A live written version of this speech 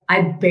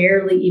I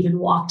barely even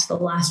walked the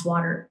last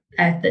water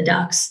at the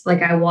ducks.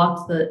 Like I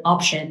walked the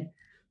option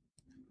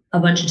a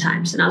bunch of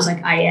times. And I was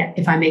like,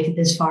 if I make it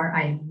this far,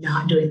 I am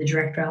not doing the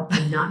direct route.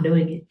 I'm not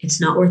doing it.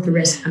 It's not worth the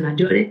risk. I'm not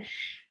doing it.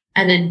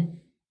 And then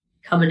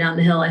coming down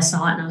the hill, I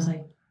saw it and I was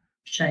like,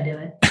 should I do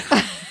it?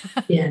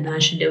 Yeah, no, I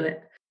should do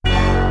it.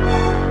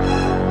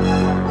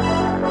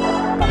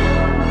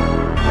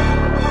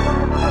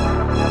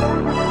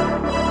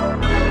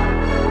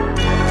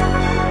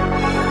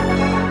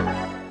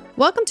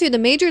 Welcome to the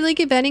Major League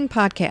Eventing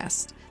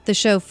Podcast, the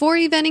show for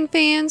eventing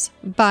fans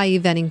by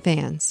eventing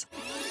fans.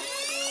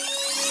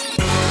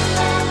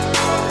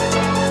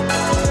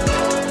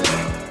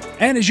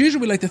 And as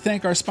usual, we like to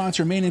thank our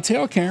sponsor, Mane and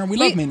Tail, Karen. We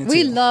love Mane and Tail.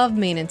 We love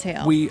Mane and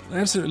Tail. We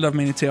absolutely love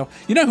Mane and Tail.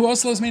 You know who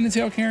else loves Mane and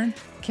Tail, Karen?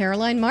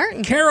 Caroline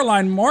Martin.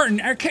 Caroline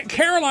Martin.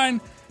 Caroline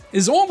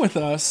is on with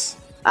us.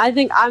 I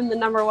think I'm the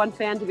number one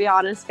fan, to be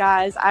honest,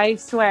 guys. I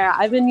swear,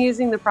 I've been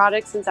using the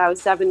product since I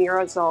was 7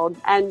 years old.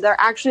 And they're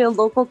actually a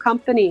local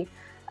company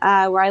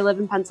where I live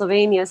in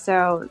Pennsylvania.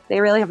 So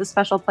they really have a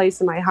special place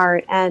in my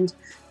heart. And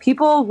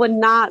people would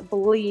not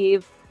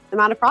believe the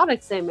amount of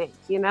products they make.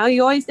 You know,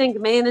 you always think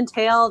Mane and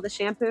Tail, the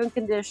shampoo and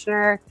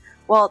conditioner.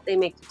 Well, they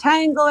make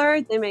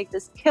Detangler. They make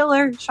this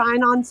killer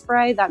shine-on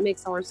spray that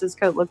makes the horse's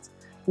coat look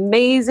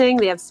amazing.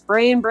 They have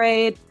spray and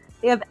braid.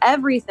 They have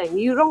everything.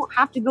 You don't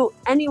have to go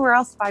anywhere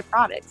else to buy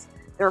products.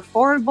 They're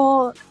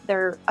affordable.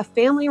 They're a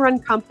family-run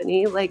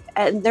company.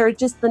 And they're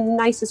just the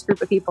nicest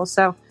group of people.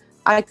 So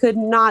I could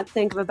not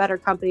think of a better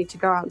company to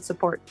go out and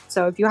support.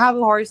 So if you have a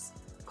horse,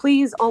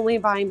 please only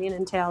buy Mane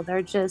and Tail.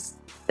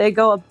 They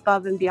go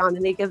above and beyond,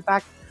 and they give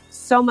back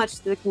so much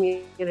to the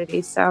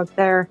community. So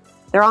they're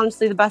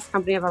honestly the best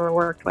company I've ever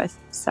worked with.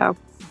 So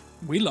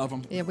we love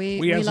them. Yeah,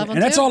 we love them,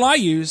 and that's too. all I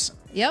use.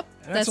 Yep,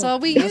 that's all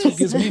we use. That's what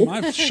gives me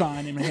my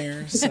shine in my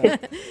hair. So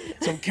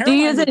Caroline, do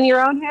you use it in your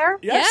own hair?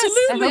 Yeah,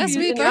 absolutely. Yes,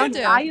 we both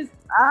do. I use.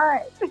 All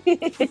right.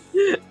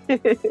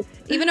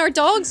 Even our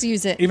dogs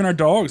use it. Even our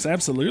dogs,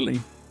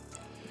 absolutely.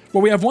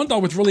 Well, we have one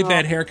dog with really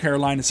bad hair,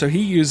 Caroline, so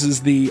he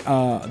uses the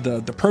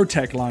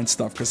Protect line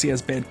stuff because he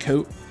has bad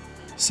coat.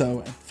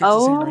 So it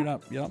fixes him right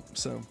up. Yep.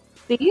 So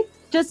see,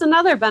 just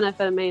another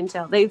benefit of Mane and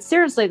Tail. They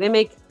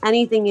make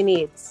anything you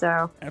need.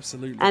 So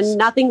absolutely. And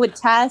nothing with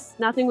tests,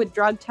 nothing with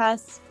drug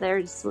tests.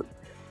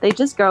 They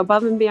just go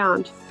above and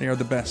beyond. They are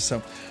the best.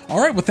 So, all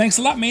right. Well, thanks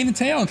a lot, Mane and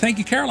Tail, and thank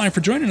you, Caroline,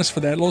 for joining us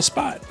for that little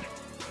spot.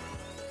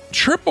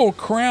 Triple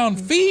Crown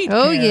Feed.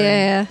 Oh, Karen.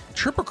 yeah.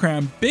 Triple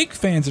Crown. Big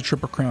fans of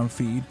Triple Crown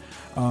Feed.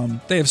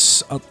 They have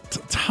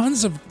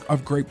tons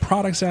of great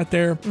products out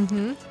there.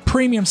 Mm-hmm.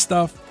 Premium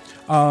stuff.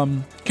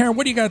 Karen,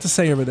 what do you got to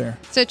say over there?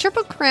 So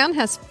Triple Crown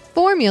has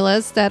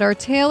formulas that are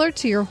tailored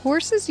to your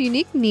horse's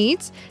unique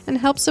needs and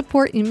help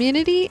support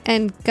immunity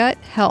and gut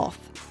health.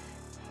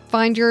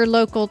 Find your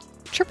local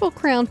Triple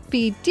Crown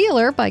Feed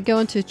dealer by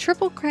going to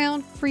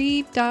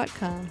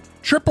triplecrownfeed.com.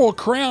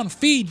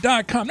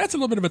 Triplecrownfeed.com. That's a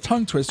little bit of a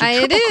tongue twister.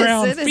 It is.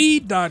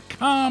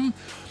 Triplecrownfeed.com.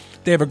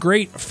 They have a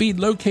great feed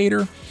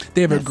locator.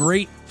 They have a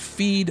great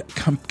feed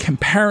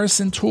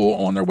comparison tool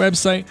on their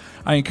website.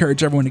 I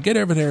encourage everyone to get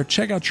over there,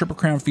 check out Triple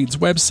Crown Feed's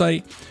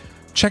website,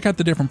 check out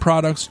the different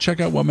products, check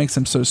out what makes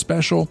them so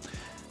special,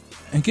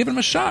 and give them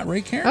a shot,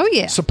 right, Karen? Oh,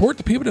 yeah. Support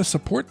the people that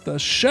support the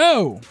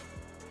show.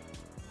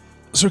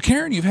 So,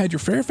 Karen, you've had your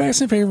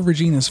Fairfax and Favorite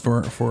Virginias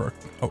for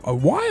a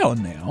while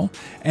now,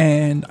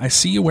 and I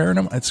see you wearing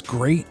them. It's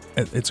great.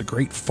 It's a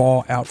great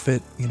fall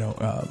outfit,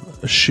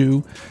 a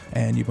shoe,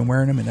 and you've been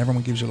wearing them, and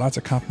everyone gives you lots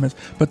of compliments.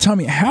 But tell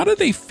me, how do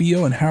they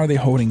feel, and how are they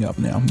holding up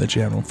now that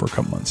you have them for a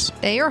couple months?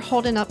 They are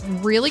holding up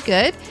really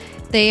good.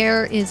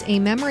 There is a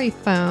memory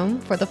foam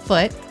for the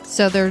foot,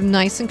 so they're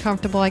nice and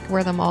comfortable. I can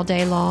wear them all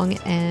day long,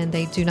 and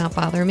they do not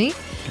bother me.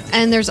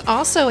 And there's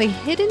also a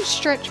hidden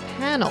stretch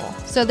panel.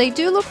 So they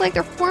do look like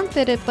they're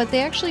form-fitted, but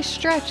they actually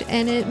stretch,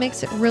 and it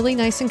makes it really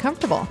nice and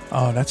comfortable.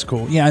 Oh, that's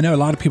cool. Yeah, I know a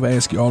lot of people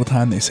ask you all the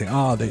time. They say,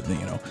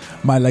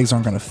 my legs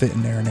aren't going to fit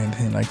in there and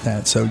anything like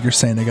that. So you're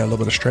saying they got a little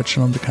bit of stretch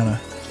in them to kind of...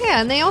 Yeah,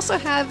 and they also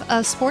have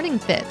a sporting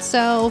fit.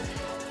 So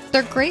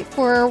they're great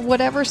for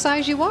whatever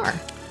size you are.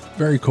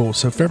 Very cool.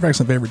 So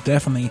Fairfax and Favorite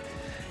definitely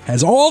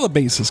has all the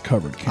bases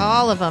covered, Karen.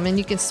 All of them. And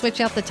you can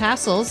switch out the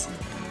tassels.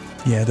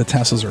 Yeah, the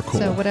tassels are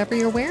cool. So whatever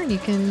you're wearing, you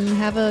can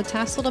have a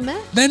tassel to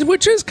match.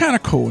 Which is kind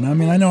of cool. Now, I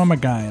mean, I know I'm a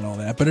guy and all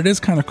that, but it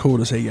is kind of cool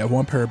to say you have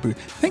one pair of boots.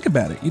 Think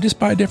about it. You just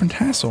buy a different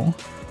tassel.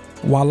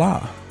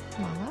 Voila.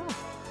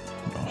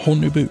 A whole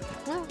new boot.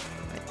 Well,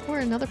 or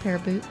another pair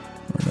of boots.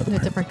 In a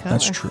different color.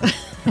 That's true.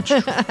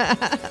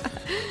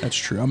 That's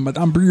true.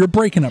 You're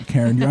breaking up,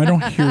 Karen. I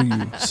don't hear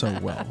you so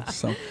well.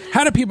 So,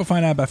 how do people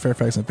find out about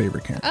Fairfax and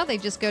Favorite, Karen? Oh, they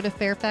just go to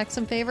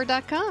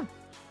fairfaxandfavor.com.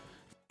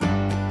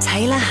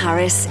 Taylor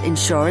Harris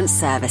Insurance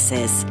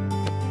Services.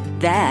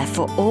 There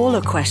for all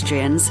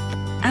equestrians,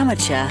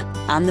 amateur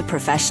and the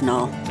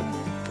professional.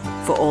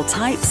 For all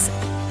types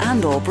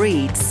and all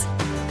breeds.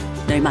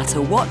 No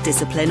matter what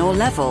discipline or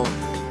level,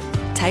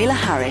 Taylor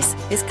Harris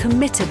is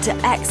committed to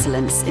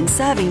excellence in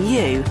serving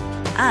you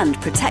and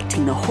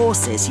protecting the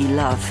horses you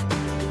love.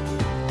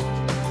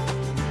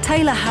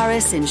 Taylor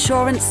Harris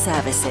Insurance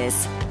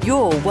Services.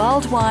 your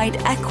worldwide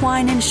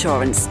equine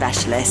insurance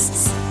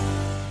specialists.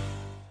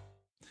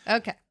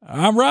 Okay.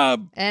 I'm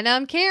Rob. And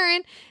I'm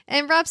Karen.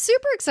 And Rob's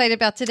super excited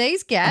about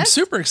today's guest. I'm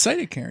super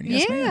excited, Karen.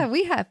 Yes, ma'am.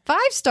 We have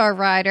 5-star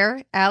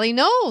rider, Allie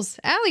Knowles.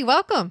 Allie,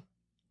 welcome.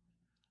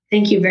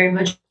 Thank you very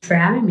much for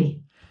having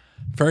me.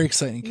 Very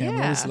exciting, Karen.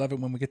 We always love it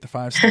when we get the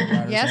 5-star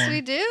riders. Yes, on.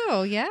 we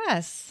do.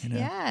 Yes.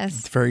 Yes.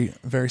 It's very,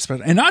 very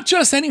special. And not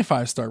just any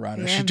 5-star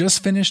rider. Yeah. She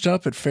just finished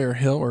up at Fair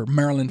Hill or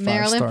Maryland 5-star.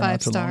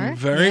 Maryland 5-star.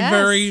 Very,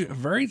 very,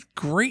 very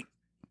great.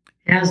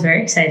 That was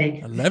very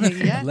exciting.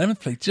 11th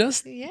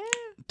place.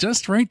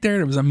 Just right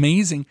there. It was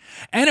amazing.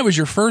 And it was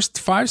your first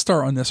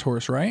 5-star on this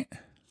horse, right?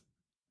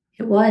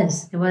 It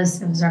was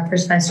our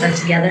first 5-star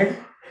together.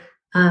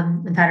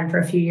 I've had him for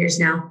a few years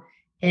now.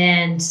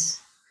 And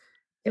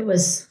it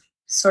was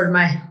sort of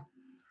my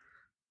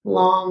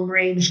long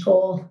range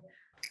goal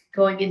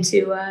going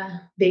into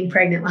being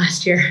pregnant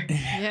last year.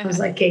 I was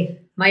like, okay,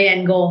 my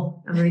end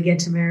goal, I'm going to get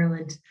to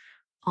Maryland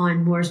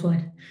on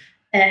Mooreswood.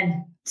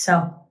 And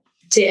so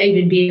to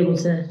even be able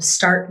to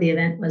start the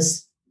event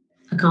was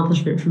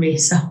accomplishment for me.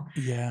 So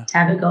to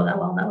have it go that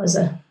well, that was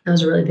a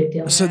really big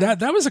deal. So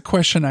that was a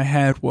question I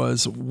had,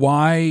 was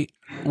why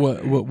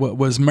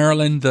was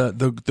Maryland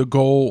the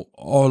goal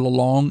all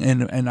along?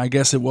 And I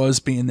guess it was,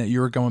 being that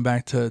you were going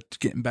back to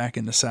getting back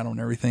in the saddle and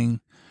everything.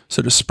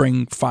 So the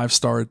spring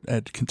 5-star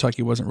at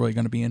Kentucky wasn't really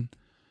going to be in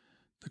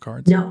the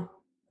cards. No,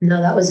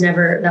 that was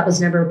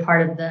never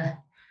part of the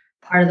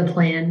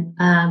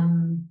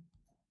plan.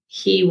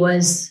 He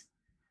was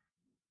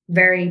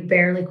very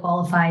barely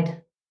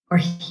qualified, or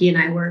he and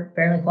I were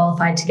barely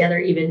qualified together,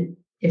 even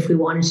if we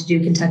wanted to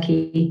do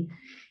Kentucky.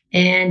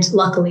 And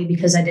luckily,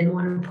 because I didn't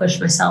want to push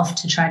myself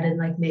to try to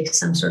like make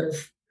some sort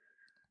of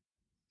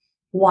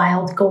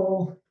wild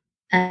goal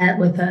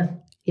with a,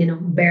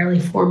 barely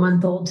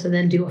 4-month-old to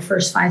then do a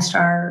first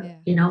 5-star,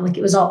 like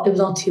it was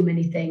all too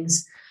many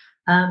things.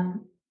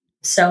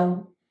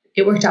 So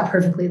it worked out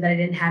perfectly that I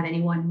didn't have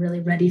anyone really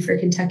ready for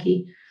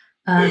Kentucky.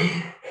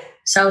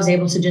 So I was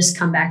able to just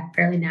come back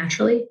fairly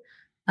naturally.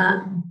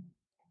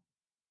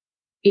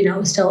 It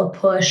was still a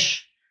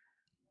push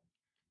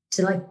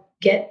to like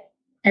get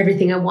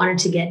everything I wanted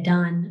to get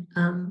done.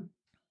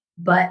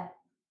 But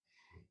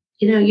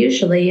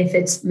usually if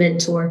it's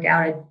meant to work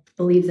out, I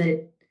believe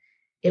that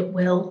it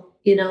will,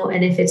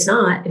 and if it's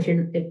not,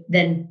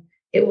 then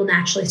it will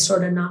naturally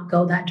sort of not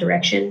go that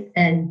direction.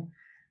 And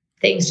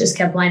things just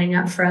kept lining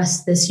up for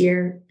us this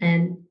year.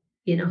 And,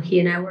 he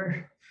and I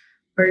were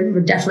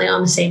definitely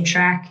on the same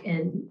track.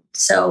 And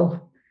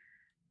so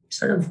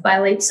sort of by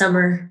late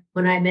summer,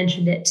 when I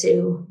mentioned it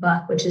to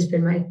Buck, which has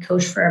been my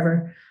coach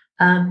forever,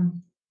 I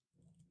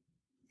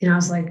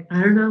was like,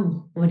 I don't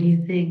know. What do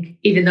you think?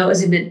 Even though it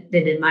was been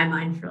in my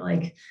mind for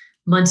like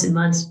months and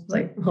months,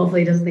 like,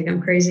 hopefully he doesn't think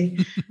I'm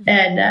crazy.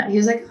 And he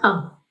was like,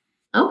 oh,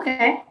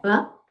 okay.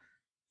 Well,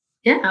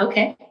 yeah,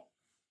 okay.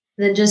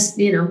 Then just,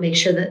 make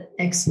sure that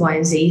X, Y,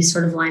 and Z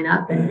sort of line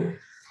up, and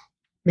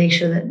make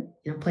sure that,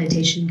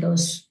 plantation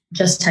goes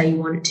just how you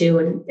want it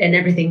to. And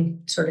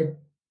everything sort of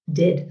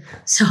did.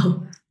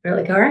 So we're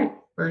like, all right,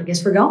 well, I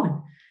guess we're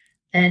going.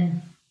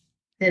 And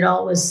it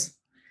all was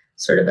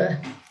sort of a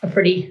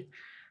pretty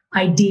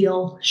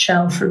ideal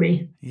show for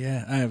me.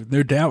 Yeah, I have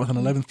no doubt with an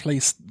 11th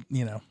place,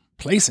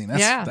 placing.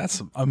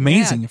 That's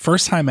amazing. Yeah.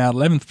 First time out,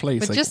 11th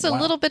place. But just a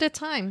little bit of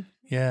time.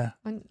 Yeah.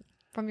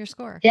 From your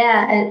score.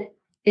 Yeah.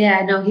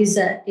 And no, he's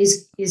an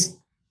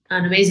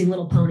amazing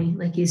little pony.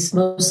 Like, he's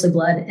mostly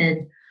blood.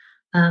 And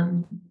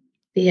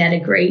he had a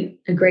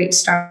great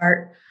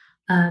start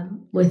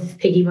with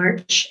Piggy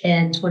March,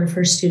 and one of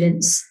her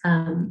students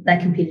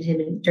that competed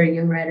him during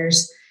Young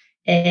Riders.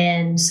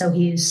 And so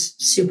he's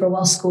super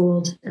well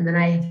schooled. And then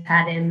I've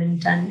had him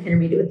and done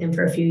intermediate with him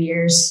for a few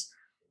years,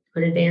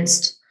 when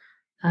advanced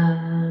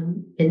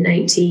in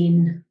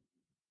 19.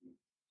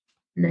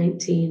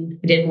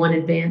 We did one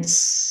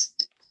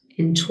advanced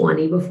in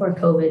 20 before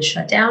COVID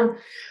shut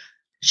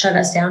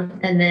us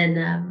down. And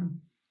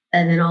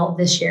then all of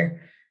this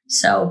year.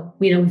 So,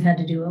 we've had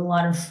to do a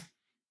lot of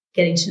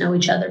getting to know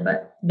each other,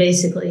 but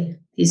basically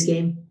he's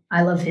game.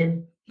 I love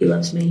him. He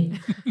loves me.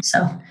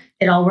 So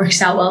it all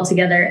works out well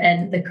together.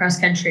 And the cross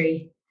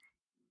country,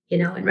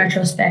 in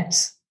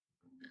retrospect,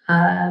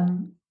 I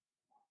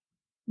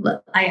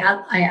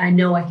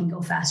know I can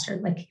go faster.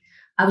 Like,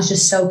 I was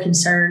just so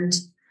concerned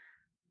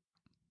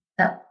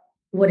that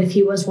what if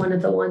he was one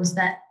of the ones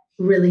that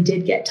really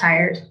did get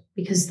tired,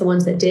 because the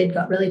ones that did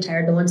got really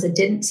tired, the ones that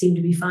didn't seem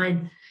to be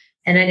fine.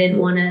 And I didn't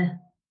want to,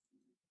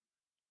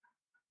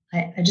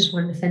 I just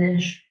wanted to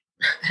finish.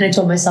 And I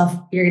told myself,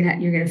 you're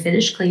going to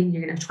finish clean.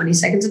 You're going to have 20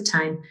 seconds of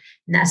time.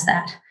 And that's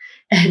that.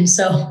 And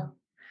so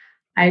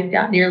I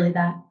got nearly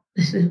that.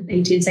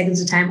 18 seconds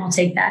of time. I'll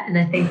take that. And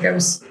I think there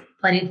was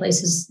plenty of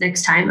places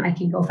next time I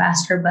can go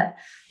faster, but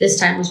this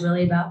time was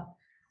really about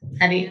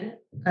having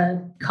a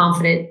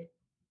confident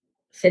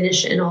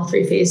finish in all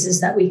 3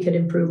 phases that we could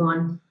improve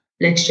on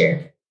next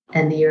year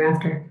and the year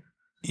after.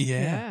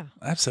 Yeah,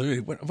 absolutely.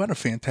 What a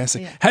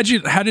fantastic. Yeah. How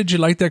did you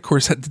like that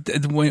course?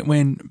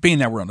 When being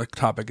that we're on the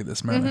topic of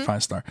this Maryland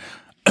 5-star,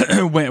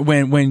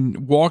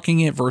 when walking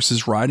it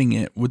versus riding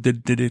it,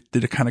 did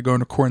it kind of go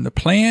according to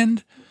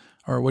planned,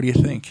 or what do you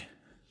think?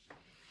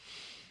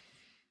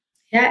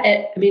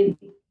 Yeah,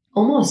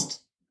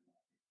 almost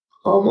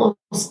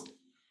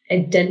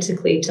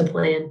identically to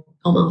plan,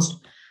 almost.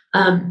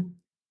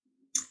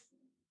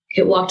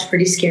 It walked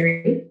pretty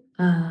scary.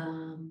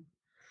 And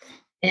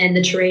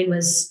the terrain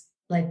was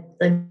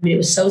it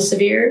was so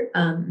severe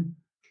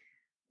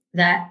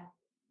that,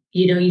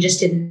 you just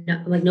didn't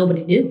know,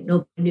 nobody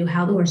knew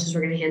how the horses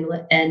were going to handle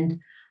it. And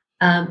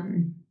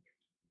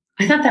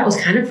I thought that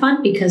was kind of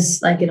fun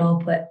because it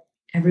all put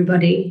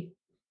everybody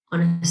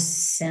on a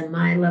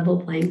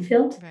semi-level playing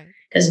field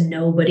because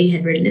nobody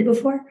had ridden it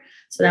before.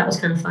 So that was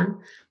kind of fun.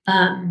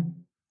 And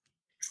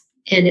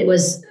it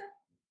was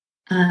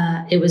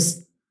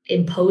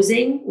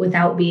imposing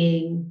without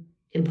being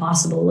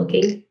impossible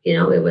looking.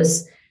 It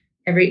was,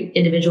 every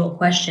individual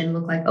question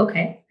looked like,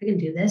 okay, I can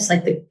do this.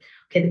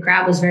 The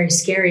crowd was very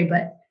scary,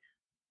 but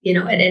it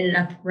ended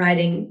up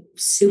riding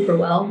super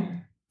well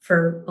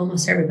for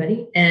almost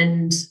everybody.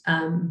 And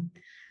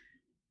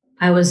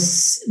I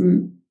was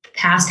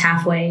past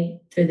halfway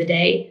through the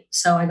day,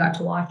 so I got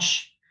to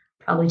watch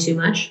probably too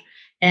much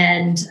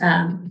and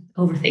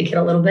overthink it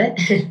a little bit.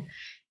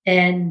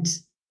 And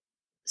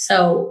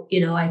so,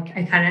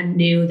 I kind of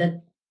knew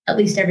that at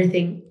least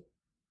everything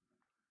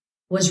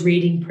was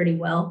reading pretty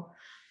well.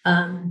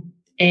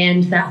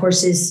 And that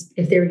horses,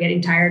 if they were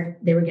getting tired,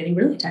 they were getting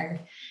really tired.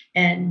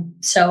 And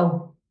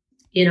so,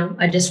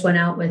 I just went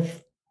out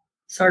with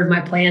sort of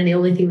my plan. The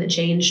only thing that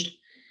changed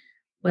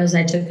was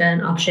I took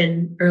an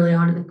option early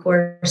on in the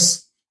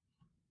course,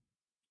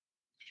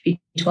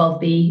 maybe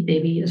 12B,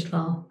 maybe it was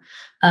 12.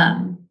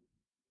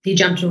 He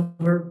jumped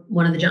over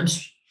one of the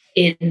jumps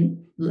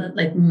in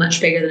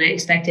much bigger than I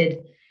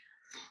expected.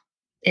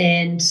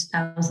 And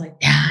I was like,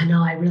 yeah,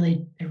 no, I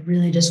really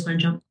just want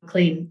to jump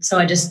clean. So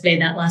I just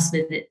made that last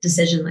minute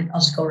decision. I'll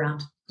just go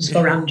around,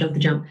 and jump the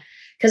jump.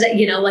 Cause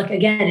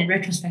again, in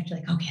retrospect, you're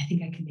like, okay, I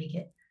think I can make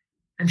it.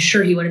 I'm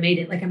sure he would have made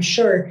it. I'm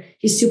sure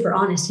he's super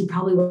honest. He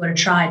probably would have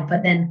tried,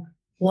 but then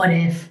what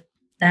if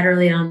that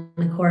early on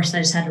in the course, I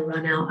just had to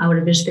run out? I would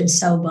have just been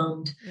so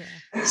bummed.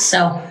 Yeah.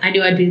 So I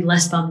knew I'd be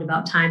less bummed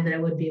about time than I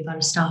would be about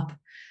a stop.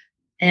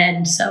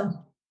 And so,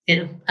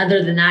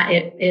 other than that,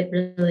 it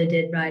really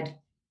did ride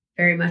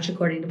very much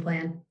according to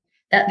plan.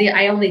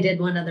 I only did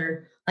one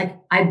other,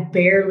 I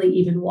barely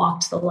even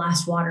walked the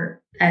last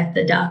water at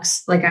the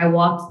ducks. I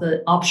walked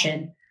the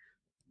option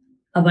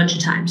a bunch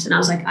of times. And I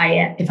was like,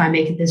 if I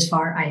make it this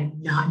far, I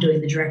am not doing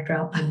the direct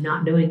route. I'm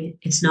not doing it.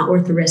 It's not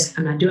worth the risk.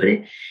 I'm not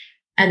doing it.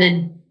 And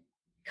then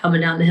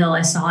coming down the hill,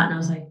 I saw it and I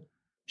was like,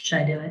 should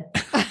I do it?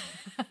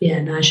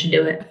 Yeah, no, I should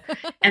do it.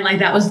 And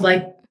that was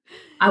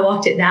I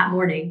walked it that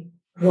morning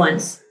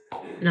once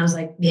and I was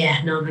like,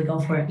 yeah, no, I'm going to go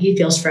for it. He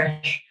feels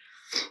fresh.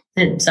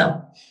 And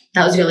so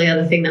that was the only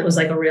other thing that was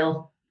a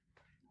real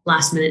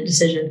last minute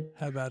decision.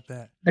 How about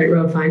that? But it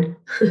rode fine.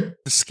 The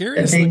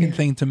scariest looking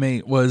thing to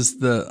me was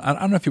I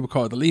don't know if you would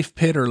call it the leaf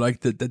pit or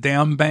the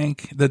down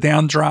bank, the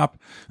down drop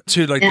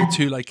to the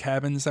two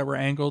cabins that were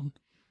angled.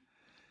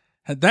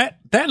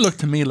 That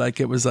looked to me like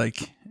it was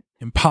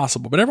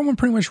impossible, but everyone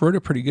pretty much rode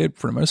it pretty good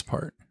for the most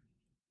part.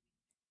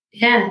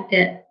 Yeah,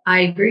 I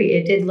agree.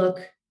 It did look,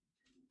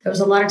 there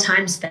was a lot of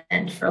time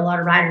spent for a lot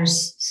of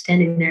riders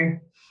standing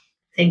there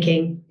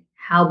thinking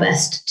how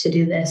best to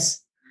do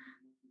this.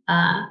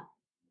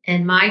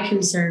 And my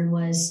concern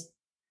was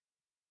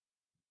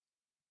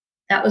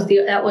that was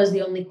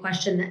the only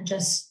question that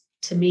just,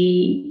 to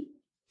me,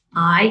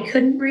 I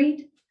couldn't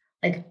read.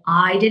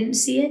 I didn't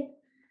see it.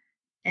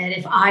 And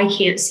if I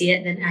can't see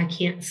it, then I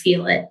can't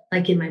feel it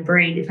in my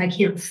brain. If I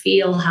can't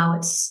feel how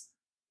it's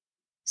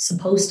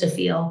supposed to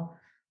feel,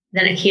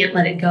 then I can't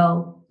let it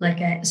go.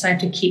 So I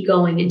have to keep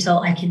going until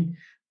I can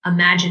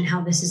imagine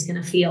how this is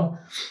going to feel.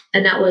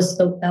 And that was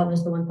the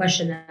one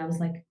question that I was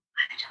like,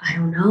 I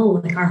don't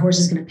know, our horse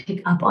is going to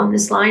pick up on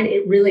this line.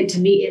 To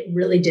me, it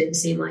really didn't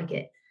seem like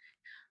it.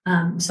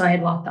 So I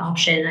had walked the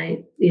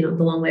option, the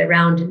long way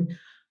around,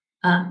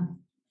 and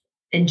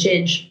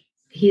Ginge,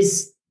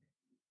 he's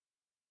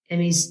not,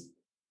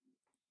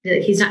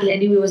 I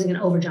knew he wasn't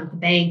going to overjump the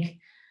bank.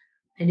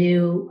 I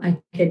knew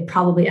I could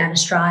probably add a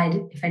stride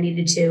if I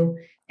needed to.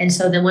 And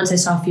so then once I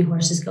saw a few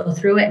horses go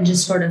through it and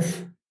just sort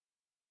of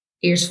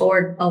ears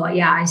forward, oh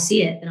yeah, I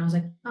see it. And I was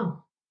like,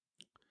 oh,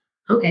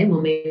 okay, well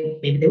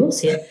maybe they will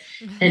see it.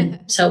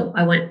 And so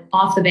I went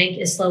off the bank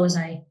as slow as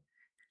I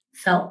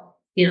felt,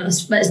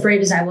 as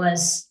brave as I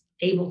was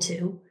able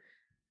to,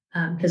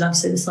 because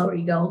obviously the slower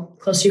you go,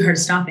 closer you are to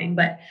stopping.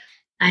 But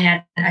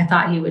I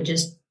thought he would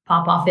just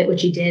pop off it,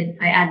 which he did.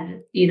 I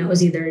added, it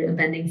was either a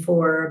bending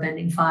 4 or a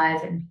bending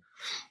 5. And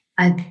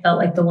I felt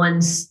like the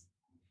ones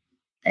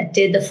that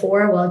did the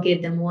 4, well, it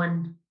gave them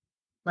one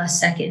less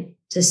second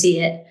to see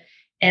it.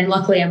 And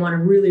luckily I'm on a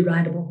really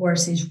rideable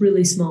horse. He's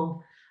really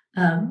small.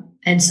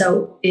 And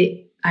so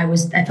I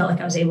felt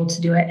like I was able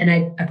to do it. And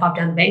I popped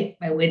down the bank,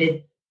 I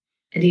waited,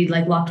 and he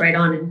locked right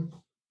on,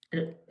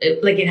 and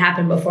it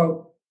happened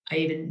before I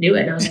even knew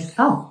it. And I was like,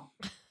 oh,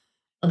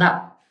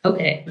 well,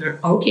 okay,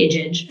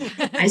 Ginge,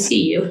 I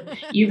see you.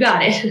 You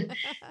got it.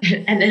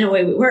 And then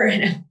away we were.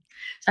 And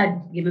so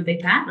I'd give him a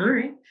big pat. All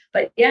right.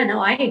 But yeah, no,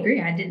 I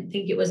agree. I didn't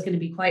think it was going to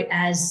be quite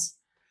as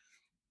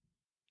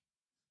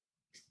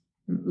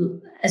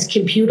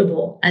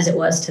computable as it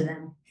was to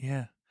them.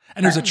 Yeah.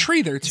 And there's a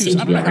tree there too. So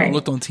I don't know how it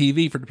looked on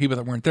TV for the people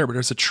that weren't there, but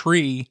there's a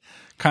tree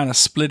kind of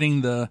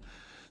splitting the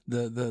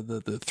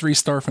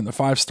 3-star from the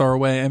 5-star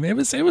away. I mean,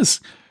 it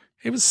was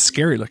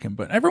scary looking,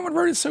 but everyone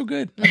rode it so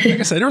good. Like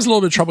I said, there was a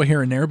little bit of trouble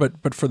here and there,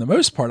 but for the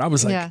most part, I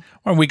was like,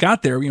 when we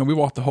got there, we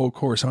walked the whole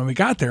course. And when we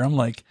got there, I'm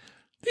like,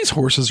 these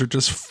horses are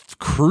just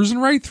cruising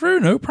right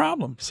through, no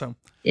problem. So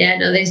yeah,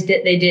 no,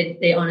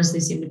 they honestly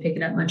seemed to pick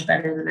it up much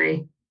better than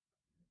I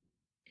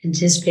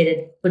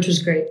anticipated, which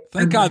was great.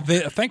 Thank God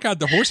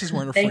the horses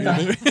weren't afraid of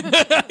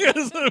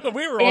it.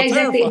 We were all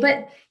exactly.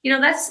 terrified.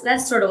 But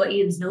that's sort of what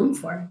Ian's known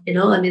for.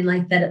 I mean,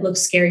 like that it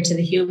looks scary to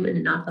the human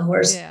and not the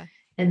horse. Yeah.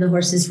 And the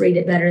horses read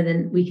it better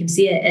than we can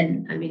see it.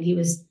 And I mean, he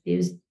was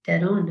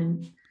dead on,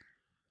 and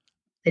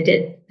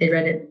they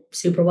read it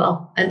super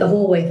well, and the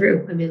whole way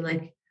through. I mean,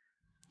 like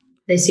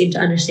they seemed to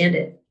understand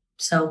it.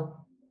 So.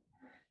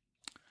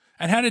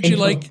 And how did you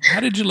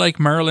like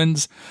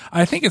Maryland's?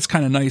 I think it's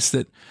kind of nice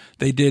that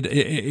they did.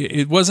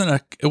 It wasn't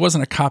a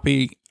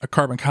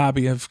carbon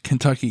copy of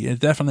Kentucky. It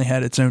definitely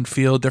had its own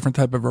feel, different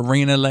type of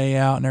arena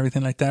layout and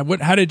everything like that.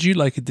 How did you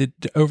like it?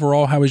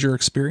 Overall, how was your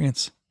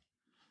experience?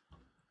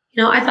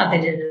 I thought they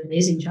did an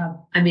amazing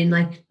job. I mean,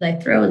 like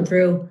through and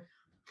through,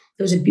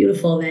 it was a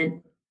beautiful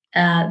event.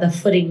 The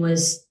footing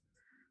was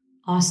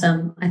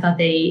awesome. I thought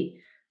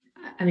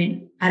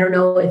I don't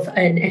know if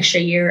an extra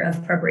year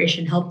of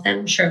preparation helped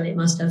them. Surely it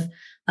must have,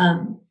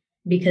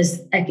 because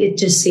it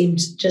just seemed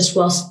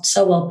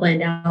so well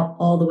planned out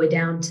all the way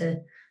down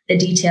to the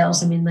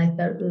details. I mean, like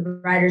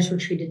the riders were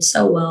treated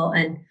so well,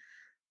 and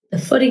the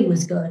footing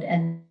was good,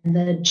 and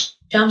the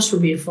jumps were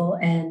beautiful,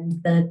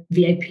 and the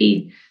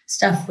VIP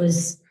stuff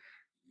was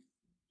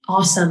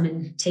awesome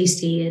and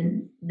tasty,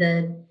 and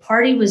the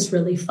party was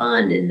really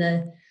fun.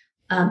 And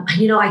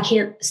I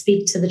can't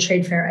speak to the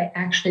trade fair. I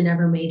actually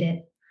never made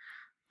it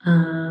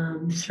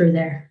through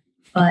there,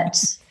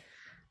 but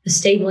the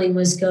stabling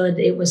was good.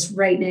 It was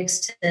right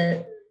next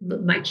to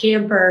my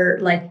camper,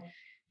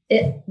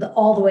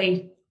 all the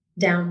way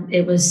down.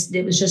 It was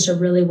just a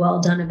really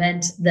well done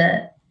event.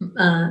 The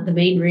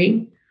main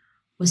ring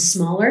was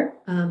smaller,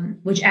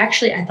 which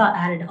actually I thought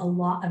added a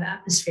lot of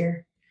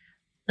atmosphere.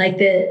 Like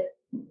the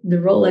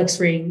Rolex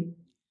ring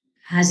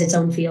has its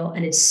own feel,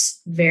 and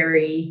it's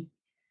very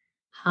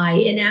high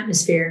in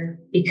atmosphere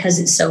because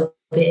it's so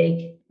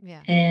big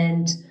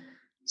and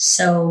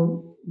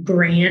so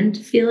grand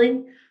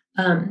feeling.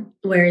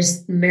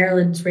 Whereas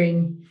Maryland's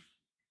ring,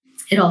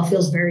 it all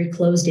feels very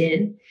closed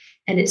in,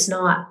 and it's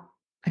not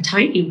a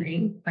tiny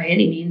ring by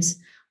any means,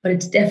 but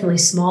it's definitely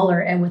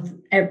smaller. And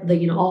with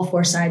all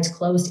 4 sides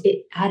closed,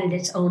 it added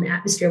its own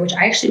atmosphere, which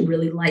I actually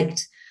really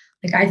liked.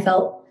 Like I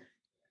felt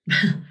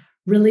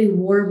really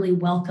warmly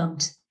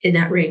welcomed in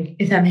that ring,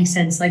 if that makes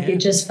sense. Like it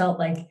just felt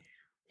like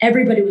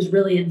everybody was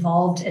really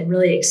involved and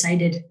really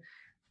excited.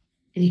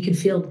 And you could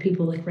feel the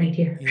people like right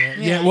here.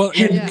 Yeah. Well,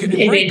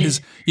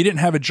 because you didn't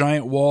have a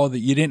giant wall that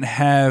you didn't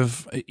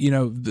have,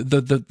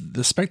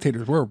 the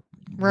spectators were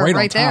right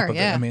on top there, of it.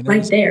 yeah. I mean,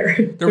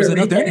 there was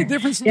any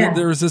difference. Yeah.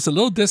 There was this a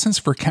little distance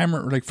for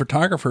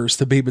photographers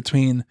to be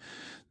between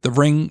the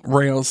ring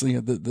rails,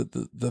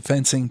 the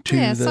fencing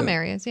to some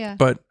areas. Yeah.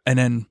 But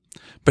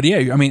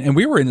yeah, I mean, and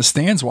we were in the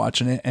stands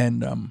watching it,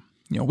 and,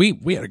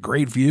 we had a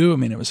great view. I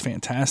mean, it was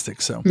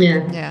fantastic. So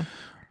yeah.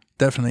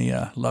 Definitely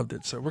loved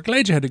it. So we're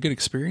glad you had a good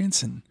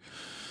experience, and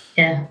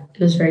it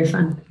was very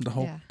fun. The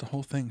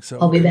whole thing. So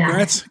I'll be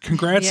back.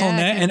 Congrats on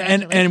that.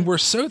 And we're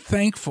so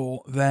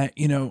thankful that,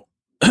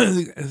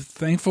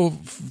 thankful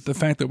the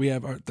fact that we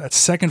have that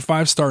second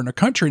 5-star in the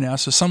country now.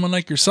 So someone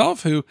like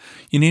yourself who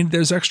you needed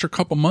those extra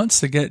couple months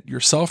to get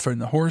yourself and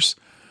the horse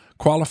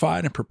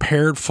qualified and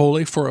prepared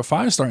fully for a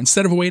 5-star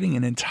instead of waiting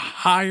an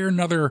entire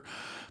another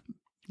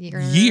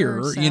year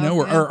or so,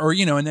 or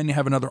and then you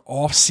have another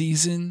off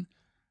season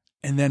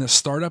and then a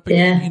startup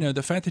again.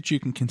 The fact that you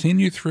can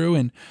continue through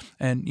and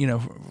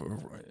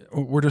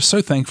we're just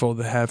so thankful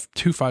to have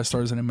 2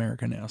 5-stars in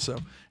America now. So,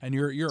 and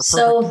you're a perfect,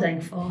 so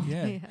thankful.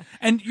 Yeah.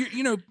 And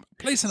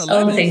placing 11th.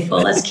 So thankful.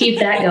 Let's keep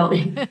that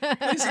going.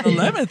 Placing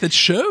 11th, it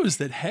shows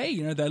that,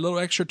 hey, that little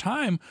extra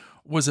time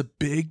was a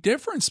big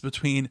difference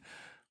between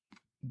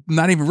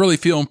not even really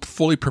feeling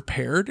fully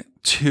prepared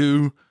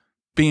to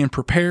being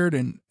prepared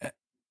and,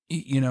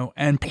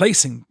 and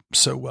placing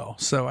so well.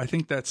 So I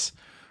think we're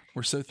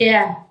so thankful.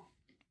 Yeah.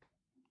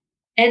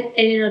 And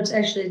to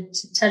actually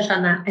touch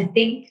on that, I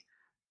think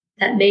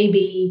that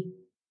maybe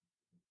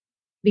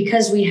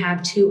because we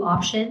have 2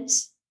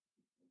 options,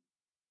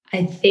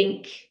 I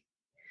think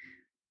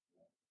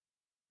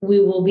we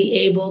will be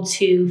able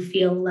to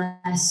feel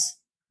less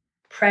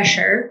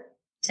pressure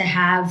to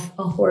have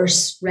a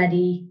horse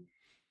ready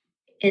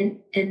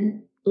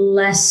and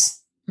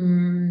less,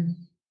 not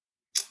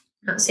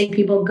saying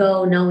people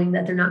go knowing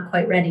that they're not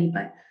quite ready,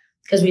 but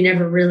because we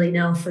never really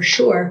know for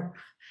sure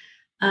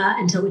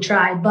until we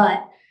try.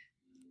 But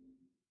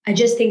I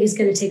just think it's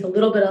going to take a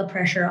little bit of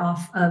pressure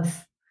off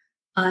of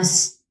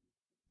us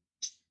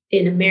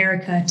in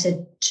America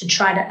to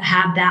try to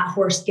have that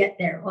horse get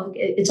there. Well,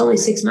 it's only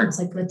 6 months.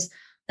 Like let's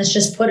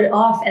just put it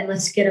off and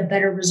let's get a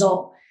better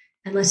result,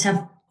 and let's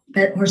have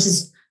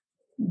horses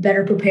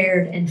better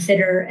prepared and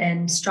fitter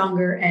and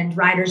stronger and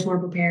riders more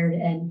prepared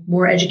and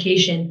more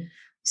education.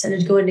 Instead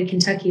of going to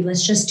Kentucky,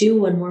 let's just do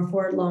one more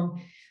forward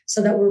long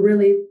so that we're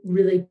really,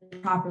 really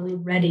properly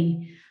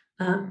ready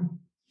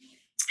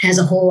as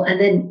a whole.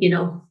 And then,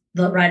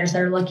 the riders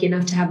that are lucky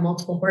enough to have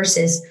multiple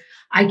horses,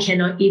 I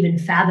cannot even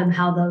fathom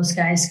how those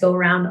guys go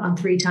around on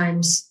 3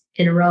 times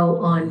in a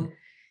row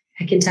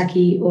at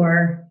Kentucky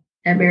or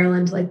at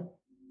Maryland. Like,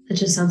 it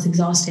just sounds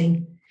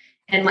exhausting.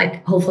 And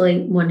like,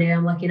 hopefully one day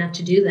I'm lucky enough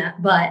to do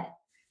that. But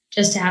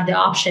just to have the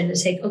option to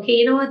say, okay,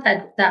 you know what,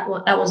 that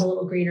was a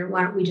little greener.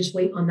 Why don't we just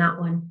wait on that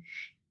one?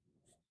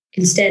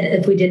 Instead,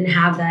 if we didn't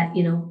have that,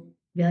 be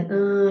like,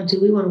 do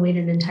we want to wait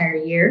an entire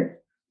year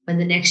when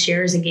the next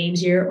year is a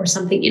games year or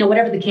something?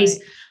 Whatever the case,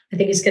 right. I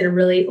think it's going to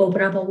really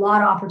open up a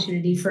lot of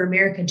opportunity for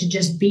America to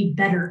just be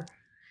better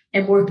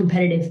and more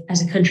competitive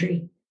as a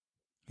country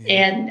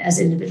and as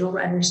individual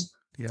riders.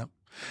 Yeah.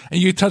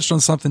 And you touched on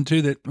something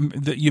too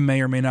that you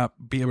may or may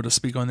not be able to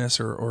speak on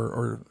this,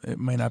 or it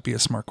may not be a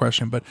smart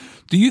question, but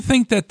do you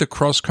think that the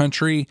cross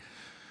country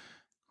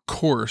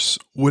course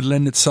would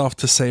lend itself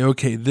to say,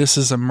 okay, this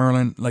is a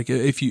Merlin, like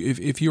if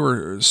you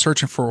were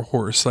searching for a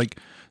horse, like,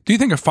 do you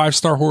think a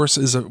 5-star horse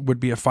would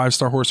be a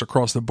 5-star horse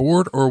across the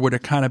board, or would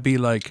it kind of be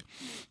like,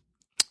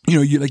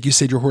 like you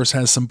said, your horse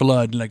has some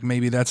blood, like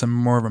maybe that's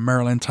more of a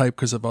Maryland type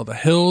because of all the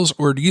hills,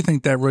 or do you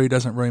think that really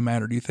doesn't really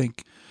matter? Do you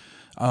think,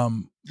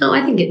 no,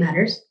 I think it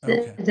matters.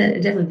 Okay. I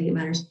definitely think it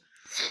matters.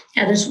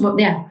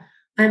 Yeah,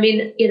 I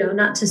mean,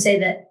 not to say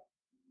that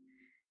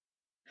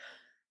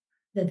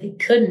they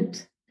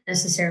couldn't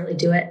necessarily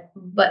do it,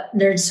 but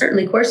there's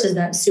certainly courses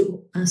that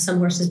suit some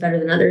horses better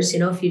than others.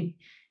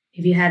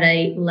 If you had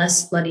a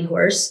less bloody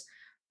horse,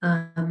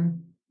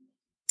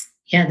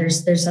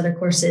 there's other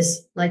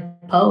courses like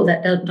Poe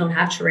that don't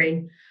have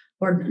terrain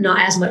or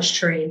not as much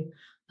terrain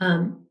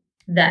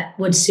that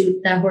would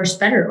suit that horse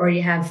better. Or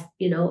you have,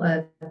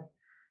 a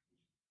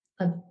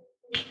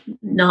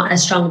not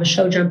as strong of a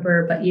show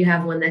jumper, but you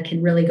have one that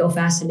can really go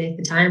fast and make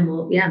the time.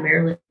 Well, yeah,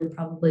 Maryland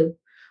probably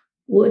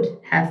would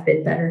have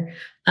been better.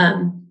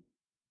 And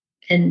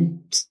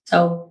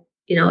so,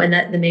 and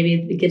that maybe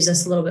it gives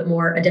us a little bit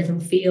more, a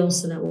different feel,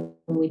 so that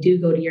when we do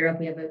go to Europe,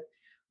 we have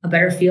a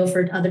better feel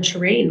for other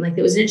terrain. Like,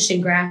 there was an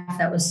interesting graph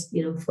that was,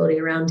 floating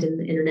around in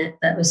the internet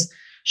that was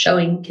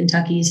showing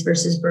Kentucky's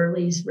versus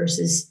Burley's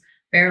versus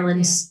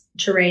Maryland's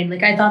terrain.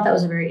 Like, I thought that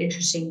was a very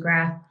interesting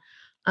graph.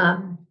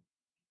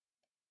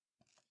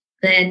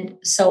 And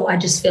so I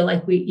just feel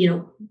like we,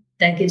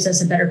 that gives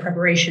us a better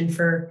preparation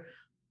for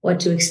what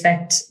to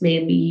expect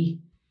maybe,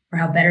 or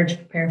how better to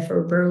prepare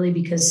for Burley,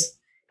 because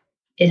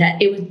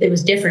it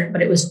was different,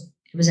 but it was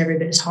every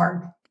bit as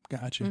hard.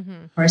 Gotcha.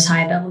 Mm-hmm. Or as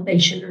high of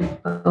elevation,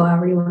 or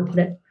however you want to put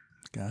it.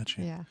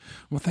 Gotcha. Yeah.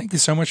 Well, thank you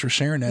so much for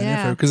sharing that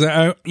info, because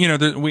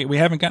we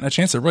haven't gotten a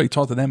chance to really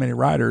talk to that many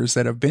riders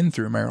that have been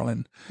through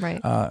Maryland,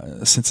 right,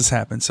 since this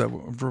happened. So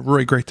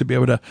really great to be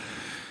able to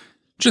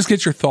just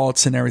get your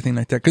thoughts and everything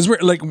like that. Because we're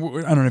like, I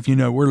don't know if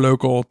we're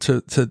local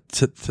to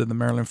the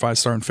Maryland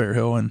 5-star in Fair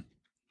Hill, and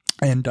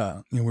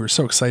we were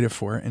so excited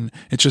for it, and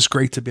it's just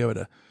great to be able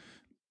to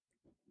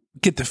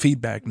get the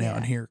feedback now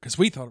and hear, because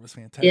we thought it was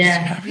fantastic.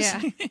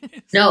 Yeah.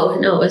 No,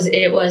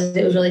 it was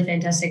really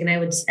fantastic, and I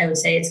would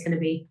say it's going to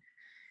be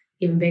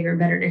even bigger and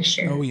better next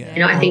year. Oh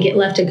yeah. I think it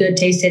left a good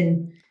taste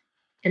in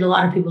a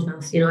lot of people's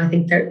mouths. I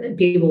think that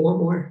people want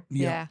more.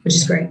 Yeah. Which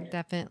is great.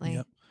 Definitely.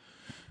 Yep.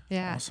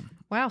 Yeah. Awesome.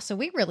 Wow. So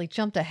we really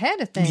jumped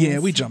ahead of things. Yeah,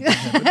 we jumped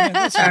ahead. But man,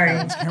 that's Sorry.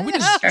 we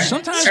just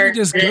sometimes we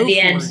just at go the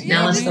for end. it.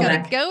 Now let's just go gotta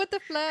back. go with the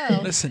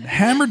flow. Listen,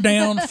 hammer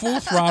down, full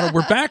throttle.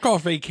 We're back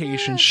off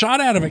vacation, shot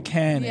out of a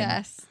cannon.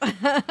 Yes.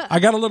 I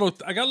got a little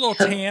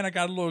tan. I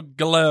got a little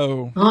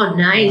glow. Oh,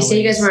 nice. So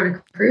you guys were on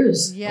a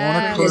cruise.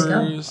 Yeah. On a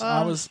cruise.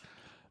 I was.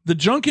 The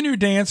Junkanoo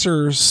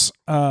dancers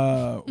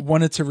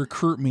wanted to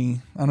recruit me.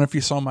 I don't know if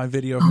you saw my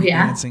video of me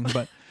dancing,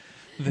 but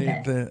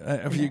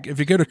if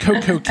you go to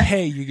Coco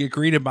K, you get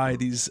greeted by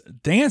these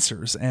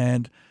dancers,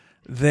 and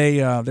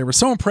they were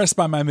so impressed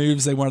by my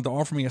moves they wanted to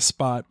offer me a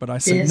spot, but I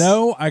said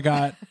no. I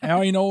got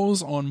Allie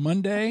Knowles on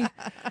Monday.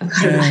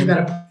 I got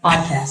a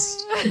podcast.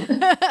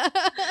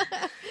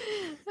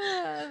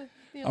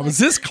 I was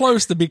this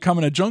close to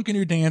becoming a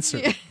Junkanoo dancer.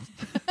 Yeah.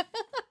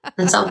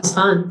 That sounds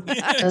fun.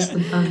 That's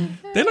fun.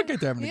 They look like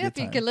they're having a good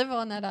time. If you could live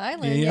on that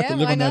island. Yeah, you have to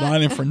live on that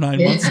island for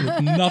 9 months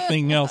with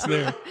nothing else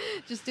there.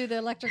 Just do the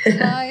electric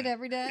slide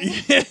every day.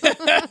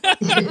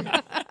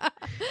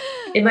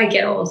 It might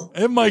get old.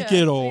 It might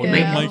get old.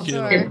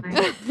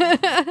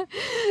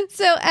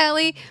 So,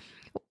 Allie,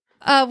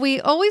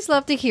 we always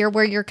love to hear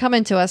where you're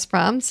coming to us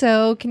from.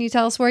 So can you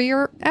tell us where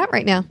you're at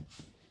right now?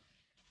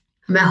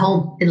 I'm at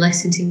home in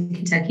Lexington,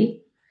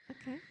 Kentucky.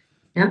 Okay.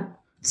 Yep.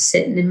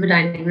 Sitting in my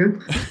dining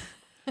room.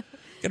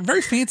 Got a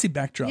very fancy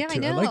backdrop Yeah, to I it.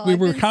 know. Like we I've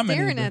were been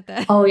commenting. staring at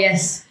that. Oh,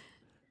 yes.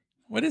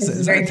 What is This it? is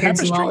Is a that a very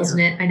fancy tapestry? wall, isn't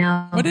it? I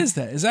know. What is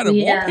that? Is that a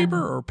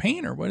wallpaper or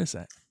paint or what is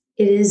that?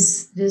 It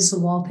is a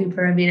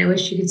wallpaper. I mean, I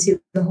wish you could see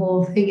the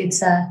whole thing. It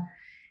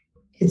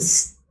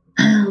was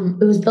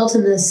built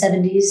in the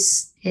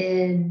 70s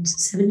and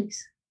 70s.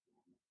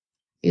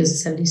 It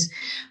was the 70s.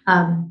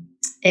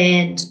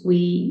 And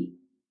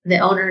the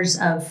owners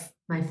of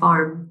my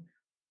farm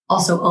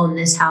also own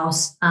this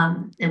house,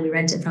 and we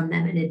rent it from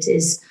them. And it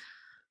is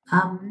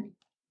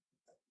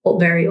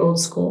very old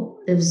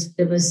school.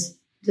 It was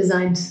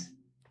designed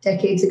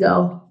decades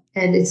ago,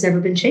 and it's never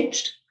been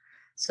changed.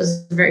 So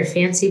it's a very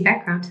fancy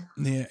background.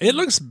 Yeah, it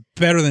looks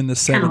better than the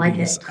 70s. Kind of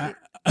like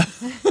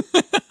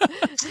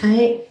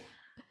it.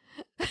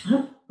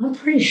 I'm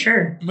pretty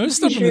sure. Most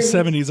stuff in the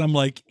 70s, I'm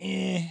like,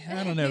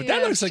 I don't know. Yeah,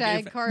 That looks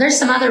like there's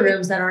some other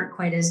rooms that aren't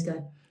quite as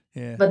good.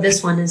 Yeah. But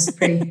this one is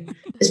pretty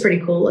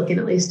cool looking,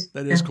 at least.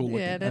 That is cool looking.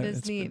 Yeah, that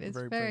is neat. It's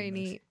very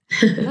neat.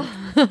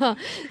 Nice.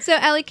 So,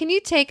 Allie, can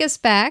you take us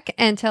back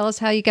and tell us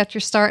how you got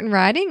your start in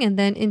riding and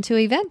then into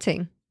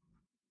eventing?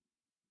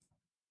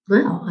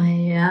 Well,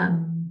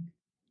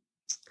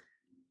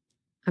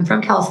 I'm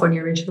from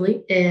California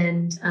originally,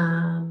 and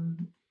I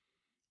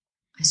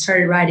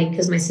started riding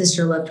because my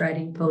sister loved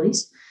riding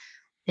ponies,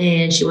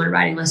 and she wanted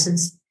riding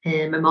lessons,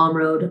 and my mom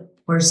rode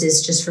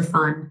horses just for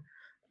fun.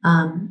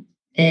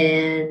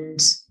 And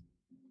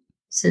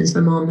since my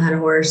mom had a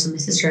horse and my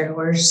sister had a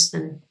horse,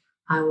 and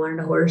I wanted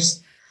a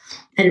horse.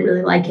 I didn't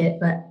really like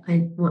it, but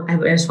I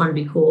just wanted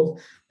to be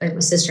cool like my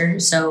sister.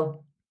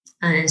 So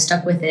I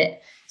stuck with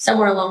it.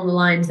 Somewhere along the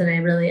lines, then I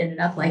really ended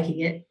up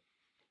liking it.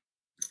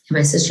 And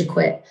my sister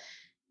quit,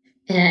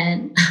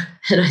 and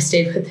I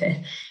stayed with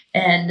it.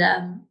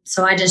 And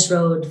so I just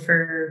rode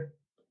for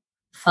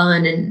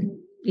fun, and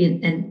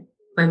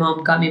my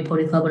mom got me a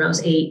pony club when I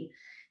was 8,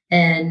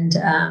 and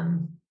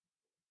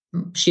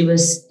she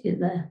was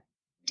in the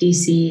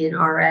DC and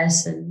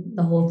RS and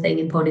the whole thing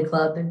in pony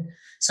club, and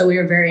so we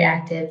were very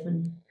active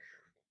and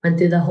went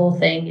through the whole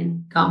thing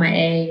and got my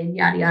A and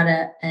yada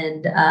yada.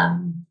 And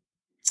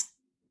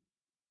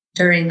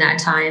during that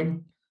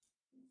time,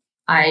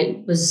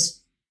 I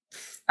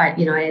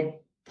had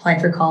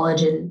applied for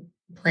college and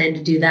planned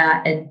to do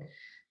that and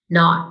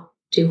not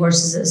do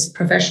horses as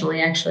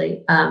professionally,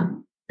 actually.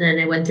 Then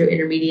I went through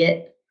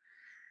intermediate,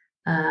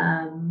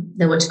 then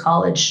went to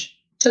college,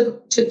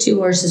 took 2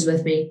 horses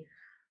with me.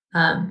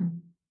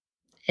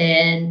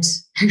 And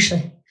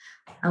actually,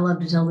 I love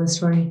to tell this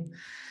story.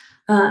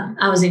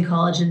 I was in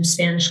college in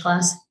Spanish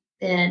class,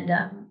 and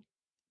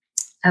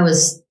I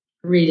was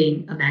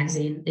reading a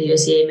magazine, a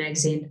USCA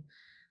magazine,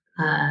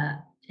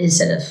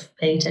 instead of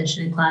paying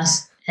attention in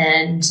class.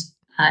 And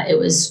it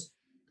was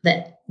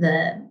the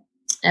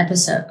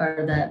episode,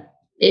 or the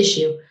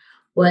issue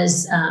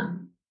was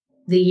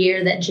the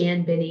year that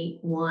Jan Binney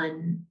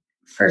won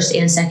first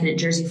and second at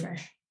Jersey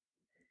Fresh.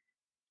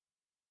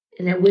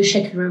 And I wish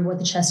I could remember what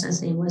the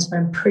chestnut's name was, but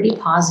I'm pretty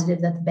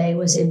positive that the bay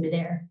was in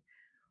midair.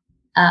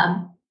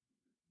 I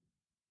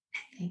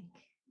think.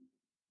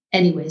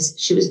 Anyways,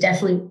 she was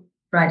definitely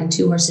riding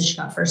 2 horses. She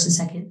got first and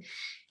second.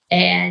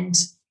 And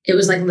it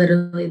was like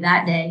literally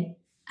that day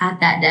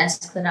at that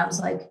desk that I was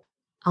like,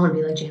 I want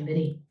to be like Jan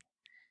Binney.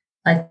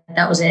 Like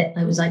that was it.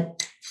 I was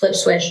like flip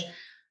switch.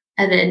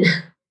 And then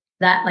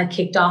that like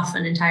kicked off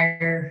an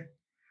entire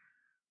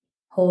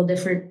whole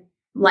different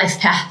life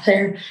path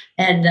there.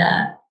 And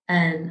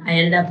I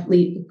ended up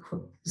leaving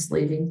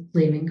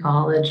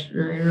college.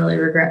 And I really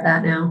regret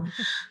that now,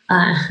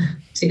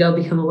 to go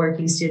become a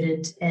working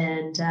student.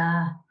 And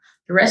the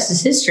rest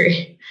is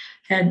history.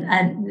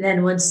 And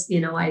then once,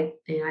 I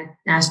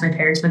asked my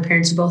parents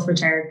are both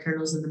retired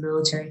colonels in the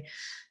military.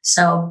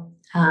 So,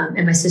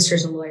 and my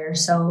sister's a lawyer.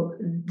 So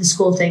the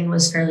school thing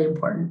was fairly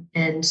important,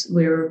 and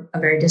we were a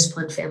very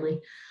disciplined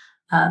family.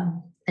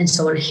 And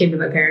so when I came to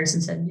my parents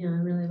and said, I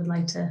really would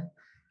like to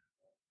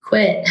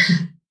quit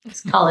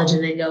college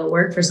and then go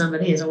work for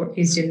somebody as a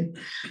working student,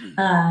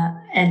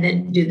 and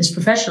then do this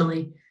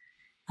professionally,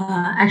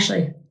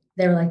 actually,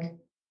 they were like,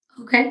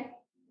 okay,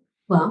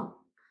 well,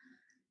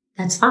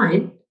 that's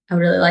fine. I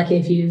would really like it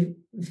if you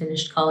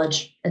finished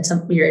college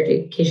your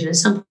education at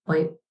some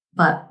point,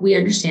 but we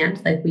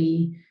understand, like,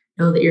 we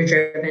know that you're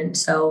driven.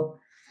 So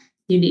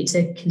you need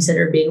to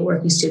consider being a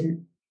working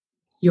student,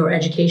 your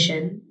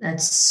education.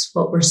 That's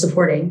what we're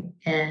supporting.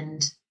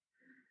 And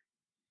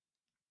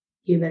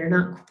you better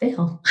not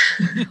fail.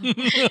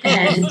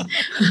 And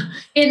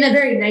in the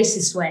very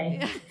nicest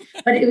way.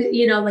 But it was,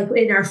 like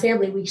in our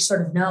family, we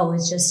sort of know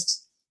it's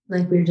just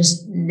like, we're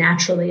just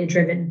naturally a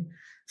driven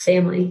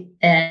family.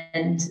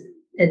 And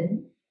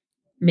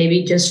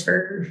maybe just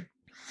for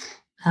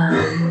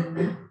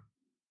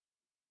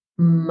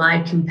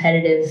my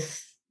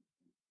competitiveness,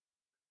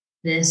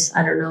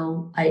 I don't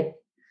know.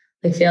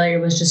 Failure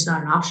was just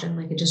not an option.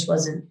 Like, it just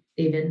wasn't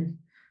even,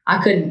 I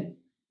couldn't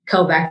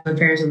go back to my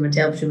parents with my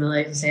tail between my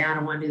legs and say, I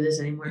don't want to do this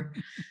anymore.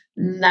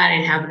 That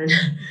ain't happening.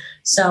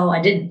 So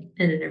I didn't,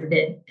 and I never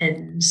did.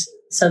 And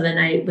so then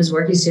I was a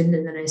working student,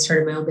 and then I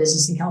started my own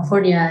business in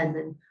California.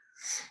 And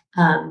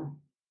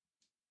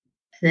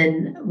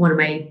then one of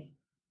my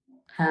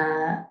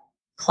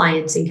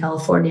clients in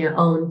California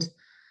owned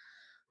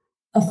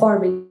a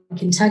farm in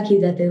Kentucky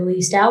that they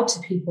leased out to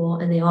people,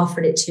 and they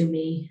offered it to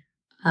me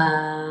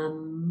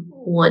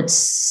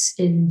once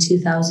in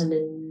 2000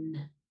 and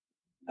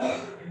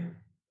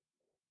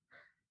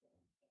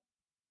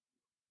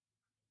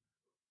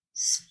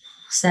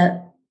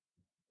set.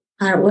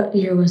 What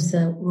year was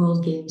the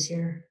World Games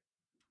here?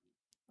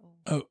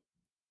 Oh,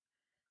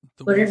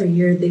 whatever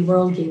year the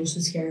World Games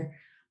was here.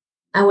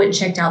 I went and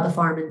checked out the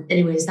farm, and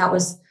anyways, that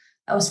was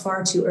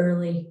far too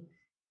early,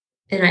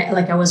 and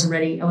I wasn't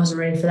ready. I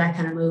wasn't ready for that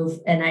kind of move,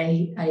 and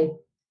I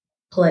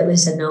politely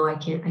said no. I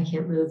can't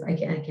move. I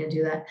can't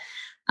do that.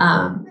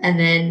 And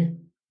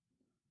then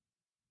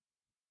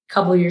a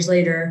couple of years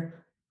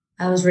later,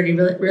 I was really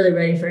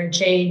ready for a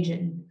change,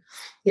 and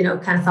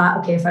kind of thought,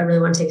 okay, if I really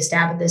want to take a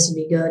stab at this and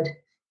be good,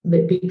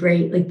 but be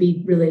great, like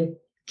be really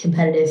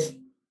competitive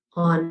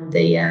on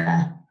the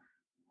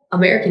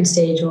American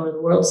stage or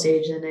the world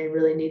stage, then I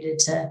really needed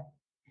to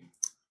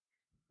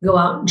go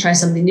out and try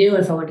something new.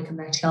 If I wanted to come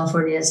back to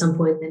California at some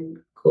point,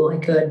 then cool, I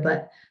could,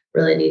 but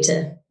really need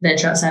to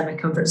venture outside my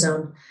comfort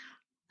zone.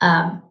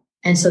 And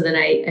so then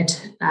I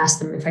asked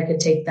them if I could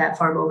take that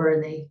farm over,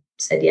 and they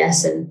said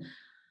yes. And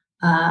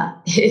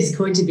it is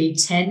going to be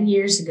 10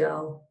 years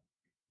ago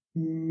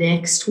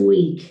next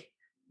week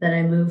that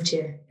I moved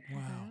here.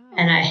 Wow.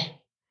 And I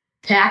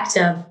packed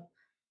up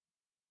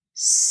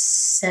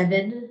 6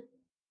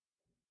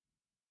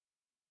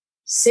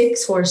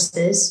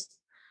 horses,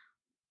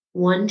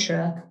 1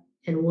 truck,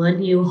 and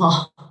 1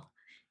 U-Haul,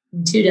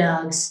 and 2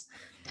 dogs,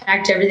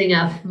 packed everything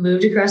up,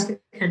 moved across the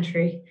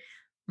country.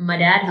 My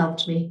dad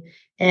helped me,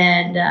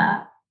 and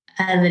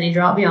then he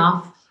dropped me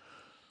off,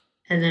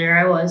 and there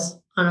I was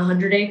on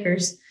 100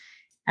 acres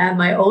at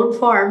my own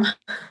farm,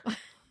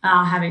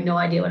 having no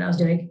idea what I was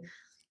doing.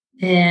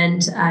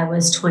 And I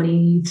was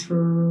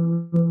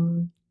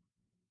 24.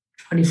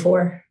 I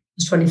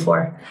was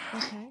 24.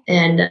 Okay.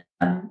 And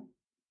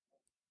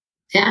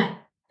yeah.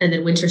 And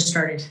then winter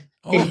started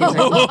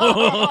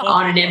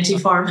on an empty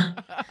farm.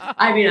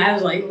 I mean, I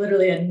was like,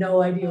 literally had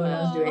no idea what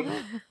I was doing.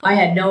 I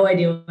had no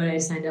idea what I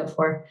signed up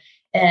for.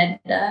 And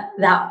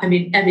I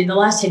mean, the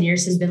last 10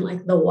 years has been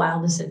like the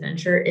wildest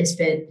adventure. It's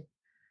been,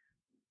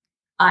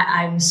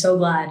 I'm so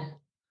glad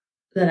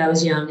that I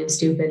was young and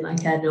stupid.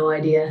 Like, I had no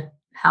idea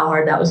how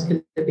hard that was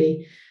going to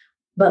be.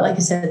 But like I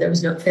said,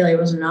 failure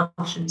wasn't an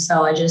option.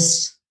 So I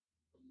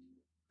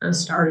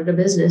started a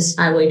business.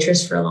 I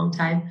waitressed for a long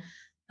time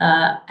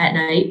at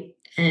night,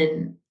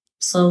 and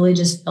slowly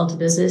just built a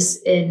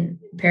business in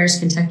Paris,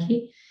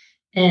 Kentucky,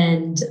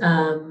 and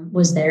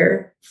was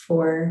there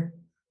for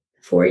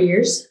 4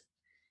 years.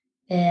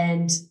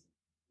 And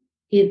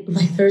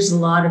there's a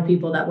lot of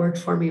people that worked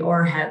for me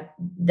or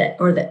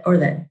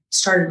that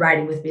started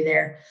riding with me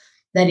there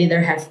that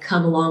either have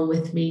come along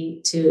with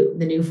me to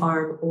the new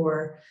farm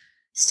or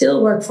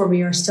still work for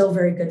me or still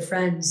very good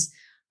friends.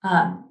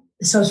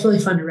 So it's really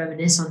fun to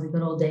reminisce on the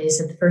good old days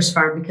at the first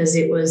farm, because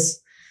it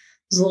was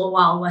a little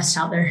Wild West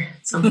out there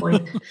at some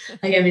point.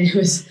 We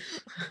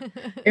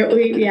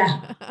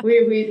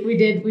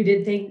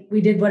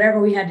did whatever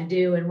we had to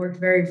do and worked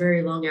very,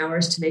 very long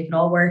hours to make it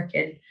all work,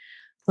 and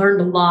learned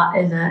a lot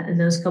in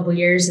those couple of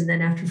years. And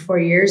then after 4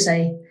 years,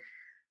 I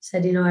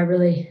said, I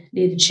really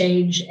need to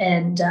change.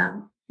 And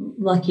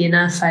lucky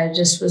enough, I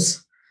just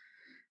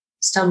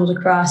stumbled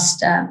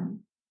across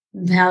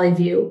Valley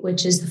View,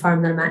 which is the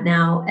farm that I'm at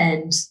now.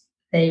 And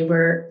they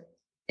were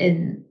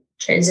in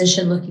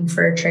transition looking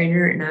for a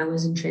trainer, and I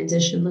was in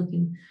transition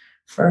looking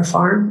for a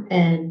farm,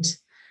 and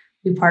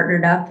we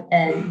partnered up,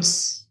 and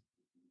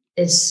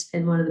it's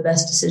been one of the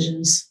best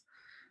decisions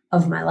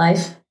of my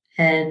life.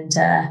 And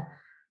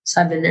so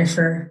I've been there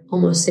for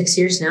almost 6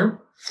 years now,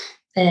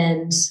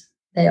 and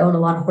they own a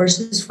lot of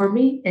horses for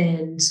me,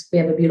 and we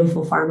have a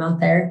beautiful farm out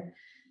there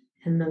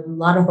and a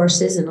lot of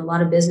horses and a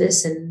lot of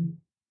business, and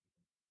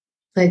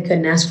I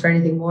couldn't ask for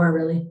anything more,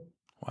 really.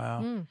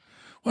 Wow.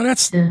 Well,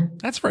 that's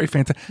very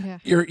fantastic. Yeah.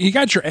 You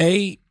got your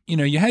A,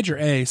 you had your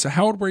A. So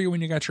how old were you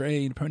when you got your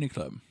A in Pony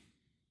Club?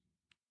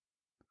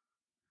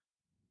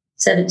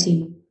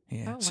 17.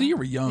 Yeah. Oh, wow. So you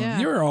were young. Yeah.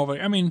 You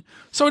were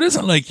so it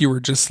isn't like you were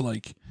just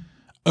like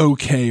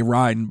okay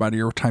riding by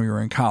the time you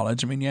were in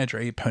college. I mean, you had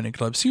your A Pony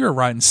Club, so you were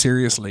riding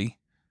seriously,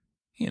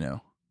 Yeah.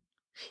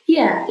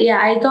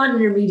 I had gone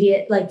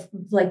intermediate,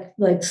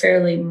 like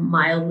fairly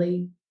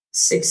mildly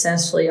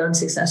successfully,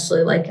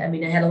 unsuccessfully. I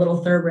had a little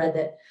one thoroughbred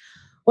that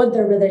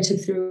I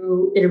took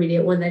through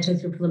intermediate, one that I took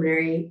through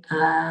preliminary.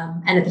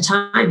 And at the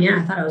time,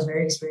 I thought I was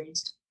very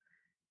experienced.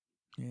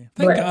 Yeah.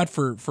 Thank God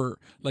for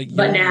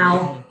but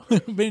now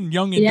being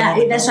young and yeah,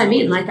 dumb. that's what I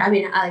mean.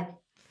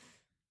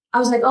 I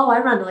was like, I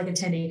run like a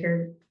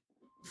 10-acre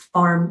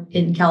farm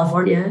in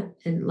California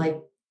and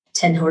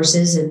 10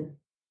 horses, and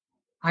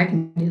I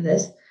can do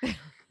this.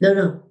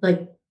 No,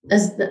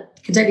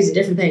 Kentucky's a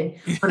different thing.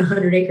 On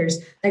 100 acres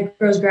that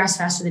grows grass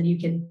faster than you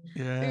can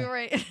You're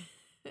right.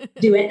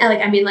 do it.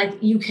 And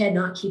you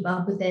cannot keep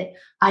up with it.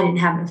 I didn't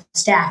have enough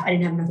staff. I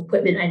didn't have enough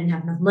equipment. I didn't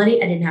have enough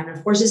money. I didn't have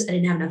enough horses. I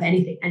didn't have enough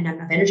anything. I didn't have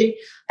enough energy.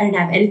 I didn't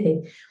have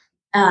anything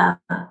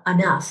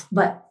enough.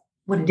 But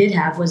what I did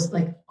have was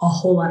like a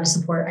whole lot of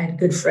support. I had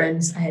good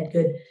friends. I had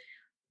good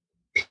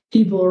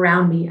people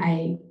around me.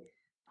 I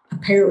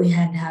apparently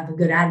had to have a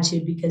good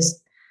attitude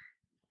because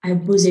I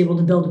was able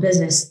to build a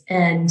business,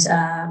 and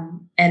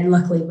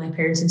luckily my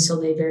parents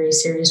instilled a very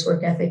serious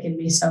work ethic in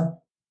me. So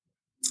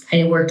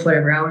I worked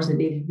whatever hours that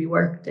needed to be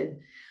worked, and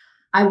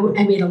I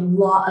made a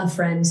lot of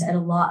friends and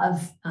a lot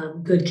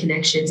of good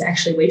connections,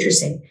 actually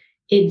waitressing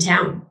in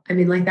town. I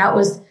mean, like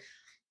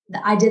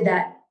I did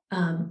that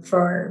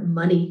for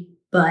money,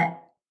 but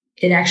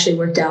it actually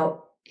worked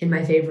out in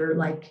my favor,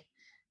 like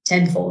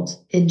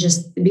tenfold, in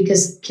just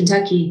because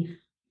Kentucky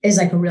is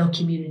like a real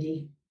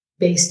community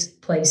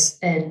based place.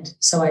 And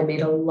so I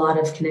made a lot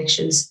of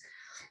connections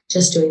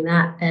just doing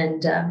that.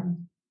 And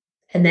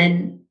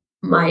then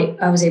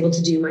I was able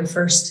to do my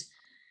first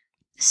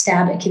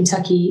stab at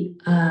Kentucky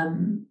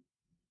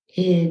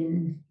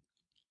in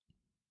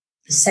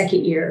the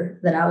second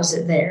year that I was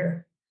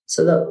there.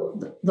 So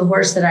the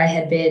horse that I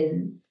had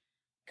been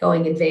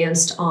going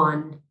advanced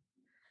on,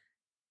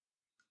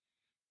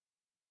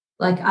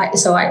 when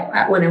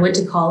I went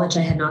to college,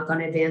 I had not gone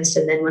advanced.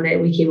 And then when I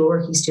became a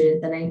working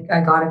student, then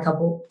I got a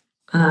couple,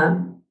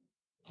 one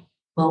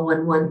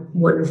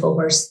wonderful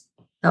horse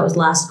that was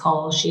Last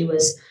Call. She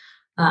was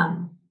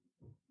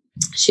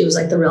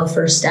like the real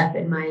first step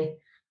in my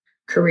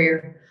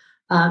career.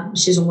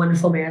 She was a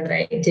wonderful mare that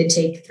I did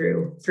take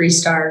through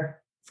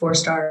 3-star,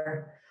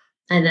 4-star.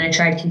 And then I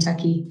tried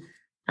Kentucky.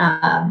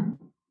 The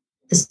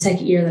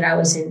second year that I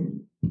was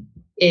in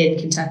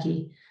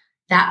Kentucky,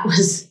 that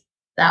was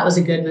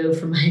a good move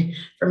for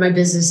my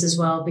business as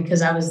well,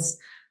 because I was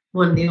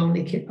one of the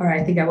only, or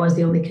I think I was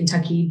the only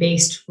Kentucky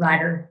based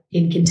rider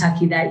in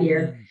Kentucky that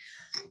year.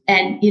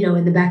 And,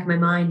 in the back of my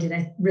mind, did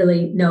I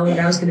really know that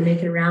I was going to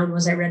make it around?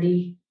 Was I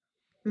ready?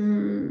 I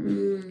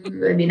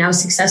mean, I was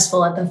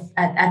successful at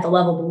the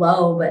level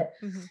below, but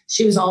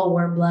she was all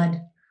warm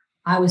blood.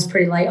 I was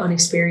pretty light on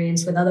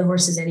experience with other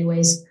horses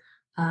anyways.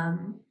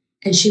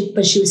 But she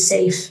was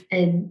safe.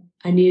 And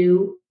I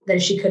knew that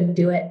if she couldn't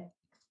do it,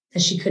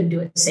 that she couldn't do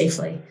it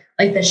safely,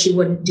 like that she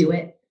wouldn't do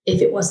it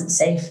if it wasn't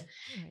safe.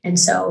 And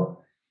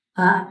so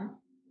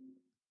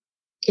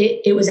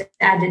it was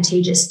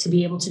advantageous to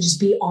be able to just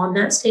be on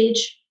that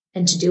stage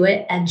and to do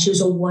it. And she was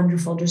a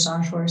wonderful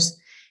dressage horse.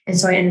 And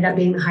so I ended up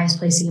being the highest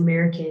placing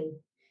American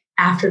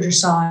after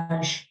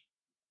dressage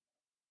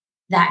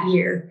that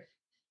year.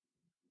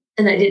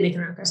 And I didn't make it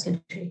around cross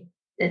country,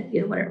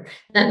 and whatever.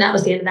 That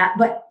was the end of that.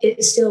 But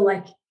it's still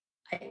like,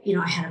 I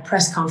had a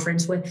press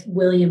conference with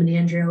William and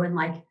Andrew, and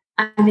like,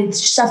 I mean, it's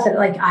stuff that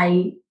like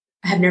I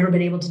have never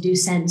been able to do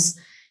since.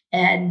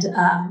 And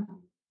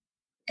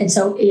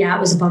so, yeah, it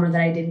was a bummer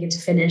that I didn't get to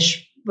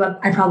finish, but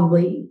I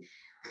probably,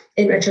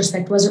 in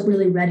retrospect, wasn't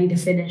really ready to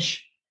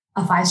finish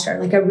a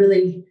 5-star. Like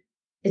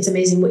it's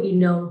amazing what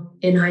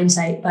in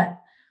hindsight, but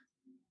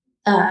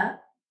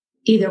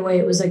either way,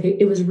 it was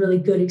a really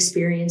good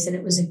experience, and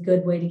it was a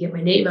good way to get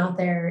my name out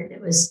there. And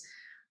it was,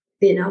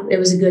 it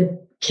was a good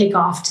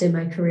kickoff to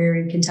my career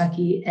in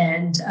Kentucky.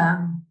 And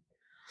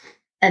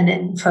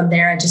then from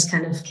there, I just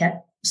kind of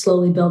kept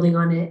slowly building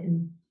on it.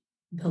 And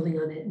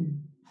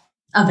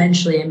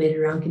eventually I made it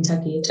around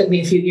Kentucky. It took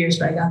me a few years,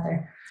 but I got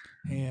there.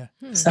 Yeah.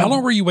 So, how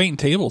long were you waiting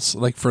tables?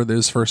 Like for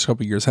those first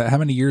couple of years, how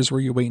many years were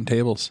you waiting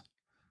tables?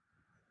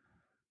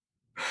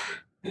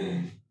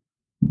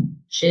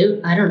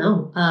 Shoot, I don't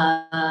know.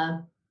 I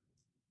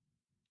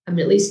mean,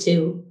 at least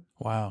 2.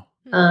 Wow.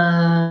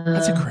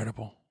 That's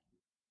incredible.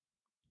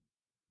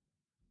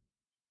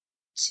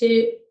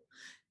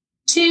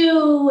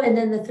 2, and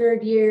then the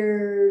third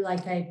year,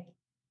 like I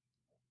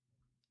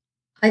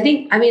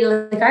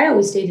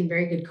always stayed in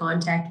very good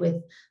contact with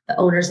the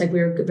owners. Like we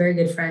were very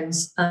good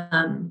friends.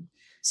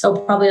 So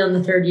probably on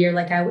the third year,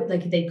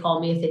 they'd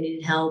call me if they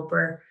needed help,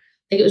 or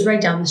like it was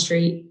right down the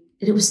street.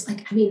 And it was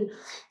like, I mean,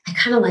 I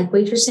kind of like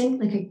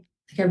waitressing.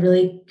 I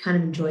really kind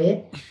of enjoy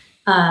it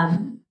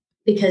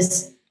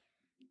because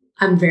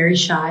I'm very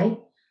shy.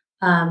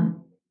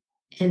 And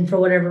for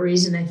whatever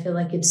reason, I feel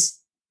like it's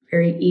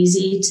very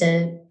easy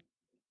to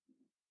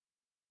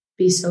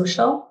be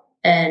social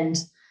and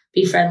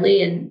be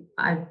friendly. And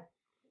I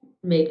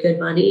made good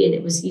money, and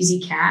it was easy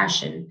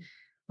cash. And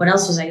what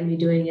else was I going to be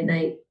doing at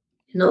night?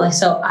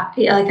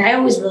 I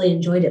always really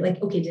enjoyed it.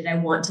 Like, okay, did I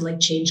want to like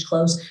change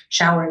clothes,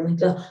 shower,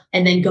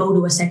 and then go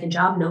to a second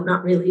job? No,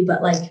 not really.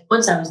 But like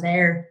once I was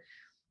there,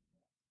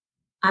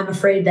 I'm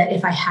afraid that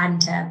if I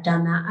hadn't have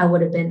done that, I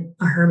would have been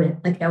a hermit.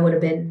 Like I would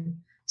have been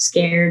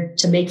scared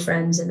to make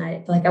friends, and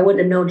I wouldn't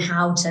have known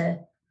how to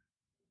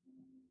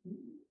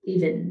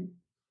even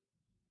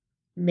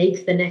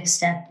make the next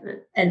step.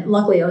 And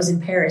luckily I was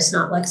in Paris,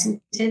 not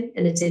Lexington,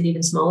 and it's an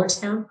even smaller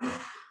town.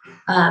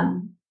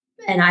 And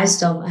I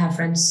still have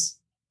friends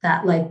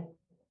that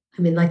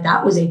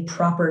that was a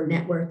proper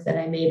network that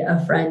I made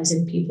of friends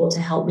and people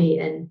to help me.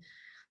 And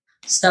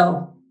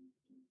so,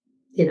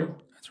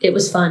 it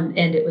was fun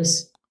and it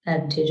was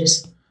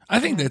advantageous. I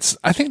think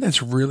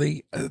that's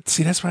really,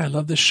 that's why I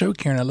love this show,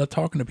 Karen. I love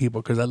talking to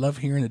people because I love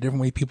hearing the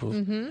different way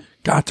people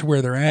got to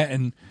where they're at.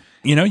 And,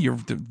 you're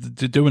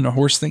doing the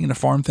horse thing and the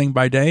farm thing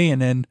by day. And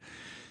then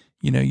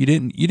You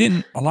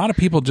didn't, a lot of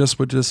people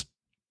would just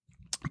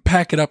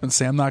pack it up and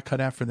say, I'm not cut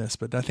out for this.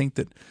 But I think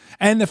that,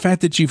 and the fact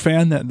that you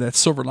found that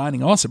silver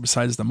lining also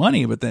besides the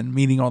money, but then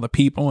meeting all the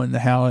people and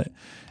how it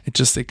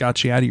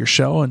got you out of your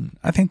shell. And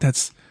I think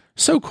that's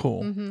so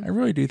cool. I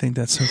really do think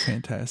that's so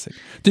fantastic.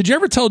 Did you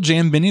ever tell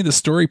Jan Binney the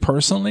story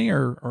personally,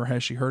 or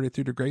has she heard it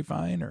through the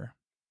grapevine, or?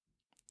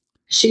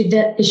 She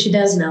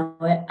does know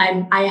it.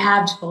 I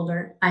have told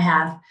her. I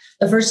have.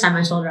 The first time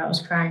I told her, I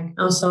was crying.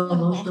 I was so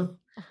emotional.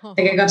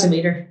 Like I got to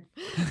meet her.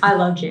 I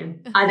love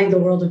Jan. I think the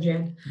world of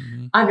Jan.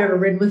 I've never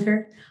ridden with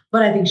her,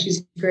 but I think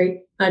she's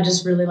great. I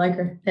just really like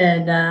her.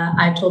 And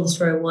I told the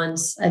story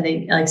once, I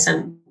think like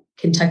some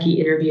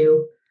Kentucky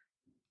interview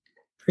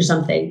for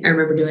something. I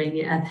remember doing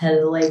it at the head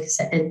of the lake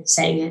and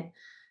saying it.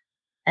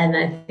 And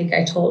I think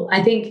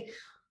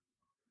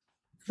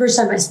the first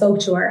time I spoke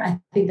to her, I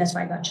think that's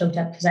why I got choked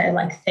up, because I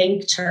like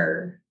thanked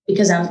her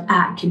because I was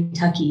at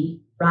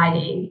Kentucky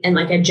riding, and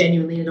like I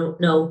genuinely don't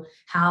know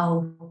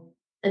how.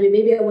 I mean,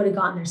 maybe I would have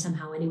gotten there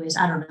somehow anyways.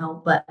 I don't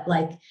know. But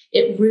like,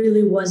 it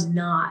really was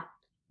not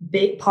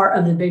big part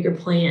of the bigger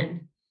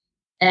plan.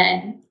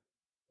 And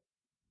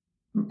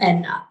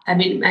I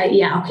mean,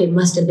 it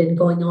must have been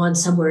going on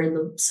somewhere in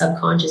the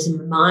subconscious in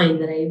my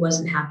mind that I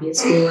wasn't happy at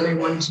school and I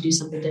wanted to do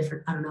something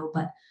different. I don't know.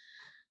 But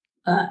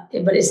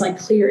it's like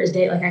clear as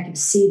day. Like I could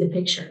see the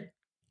picture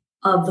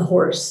of the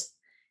horse,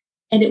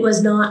 and it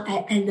was not,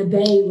 and the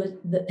bay was,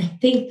 I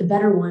think the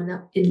better one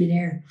up in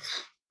midair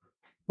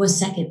was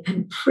second.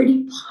 I'm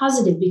pretty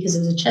positive, because it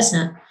was a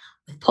chestnut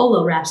with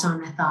polo wraps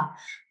on. I thought,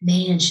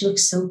 man, she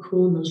looks so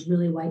cool in those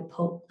really white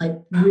polo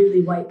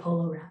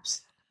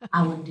wraps.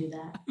 I want to do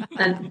that.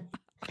 And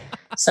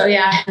so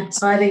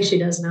I think she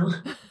does know.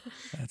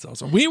 That's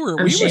awesome. We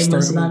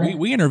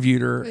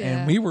interviewed her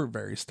and we were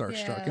very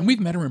starstruck, and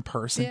we've met her in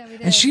person. Yeah,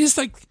 and she's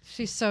so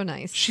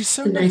nice. She's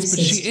so nice,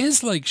 but she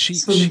is like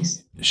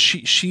she's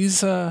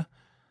she's like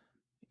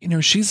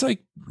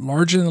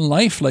larger than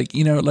life, like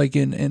like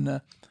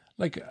in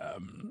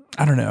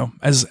I don't know,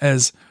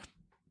 as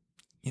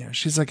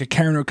she's like a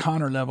Karen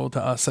O'Connor level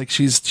to us. Like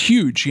she's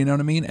huge, you know what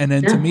I mean? And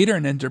then to meet her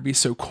and then to be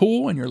so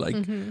cool, and you're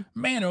like,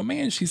 man, oh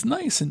man, she's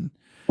nice, and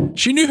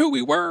she knew who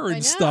we were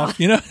and stuff,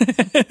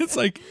 It's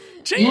like,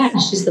 Jane. Yeah,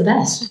 she's the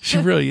best. She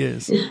really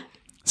is.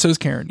 So is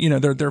Karen.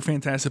 They're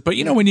fantastic. But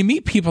when you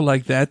meet people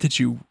like that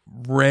you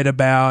read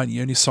about,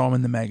 you saw them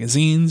in the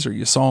magazines, or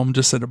you saw them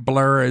just at a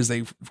blur as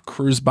they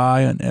cruise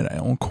by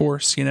on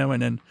course,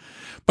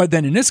 but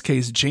then in this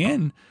case,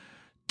 Jan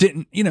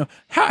didn't,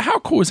 how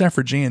cool was that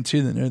for Jan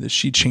too, to know that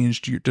she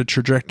changed the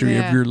trajectory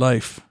of your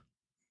life?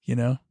 We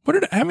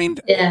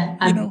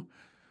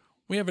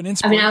have an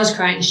inspiration. I mean, I was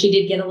crying. She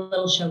did get a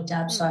little choked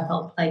up, so I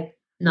felt I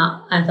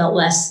felt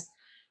less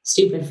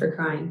stupid for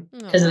crying,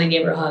 because then I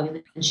gave her a hug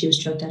and she was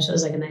choked up. So it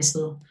was like a nice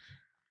little,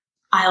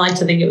 I like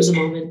to think it was a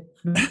moment.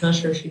 I'm not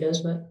sure if she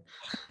does, but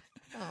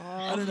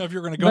I don't know if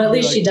you're going to go. But at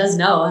least she does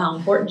know how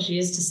important she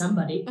is to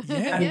somebody.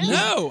 Yeah,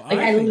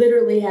 I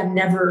literally have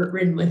never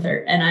ridden with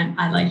her,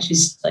 and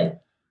she's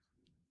like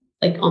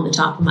on the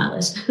top of my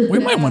list. We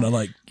might want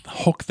to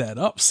hook that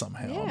up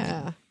somehow.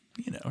 Yeah,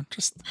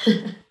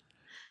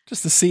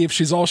 just to see if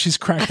she's all she's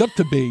cracked up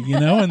to be.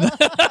 And I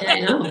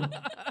know.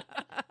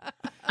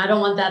 I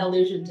don't want that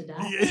illusion to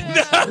die.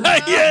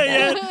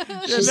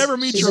 Never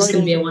meet she's your just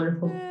idol. Going to be a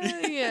wonderful.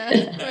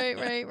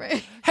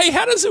 Right. Hey,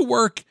 how does it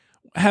work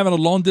having a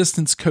long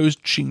distance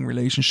coaching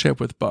relationship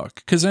with Buck?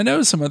 Because I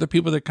know some other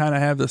people that kind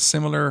of have the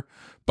similar.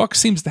 Buck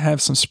seems to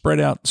have some spread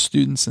out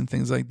students and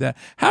things like that.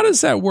 How does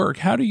that work?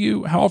 How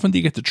often do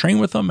you get to train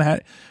with him?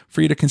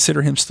 For you to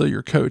consider him still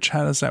your coach?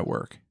 How does that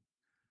work?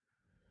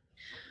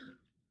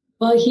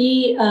 Well,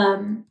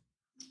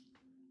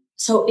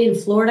 so in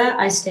Florida,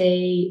 I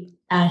stay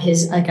at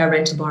his, I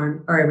rent a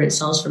barn, or I rent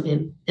stalls from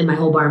him, and my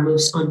whole barn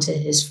moves onto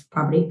his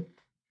property.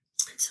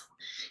 So,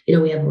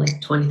 we have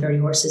 20, 30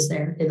 horses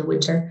there in the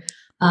winter.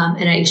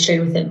 And I train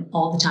with him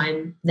all the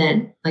time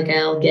then.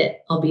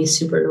 I'll be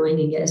super annoying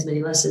and get as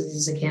many lessons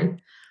as I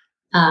can.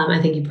 I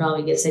think he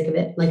probably gets sick of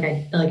it.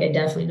 I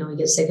definitely know he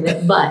gets sick of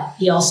it, but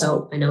he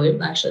also, I know he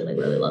actually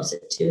really loves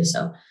it too.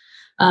 So,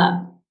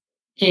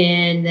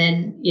 and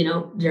then,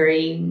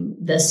 during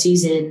the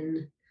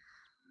season,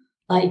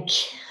 so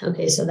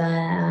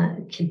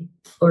that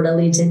Florida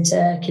leads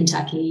into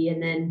Kentucky.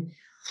 And then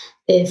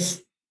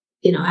if,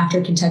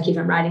 after Kentucky, if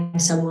I'm riding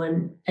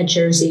someone at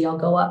Jersey, I'll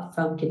go up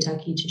from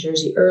Kentucky to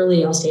Jersey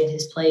early. I'll stay at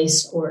his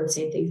place, or the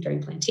same thing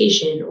during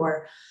plantation,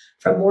 or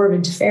from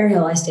Morven to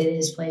Fairhill, I stayed at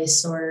his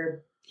place,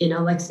 or, in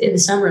the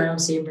summer, I don't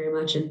see him very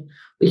much, and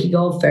we could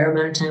go a fair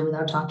amount of time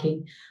without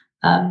talking.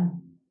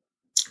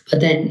 But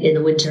then in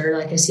the winter,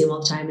 I see him all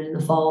the time. And in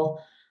the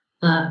fall,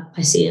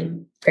 I see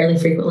him fairly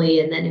frequently.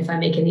 And then if I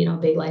make a,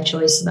 big life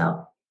choice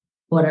about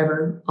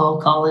whatever, I'll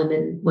call him.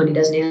 And when he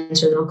doesn't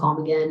answer, then I'll call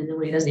him again. And then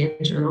when he doesn't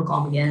answer, then I'll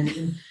call him again.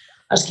 And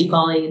I'll just keep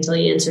calling until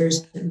he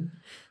answers. And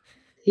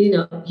he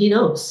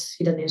knows.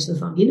 He doesn't answer the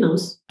phone. He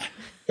knows.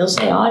 He'll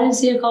say, "Oh, I didn't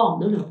see a call."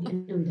 No,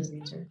 he doesn't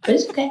answer. But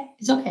it's okay.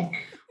 It's okay.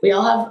 We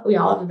all have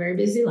a very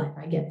busy life.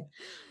 I get it.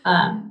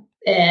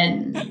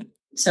 And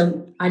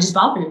so I just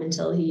bother him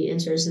until he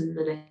answers, and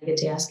then I get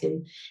to ask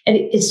him. And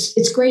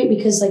it's great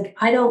because like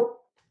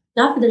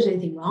not that there's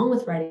anything wrong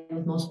with writing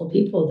with multiple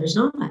people. There's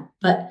not.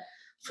 But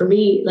for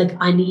me, like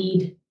I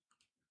need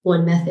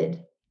one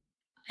method.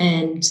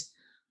 And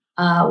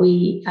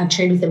I've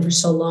trained with him for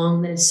so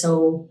long that it's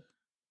so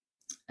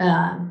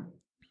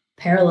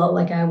parallel.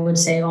 Like I would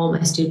say all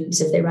my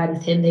students, if they ride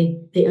with him,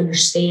 they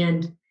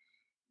understand,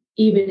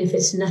 even if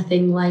it's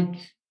nothing like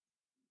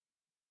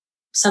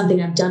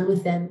something I've done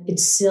with them,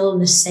 it's still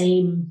under the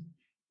same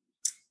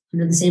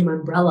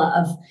umbrella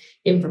of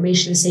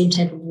information, the same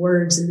type of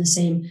words and the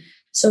same.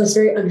 So it's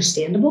very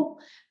understandable.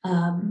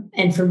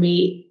 And for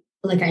me,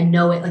 like I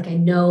know it, like I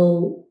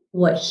know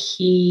what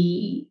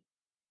he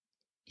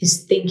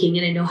is thinking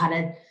and I know how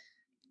to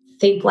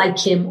think like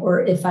him,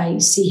 or if I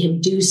see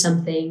him do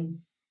something,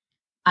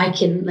 I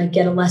can like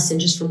get a lesson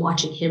just from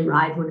watching him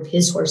ride one of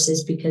his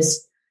horses,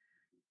 because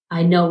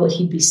I know what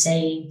he'd be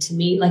saying to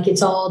me. Like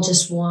it's all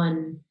just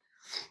one,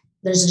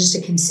 there's just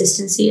a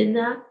consistency in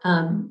that.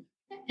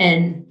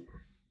 And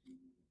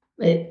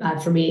it,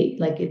 for me,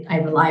 like I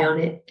rely on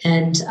it.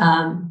 And,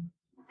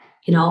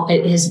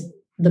 it is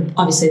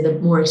obviously the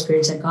more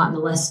experience I've gotten, the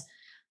less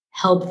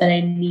help that I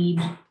need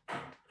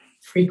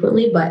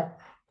frequently, but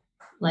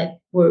like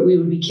we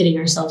would be kidding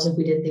ourselves if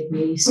we didn't think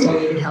we still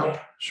needed help.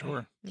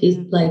 Sure.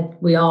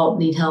 Like we all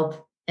need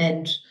help.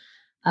 And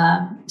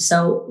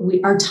so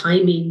our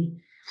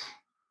timing,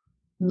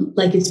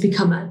 like it's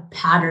become a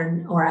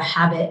pattern or a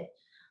habit.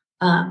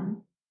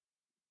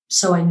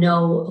 So I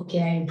know,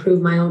 okay, I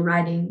improve my own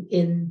riding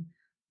in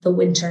the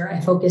winter. I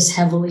focus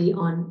heavily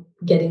on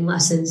getting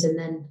lessons. And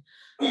then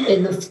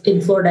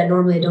in Florida,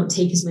 normally I don't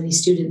take as many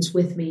students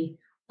with me.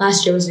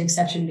 Last year was an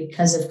exception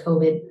because of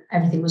COVID.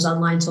 Everything was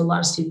online, so a lot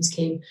of students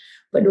came.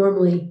 But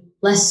normally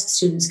less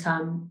students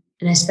come,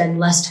 and I spend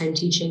less time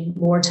teaching,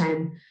 more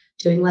time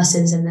doing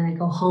lessons. And then I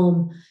go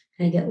home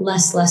and I get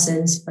less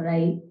lessons, but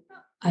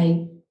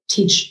I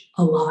teach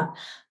a lot.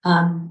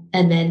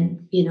 And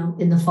then,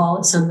 in the fall,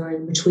 it's somewhere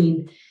in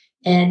between.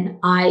 And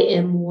I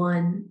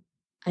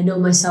know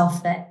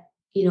myself that,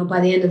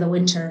 by the end of the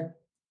winter,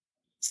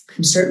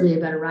 I'm certainly a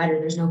better rider.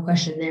 There's no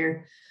question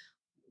there.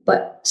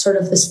 But sort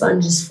of the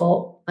sponge is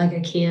full. Like I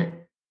can't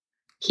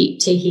keep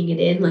taking it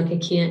in. Like I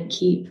can't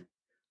keep,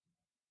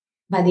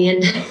 by the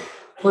end,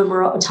 when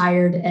we're all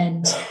tired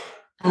and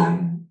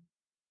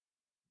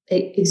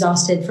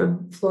exhausted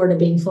from Florida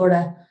being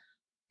Florida,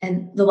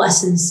 and the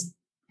lessons,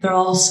 they're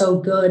all so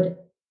good,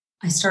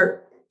 I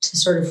start to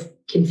sort of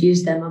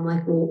confuse them. I'm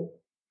like, well,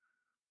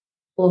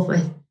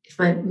 if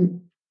my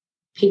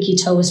pinky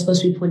toe is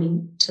supposed to be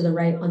pointing to the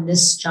right on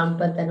this jump,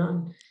 but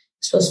then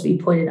supposed to be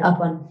pointed up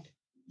on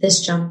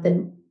this jump,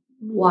 then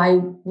why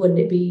wouldn't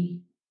it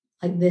be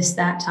like this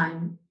that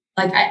time?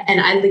 Like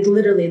I like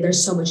literally,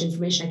 there's so much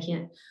information I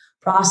can't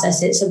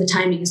process it. So the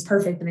timing is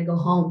perfect. And I go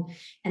home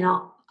and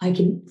I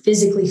can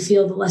physically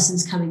feel the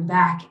lessons coming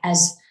back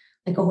as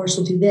like a horse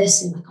will do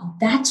this, and like, oh,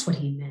 that's what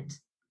he meant.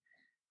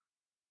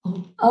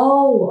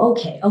 Oh,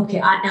 okay.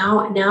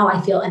 Now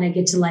I feel, and I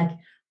get to like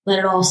let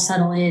it all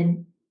settle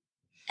in.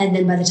 And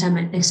then by the time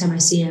next time I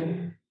see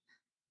him,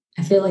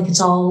 I feel like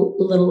it's all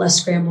a little less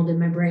scrambled in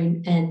my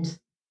brain, and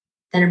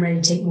then I'm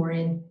ready to take more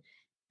in.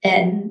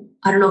 And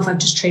I don't know if I've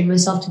just trained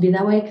myself to be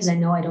that way because I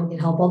know I don't get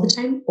help all the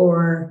time,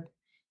 or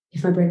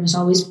if my brain was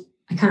always,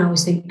 I kind of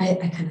think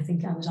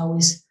I was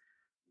always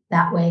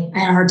that way. I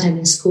had a hard time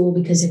in school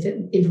because if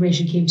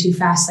information came too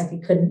fast, like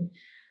it'd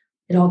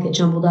all get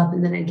jumbled up,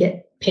 and then I'd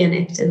get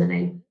panicked, and then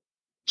I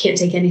can't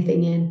take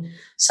anything in.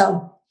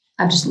 So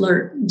I've just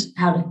learned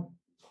how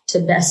to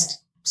best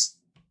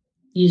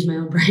use my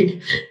own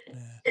brain.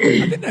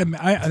 I think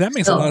that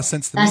makes a lot of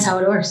sense to me. That's how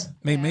it works.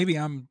 Maybe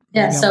I'm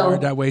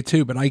wired that way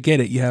too, but I get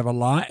it. You have a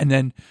lot, and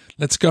then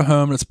let's go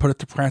home. Let's put it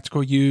to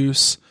practical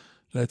use.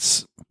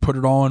 Let's put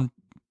it on,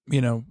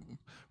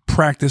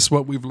 practice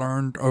what we've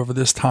learned over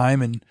this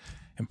time and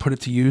put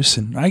it to use.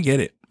 And I get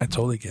it. I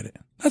totally get it.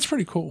 That's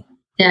pretty cool.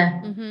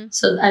 Yeah. Mm-hmm.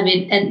 So, I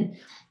mean, and,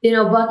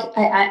 Buck,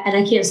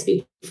 I can't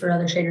speak for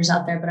other trainers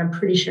out there, but I'm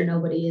pretty sure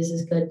nobody is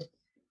as good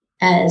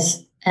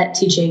at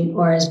teaching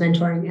or as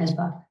mentoring as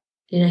Buck.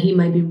 He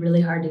might be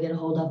really hard to get a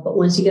hold of, but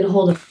once you get a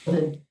hold of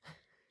him,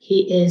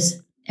 he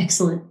is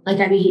excellent.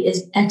 He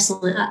is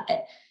excellent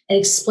at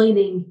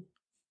explaining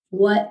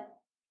what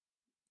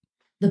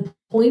the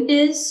point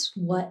is,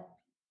 what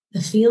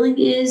the feeling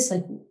is,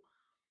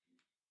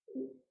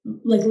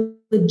 like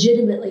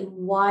legitimately,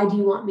 why do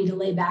you want me to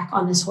lay back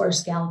on this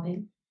horse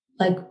galloping?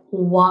 Like,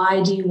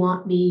 why do you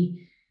want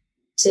me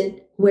to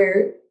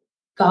wear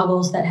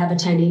goggles that have a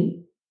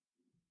tiny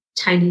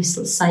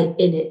sight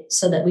in it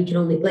so that we can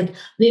only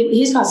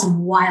he's got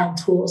some wild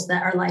tools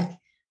that are like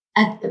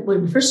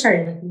when we first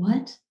started, like,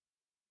 what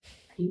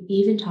are you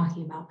even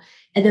talking about?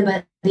 And then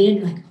by the end,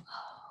 you're like,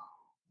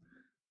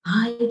 oh,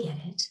 I get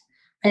it.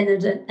 And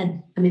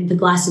the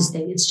glasses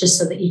thing, it's just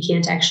so that you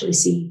can't actually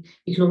see,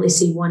 you can only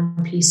see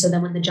one piece. So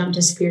then when the jump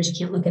disappears, you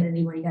can't look at it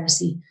anymore. You got to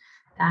see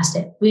past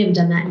it. We haven't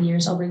done that in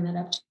years. I'll bring that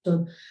up to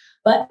him.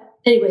 But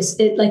anyways,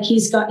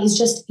 he's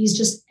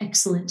just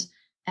excellent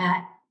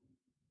at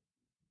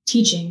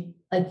teaching,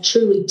 like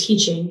truly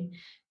teaching.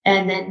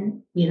 And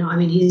then,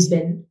 he's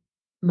been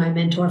my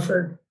mentor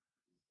for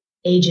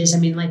ages. I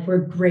mean, like we're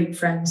great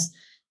friends.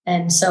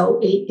 And so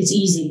it's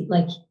easy.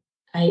 Like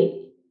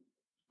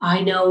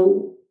I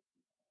know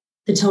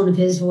the tone of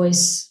his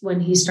voice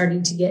when he's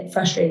starting to get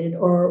frustrated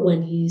or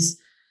when he's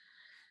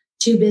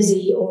too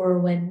busy or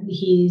when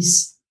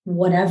he's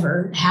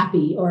whatever,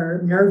 happy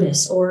or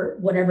nervous or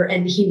whatever.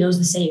 And he knows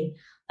the same.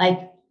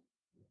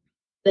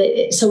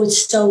 So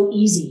it's so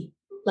easy.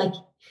 Like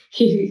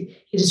he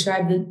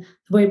described the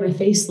way my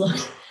face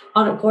looked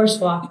on a course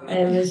walk. I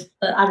don't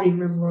even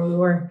remember where we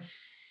were.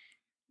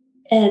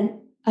 And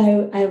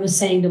I was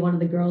saying to one of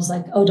the girls,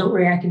 like, oh, don't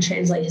worry, I can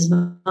translate his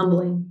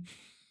mumbling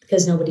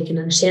because nobody can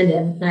understand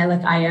him. And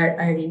I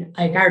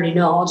already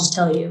know, I'll just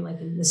tell you, like,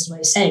 this is what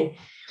he's saying.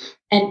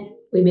 And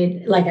we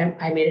made, like,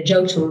 I made a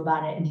joke to him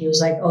about it. And he was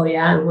like, oh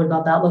yeah. And what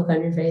about that look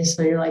on your face?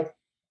 When you're like,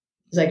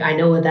 he's like, I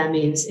know what that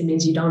means. It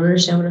means you don't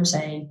understand what I'm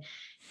saying.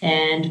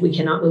 And we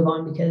cannot move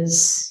on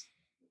because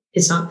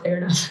it's not clear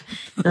enough.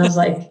 And I was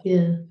like,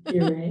 yeah,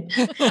 you're right.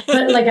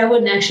 But like, I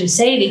wouldn't actually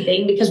say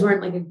anything because we're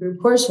in like a group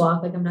course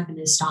walk. Like, I'm not going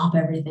to stop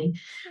everything.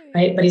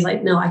 Right. But he's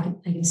like, no, I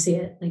can see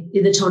it. Like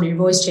the tone of your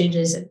voice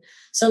changes. And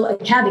so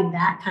like having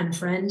that kind of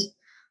friend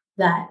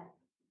that,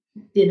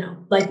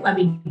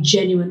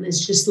 genuine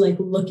is just like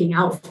looking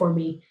out for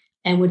me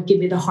and would give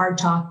me the hard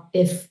talk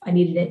if I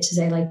needed it to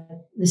say like,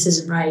 this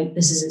isn't right.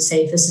 This isn't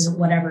safe. This isn't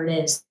whatever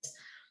it is,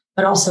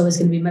 but also is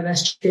going to be my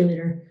best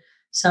cheerleader.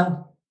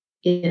 So,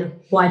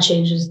 why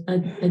change is a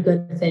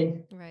good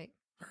thing. Right.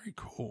 Very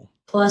cool.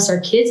 Plus our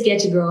kids get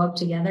to grow up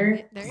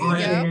together.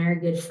 Audrey and I are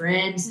good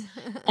friends.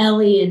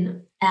 Ellie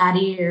and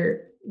Addie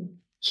are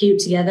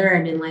cute together.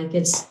 I mean, like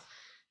it's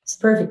a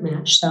perfect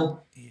match.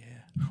 So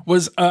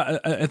was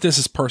this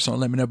is personal,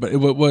 let me know, but it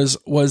was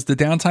the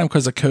downtime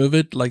because of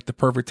COVID like the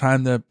perfect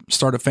time to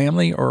start a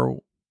family,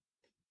 or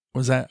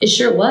was that? It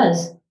sure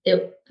was.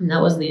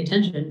 That wasn't the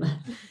intention, but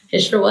it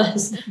sure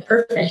was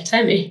perfect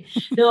timing.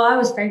 No, I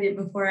was pregnant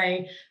before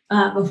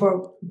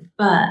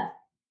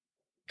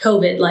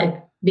COVID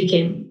like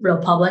became real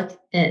public,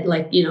 and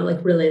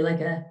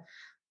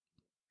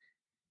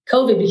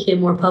COVID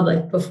became more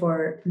public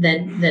before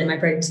than my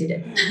pregnancy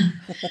did.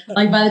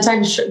 Like by the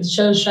time the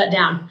show shut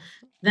down,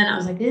 then I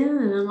was like, yeah,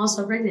 and I'm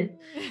also pregnant.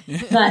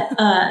 But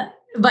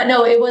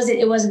no, it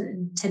wasn't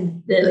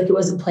intended, like it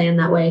wasn't planned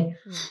that way.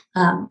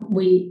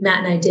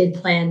 Matt and I did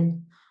plan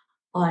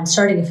on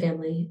starting a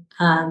family.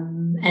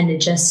 And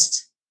it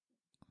just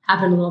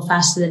happened a little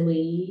faster than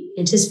we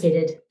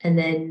anticipated. And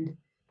then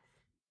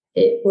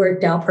it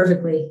worked out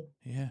perfectly.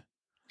 Yeah.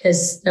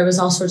 Because there was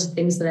all sorts of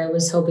things that I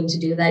was hoping to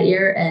do that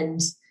year. And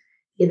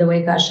either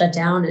way it got shut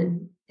down.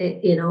 And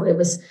it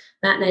was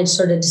Matt and I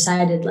sort of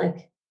decided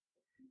like,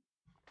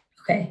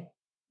 okay,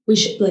 we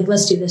should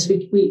let's do this.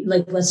 We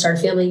let's start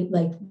a family.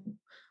 Like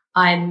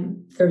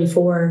I'm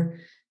 34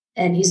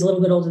 and he's a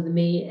little bit older than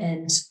me.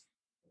 And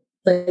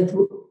like,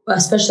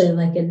 especially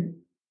like in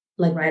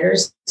like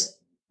riders,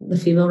 the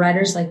female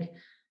riders, like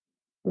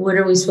when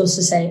are we supposed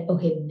to say,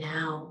 okay,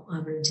 now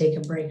I'm going to take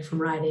a break from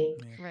riding?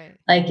 Right.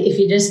 Like if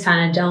you just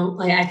kind of don't,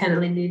 like I kind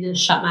of need to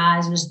shut my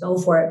eyes and just go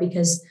for it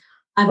because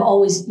I've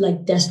always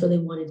like desperately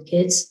wanted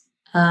kids.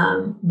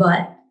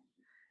 But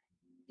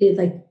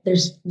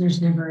there's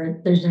never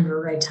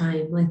a right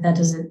time. Like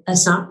that's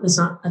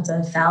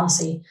a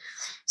fallacy.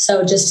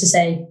 So just to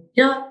say,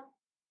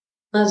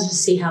 let's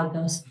just see how it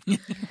goes.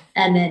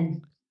 And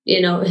then,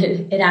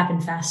 it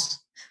happened fast.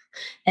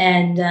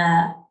 And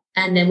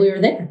then we were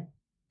there.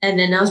 And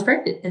then I was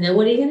pregnant. And then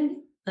what are you going to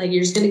do? Like,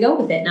 you're just going to go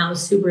with it. And I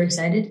was super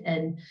excited.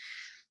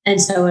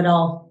 And so it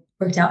all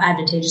worked out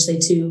advantageously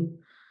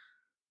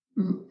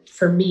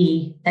for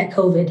me that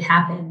COVID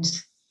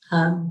happened.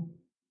 And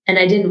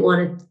I didn't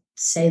want to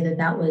say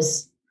that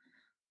was,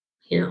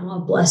 a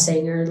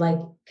blessing or like,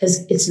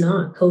 cause it's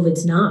not,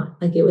 COVID's not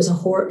like, it's a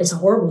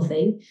horrible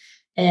thing.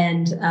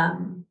 And,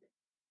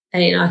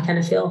 I kind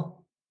of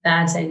feel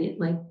bad saying it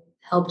like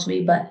helped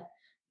me, but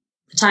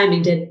the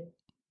timing did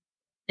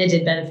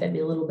benefit me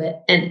a little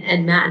bit.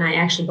 And Matt and I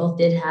actually both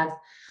did have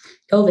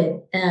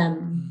COVID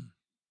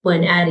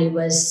when Addie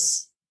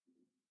was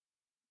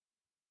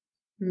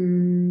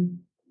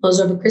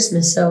over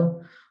Christmas.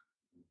 So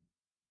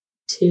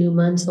 2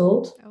 months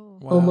old,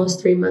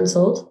 almost 3 months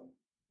old.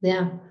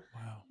 Yeah.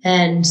 Wow.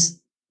 And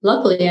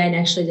luckily I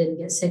actually didn't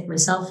get sick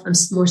myself. I'm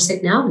more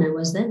sick now than I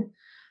was then.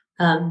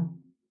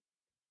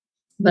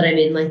 But I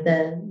mean, like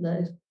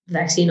the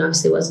vaccine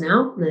obviously wasn't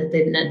out. They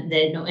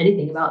didn't know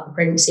anything about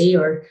pregnancy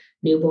or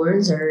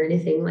newborns or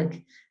anything.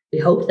 Like we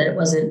hoped that it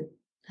wasn't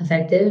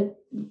effective,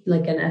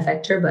 like an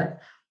effector, but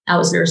I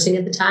was nursing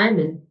at the time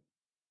and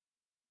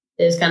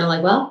it was kind of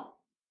like, well,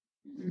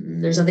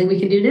 there's nothing we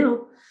can do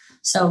now.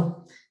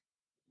 So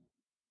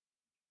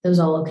it was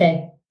all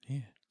okay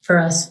for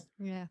us.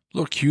 Yeah.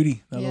 Little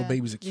cutie. That little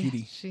baby's a cutie.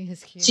 Yeah, she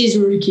is cute. She's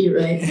really cute,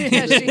 right?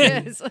 Yeah, she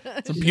is.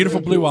 Some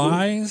beautiful blue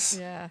eyes.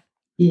 Yeah.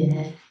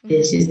 Yeah,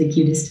 she's the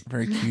cutest.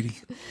 Very cutie.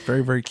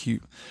 Very, very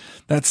cute.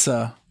 That's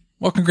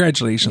well,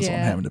 congratulations on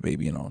having a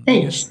baby and all.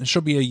 Thanks.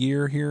 She'll be a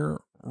year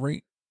here,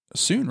 right?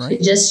 soon, right?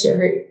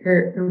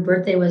 Her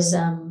birthday was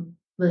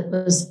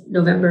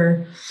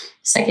November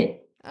 2nd.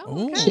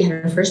 Oh, okay. She had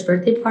her first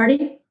birthday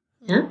party.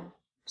 Yeah.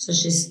 So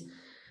she's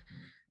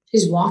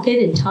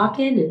walking and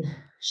talking, and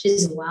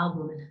she's a wild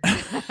woman.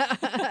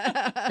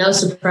 No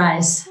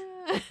surprise.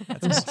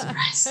 That's No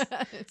awesome.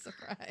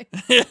 surprise.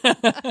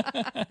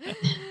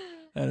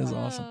 That is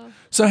awesome.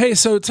 So, hey,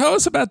 so tell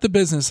us about the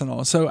business and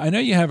all. So I know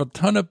you have a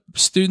ton of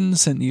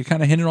students and you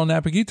kind of hinted on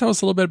that, but can you tell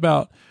us a little bit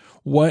about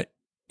what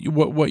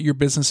your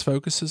business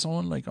focuses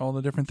on, like all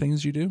the different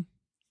things you do?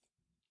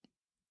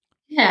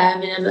 Yeah. I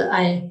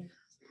mean,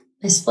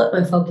 I split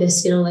my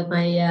focus, like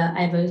I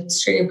have a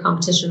string of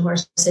competition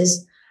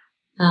horses.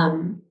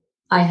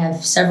 I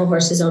have several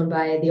horses owned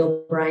by the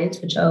O'Briens,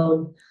 which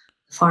own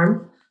the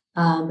farm.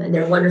 And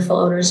they're wonderful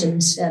owners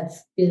and have,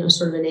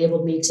 sort of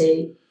enabled me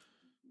to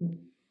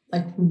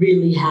like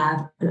really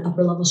have an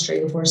upper level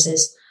string of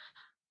horses.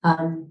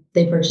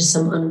 They purchased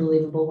some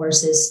unbelievable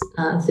horses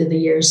through the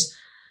years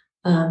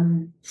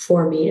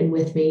for me and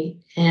with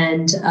me.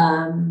 And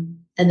then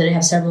I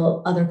have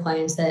several other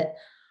clients that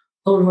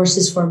own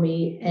horses for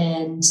me,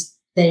 and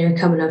they are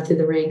coming up through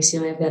the ranks.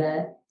 I've got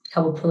a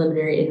couple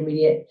preliminary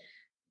intermediate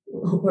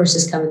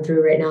horses coming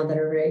through right now that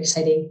are very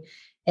exciting.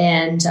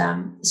 And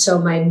so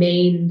my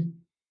main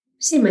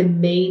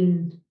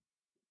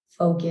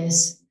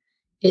focus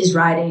is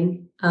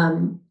riding,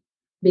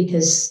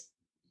 because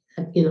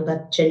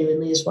that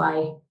genuinely is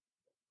why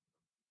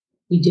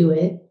we do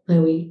it. Why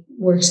we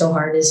work so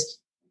hard is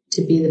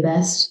to be the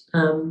best,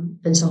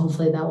 and so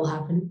hopefully that will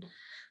happen.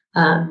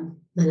 And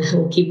I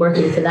will keep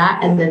working for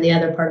that. And then the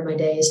other part of my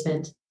day is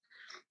spent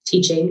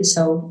teaching.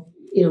 So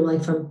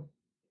like from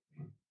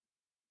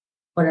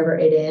whatever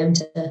 8 a.m.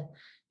 to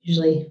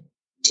usually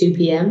 2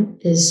 p.m.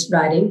 is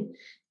riding,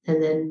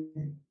 and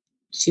then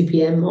 2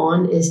 p.m.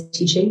 on is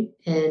teaching.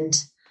 And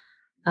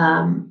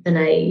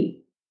I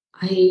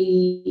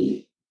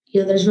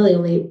there's really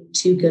only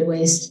two good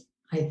ways,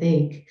 I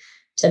think,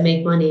 to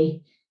make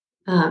money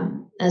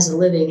as a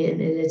living,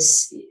 and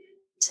it's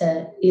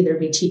to either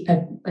be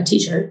a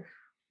teacher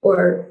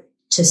or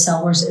to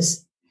sell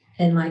horses.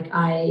 And like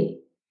I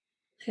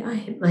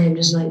am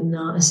just like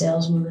not a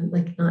saleswoman,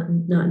 like not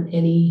in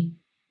any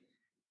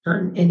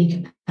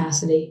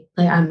capacity.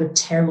 Like I'm a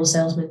terrible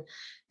salesman.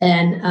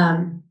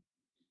 And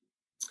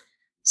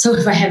so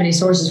if I have any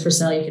sources for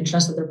sale, you can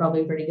trust that they're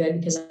probably pretty good,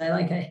 because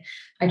I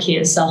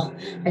can't sell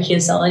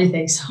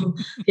anything. So,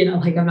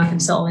 like I'm not going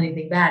to sell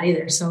anything bad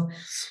either. So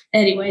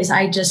anyways,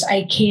 I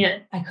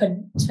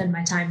couldn't spend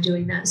my time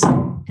doing that.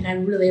 So, and I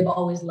really have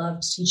always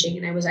loved teaching,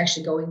 and I was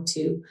actually going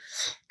to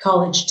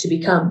college to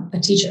become a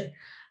teacher.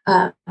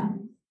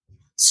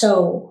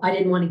 So I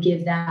didn't want to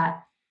give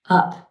that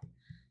up.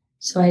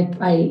 So I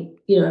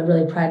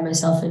really pride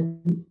myself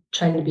in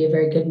trying to be a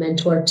very good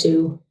mentor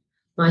to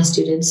my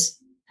students,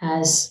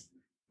 as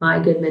my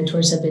good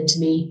mentors have been to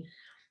me.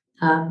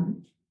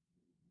 And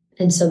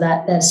so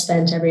that's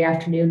spent every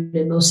afternoon,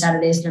 and most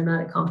Saturdays when I'm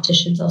not at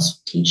competitions, I'll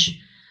teach.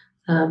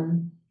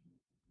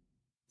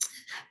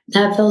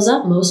 That fills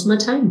up most of my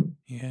time.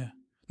 Yeah.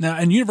 Now,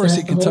 in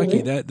University of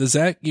Kentucky, does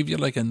that give you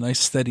like a nice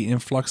steady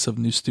influx of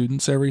new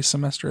students every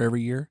semester,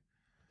 every year?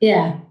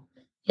 Yeah.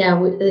 We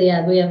have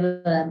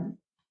I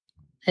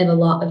have a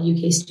lot of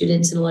UK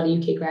students and a lot of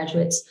UK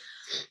graduates.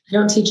 I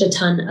don't teach a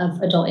ton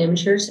of adult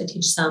amateurs. I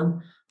teach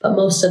some, but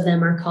most of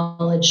them are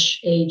college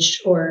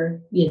age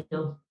or,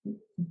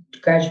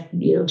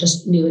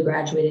 just newly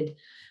graduated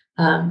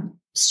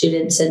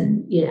students.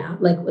 And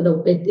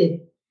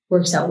it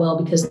works out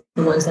well, because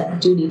the ones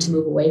that do need to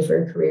move away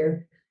for a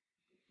career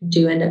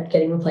do end up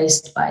getting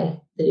replaced by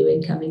the new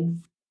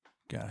incoming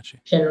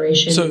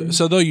generation.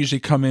 So they'll usually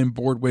come in,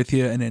 board with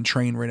you, and then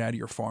train right out of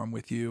your farm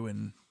with you,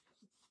 and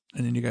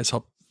then you guys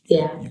help.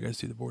 Yeah, you guys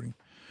do the boarding.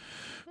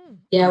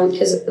 Yeah,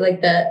 because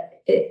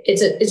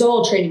it's a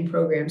whole training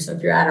program. So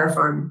if you're at our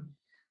farm,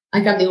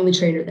 like I'm the only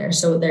trainer there,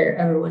 so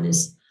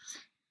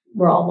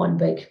we're all one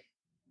big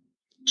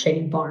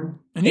training barn.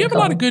 And you have a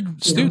lot of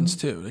good students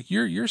too. Like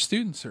your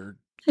students are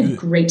good.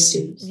 Great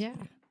students. Yeah,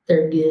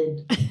 they're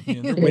good.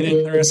 They're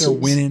winning. They're out there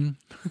winning.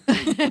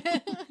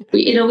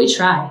 We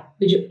try.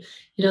 We do.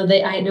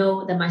 I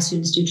know that my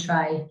students do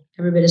try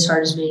every bit as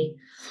hard as me.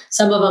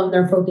 Some of them,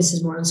 their focus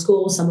is more on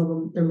school. Some of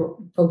them, their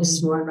focus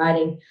is more on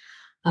riding.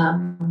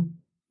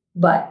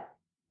 But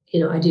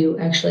I do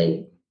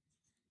actually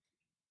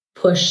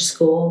push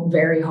school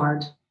very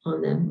hard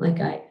on them. Like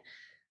I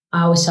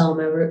always tell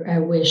them I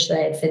wish that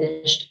I had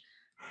finished.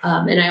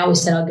 And I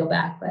always said I'll go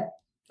back, but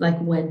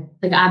when,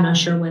 I'm not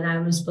sure when I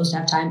was supposed to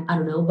have time. I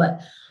don't know,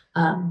 but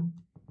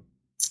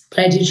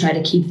I do try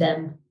to keep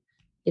them,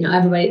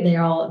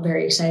 they're all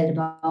very excited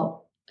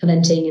about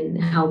eventing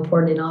and how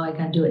important, and I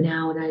got to do it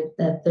now. And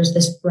there's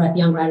this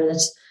young rider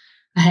that's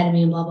ahead of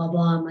me and blah, blah,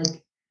 blah. I'm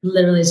like,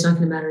 literally, it's not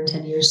going to matter in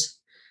 10 years.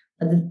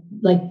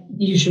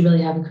 You should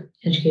really have an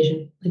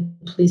education.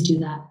 Please do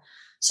that.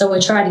 So I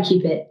try to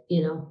keep it,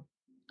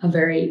 a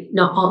very,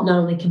 not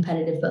only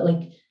competitive, but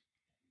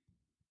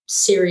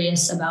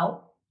serious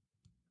about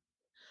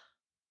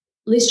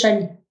at least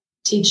trying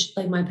teach,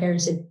 like my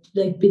parents said,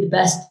 like be the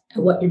best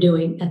at what you're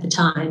doing at the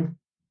time,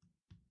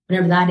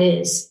 whatever that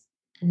is.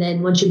 And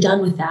then once you're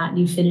done with that and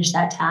you finish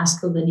that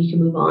task, well, then you can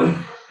move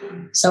on.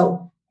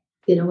 So,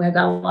 I've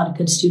got a lot of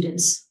good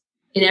students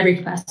in every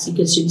capacity,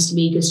 good students to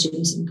me, good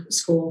students in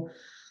school.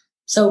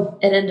 So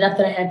it ended up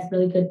that I had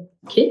really good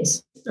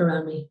kids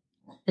around me.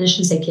 And I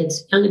shouldn't say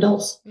kids, young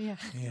adults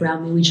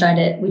around me. We try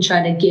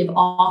to give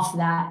off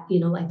that,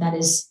 like that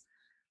is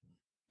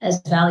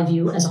as Valley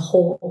View as a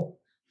whole.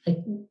 Like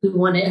we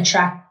want to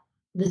attract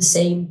the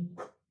same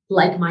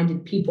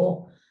like-minded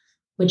people,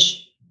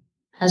 which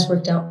has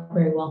worked out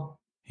very well.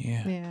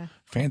 Yeah.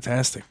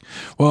 Fantastic.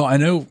 Well, I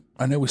know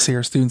we see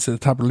our students at the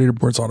top of the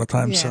leaderboards all the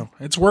time, so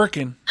it's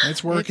working.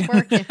 It's working.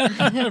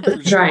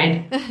 We're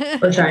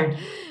trying.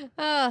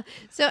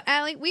 So,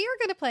 Allie, we are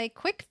going to play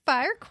quick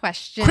fire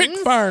questions. Quick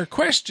fire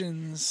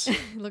questions.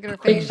 Look at her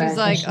face. She's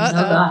like,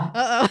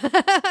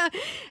 uh-oh.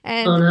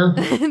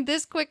 And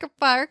this quick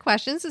fire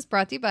questions is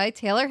brought to you by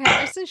Taylor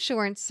Harris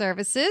Insurance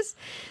Services.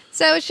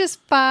 So it's just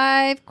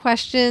 5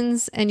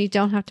 questions, and you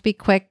don't have to be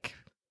quick,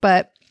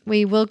 but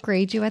we will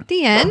grade you at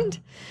the end.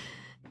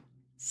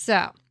 So,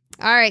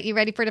 all right, you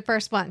ready for the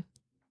first one?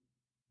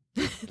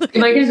 Am I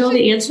going to know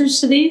the answers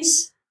to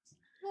these?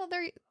 Well,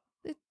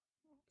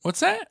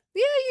 What's that?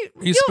 Yeah,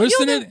 you're supposed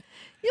to know.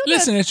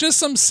 Listen, it's just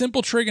some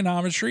simple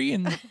trigonometry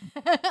and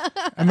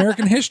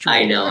American history.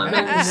 I know.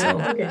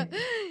 Okay.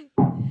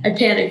 I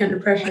panic under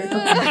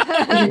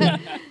pressure.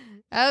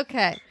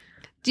 Okay.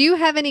 Do you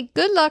have any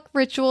good luck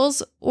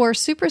rituals or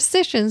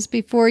superstitions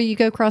before you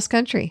go cross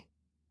country?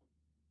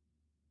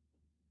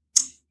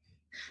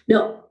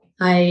 No,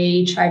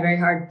 I try very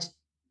hard.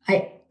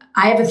 I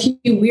have a few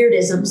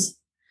weirdisms,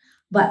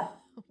 but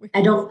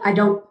I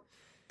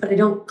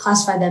don't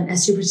classify them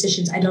as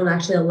superstitions. I don't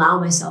actually allow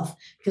myself,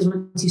 because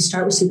once you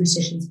start with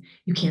superstitions,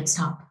 you can't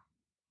stop.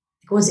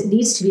 Like once it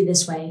needs to be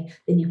this way,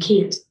 then you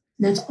can't.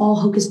 And that's all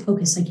hocus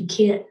pocus. Like you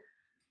can't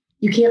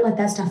let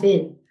that stuff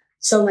in.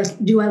 So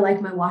like, do I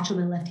like my watch on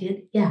my left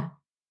hand? Yeah,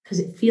 because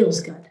it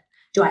feels good.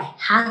 Do I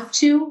have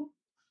to?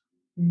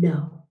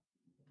 No.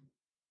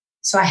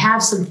 So I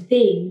have some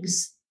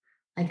things,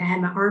 like I had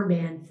my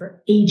armband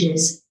for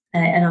ages,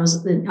 and I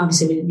was,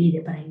 obviously we didn't need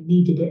it, but I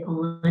needed it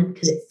on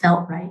because it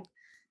felt right.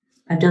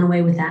 I've done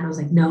away with that. And I was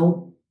like,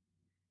 no,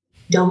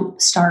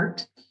 don't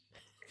start.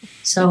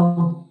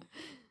 So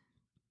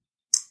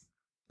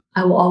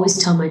I will always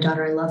tell my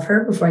daughter I love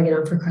her before I get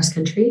on for cross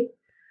country.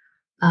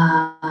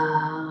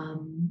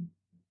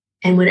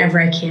 And whenever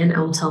I can, I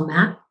will tell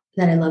Matt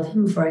that I love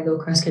him before I go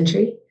cross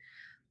country.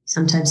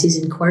 Sometimes he's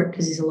in court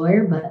because he's a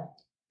lawyer, but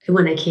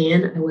when I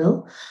can, I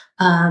will.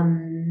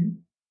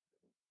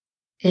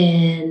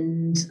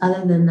 And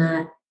other than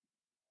that,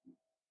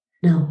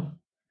 no.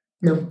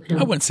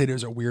 I wouldn't say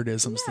those are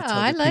weirdisms to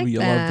tell the people you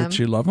love that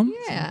you love them.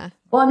 Yeah.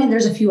 Well, I mean,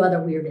 there's a few other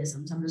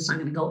weirdisms. I'm just not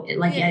going to go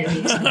like,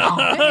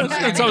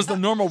 it's always the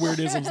normal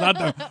weirdisms, not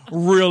the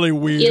really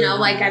weird.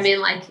 Like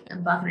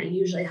Buck and I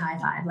usually high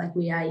five. Like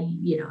I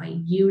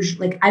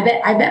usually, like, I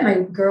bet my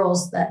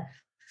girls that,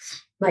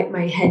 like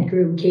my head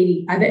groom,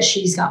 Katie, I bet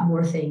she's got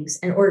more things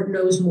or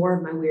knows more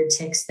of my weird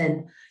tics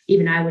than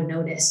even I would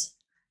notice.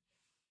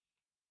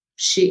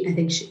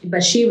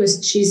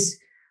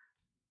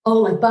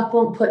 Like Buck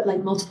won't put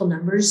like multiple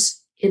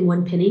numbers in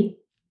one penny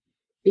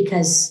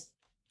because,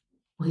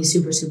 well, he's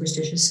super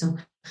superstitious. So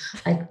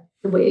like,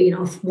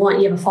 if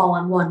one, you have a fall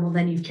on one, well,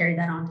 then you've carried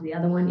that on to the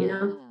other one,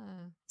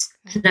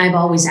 And I've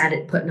always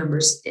put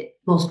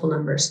multiple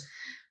numbers.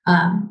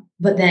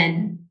 But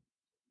then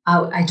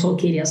I told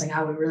Katie, I was like,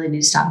 I would really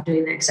need to stop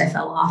doing that because I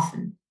fell off,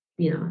 and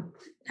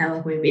I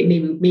like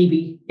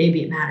maybe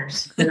it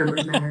matters. The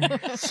numbers matter.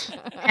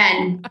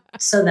 And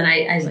so then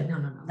I was like, no,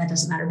 that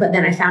doesn't matter. But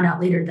then I found out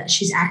later that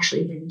she's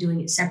actually been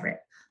doing it separate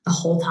the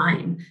whole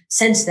time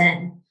since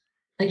then.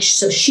 Like,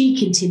 so she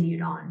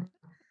continued on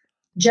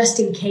just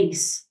in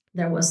case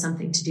there was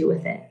something to do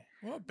with it.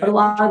 But a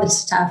lot of the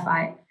stuff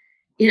I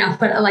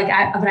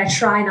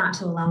try not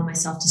to allow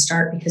myself to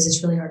start because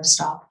it's really hard to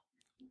stop.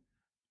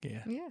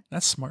 Yeah.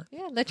 That's smart.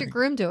 Yeah, let your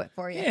groom do it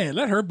for you. Yeah,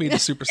 let her be the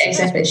superstition.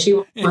 Exactly. She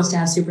wants to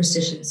have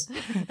superstitions.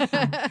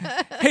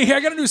 Hey, I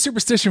got to do a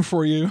superstition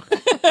for you.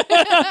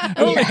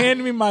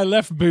 Hand me my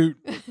left boot.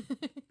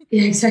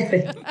 Yeah,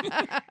 exactly.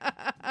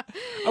 I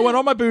want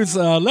all my boots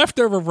left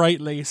over right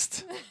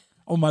laced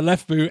on my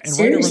left boot and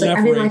seriously, right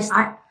over left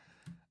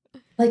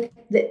laced.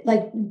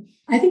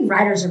 I think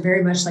riders are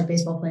very much like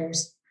baseball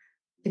players.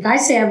 Like I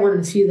say, I'm one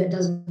of the few that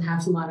doesn't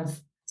have a lot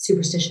of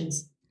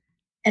superstitions.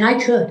 And I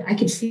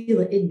could feel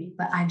it in me,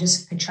 but I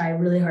try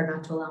really hard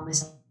not to allow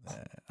myself.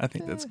 I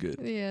think that's good.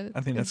 Yeah,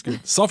 I think that's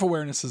good.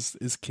 Self-awareness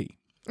is key.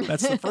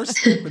 That's the first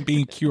step in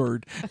being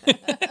cured.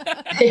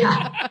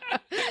 Yeah.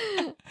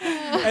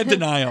 And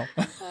denial.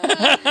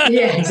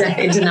 Yeah,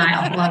 exactly.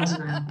 Denial. A lot of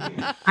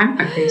denial. I'm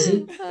not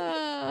crazy.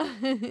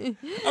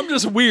 I'm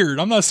just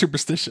weird. I'm not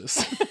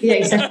superstitious. Yeah,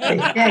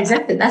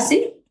 exactly. That's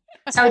it.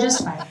 That's how I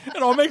justify it.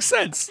 It all makes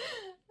sense.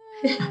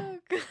 Yeah.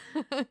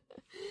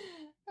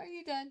 Are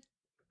you done?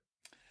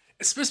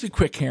 It's supposed to be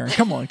quick, Karen.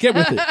 Come on, get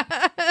with it.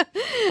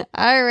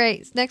 All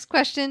right. Next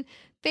question.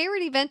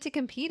 favorite event to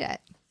compete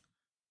at?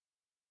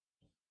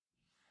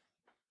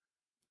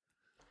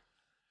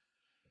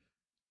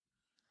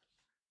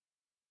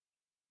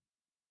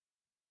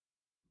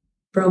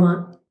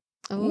 Bromont.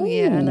 Oh,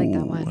 yeah, I like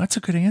that Ooh, one. That's a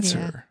good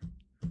answer.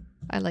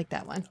 I like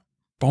that one.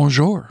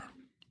 Bonjour.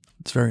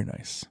 It's very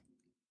nice.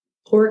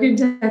 Or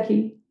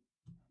Kentucky.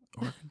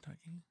 Or Kentucky.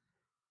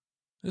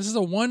 This is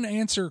a one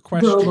answer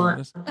question.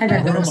 Bromont. I've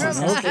had Bromont.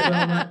 Bromont. Okay.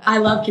 Bromont. I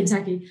love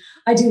Kentucky.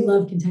 I do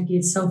love Kentucky.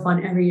 It's so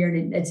fun every year,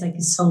 and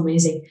it's so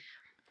amazing.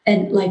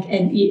 And like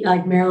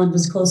Maryland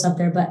was close up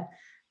there, but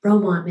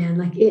Bromont, man,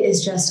 like it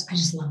is just, I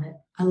just love it.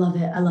 I love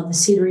it. I love the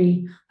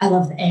scenery. I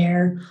love the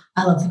air.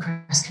 I love the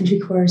cross country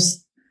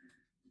course.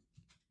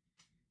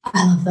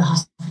 I love the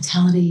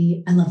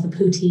hospitality. I love the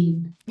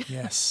poutine.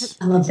 Yes.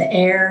 I love the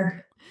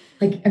air.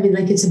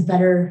 It's a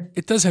better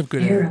It does have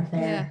good air air. up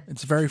there. Yeah.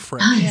 It's very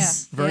fresh.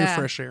 Nice. Very Yeah.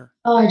 fresh air.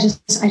 Oh, I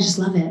just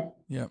love it.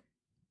 Yep.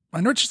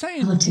 I know what you're I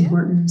saying. love Tim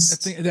Hortons. I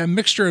think that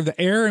mixture of the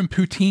air and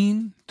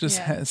poutine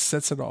just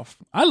sets it off.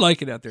 I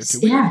like it out there too.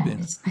 We've Yeah, been.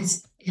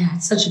 it's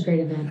such a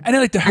great event. And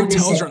like the I miss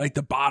hotels it. are like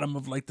the bottom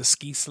of like the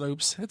ski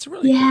slopes. It's a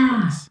really cool Yeah.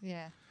 place.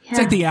 Yeah. It's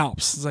like the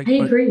Alps. It's like, I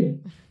but agree.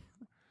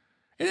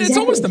 it's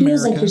almost It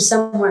feels like America. you're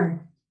somewhere.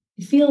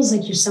 It feels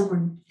like you're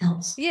somewhere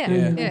else. Yeah.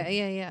 Yeah.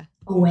 Yeah.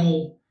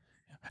 Away.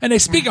 And they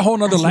speak a whole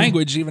nother That's right.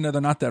 language, even though they're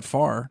not that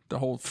far. The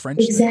whole French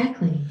thing.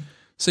 Exactly.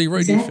 So you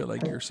really do feel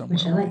like you're somewhere.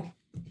 Which I away. like.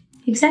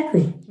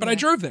 Exactly. But I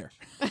drove there.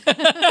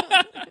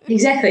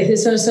 Exactly.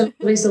 So it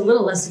makes it a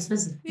little less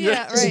expensive.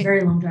 Yeah, Just a right.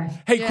 very long drive.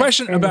 Hey, Yeah.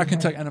 question Very about long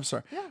Kentucky. drive. And I'm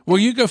sorry. Well,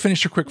 you go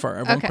finish your quick fire. I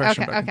have one Okay.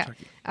 question about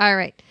Kentucky. All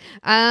right.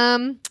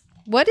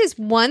 What is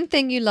one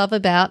thing you love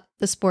about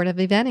the sport of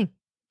eventing?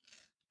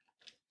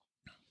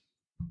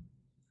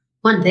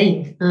 One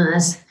thing.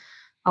 That's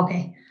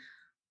okay.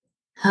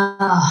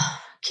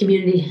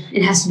 Community.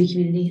 It has to be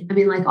community. I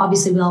mean, like,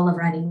 obviously we all love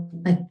riding.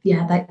 Like,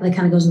 yeah, that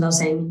kind of goes without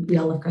saying. We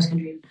all love cross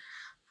country,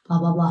 blah,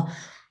 blah, blah.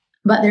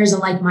 But there's a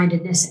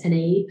like-mindedness and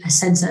a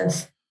sense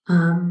of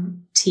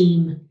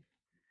team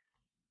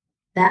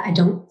that I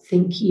don't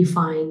think you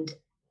find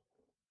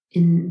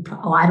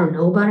I don't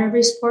know about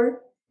every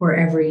sport or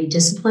every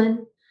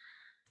discipline,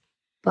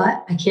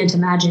 but I can't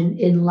imagine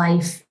in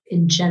life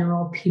in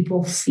general,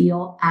 people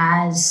feel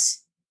as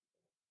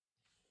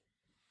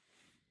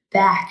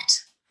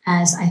backed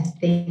as I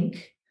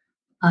think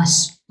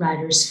us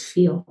riders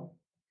feel.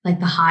 Like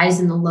the highs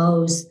and the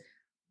lows,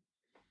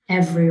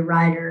 every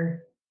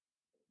rider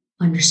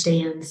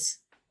understands.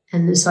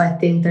 And so I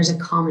think there's a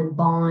common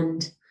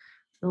bond,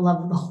 the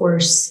love of the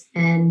horse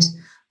and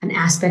an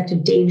aspect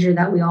of danger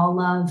that we all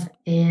love,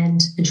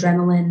 and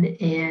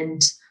adrenaline,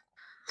 and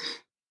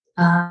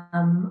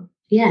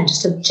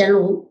just a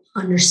general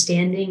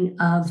understanding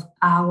of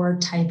our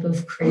type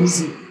of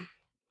crazy.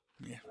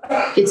 Yeah.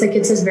 It's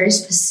a very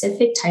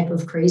specific type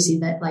of crazy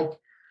that like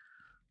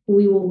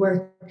we will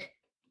work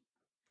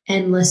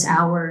endless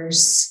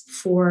hours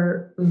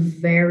for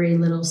very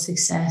little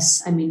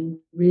success. I mean,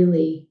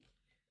 really,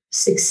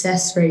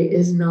 success rate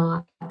is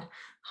not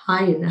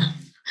high enough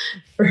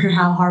for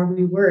how hard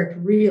we work,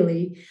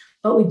 really,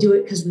 but we do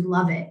it because we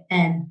love it.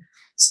 And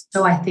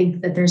so I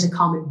think that there's a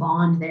common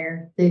bond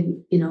there.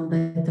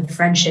 The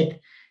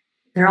friendship,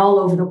 they're all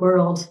over the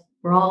world.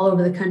 We're all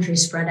over the country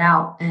spread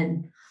out.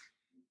 And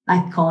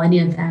I could call any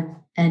of them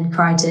and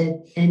cry to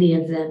any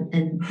of them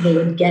and they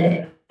would get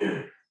it.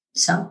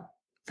 So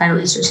final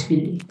answer is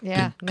community.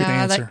 Yeah. Good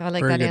answer. I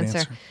like Very that good answer.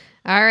 answer.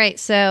 All right.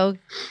 So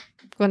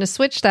I'm going to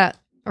switch that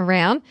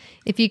around.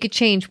 If you could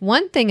change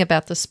one thing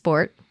about the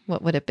sport,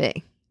 what would it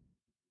be?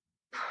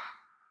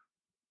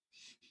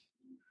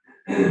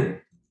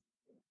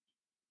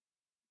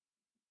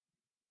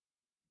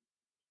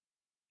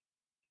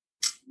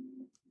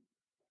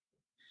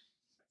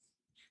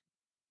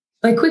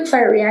 My quick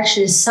fire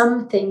reaction is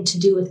something to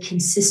do with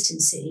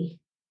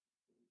consistency,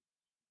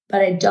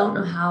 but I don't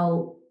know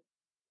how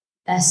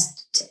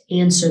best to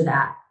answer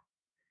that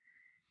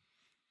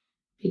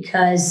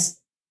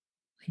because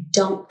I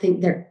don't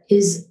think there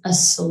is a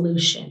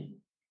solution.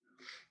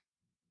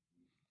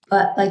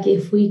 But like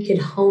if we could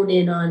hone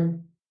in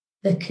on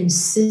the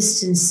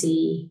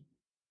consistency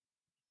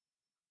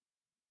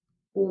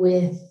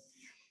with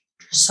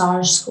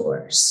dressage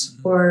scores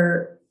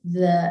or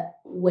the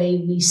way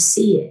we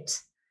see it,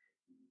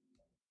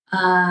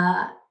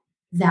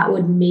 that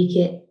would make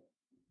it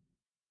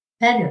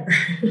better.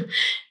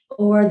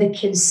 Or the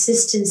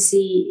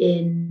consistency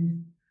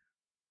in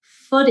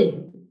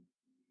footing.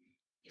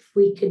 If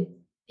we could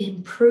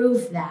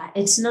improve that,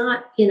 it's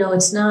not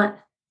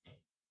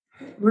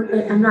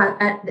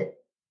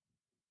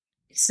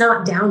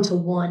down to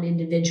one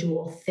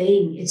individual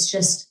thing. It's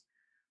just,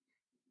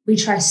 we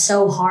try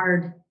so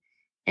hard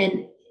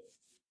and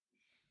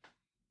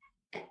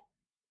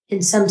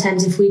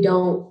sometimes if we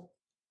don't,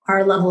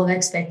 our level of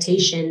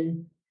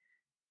expectation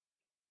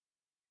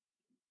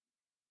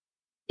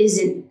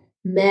isn't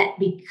met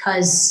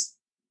because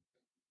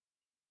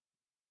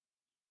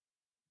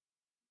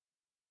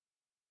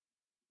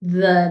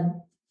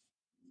the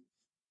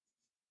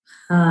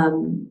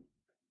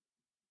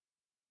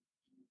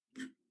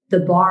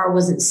bar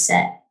wasn't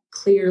set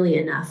clearly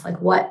enough.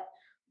 Like what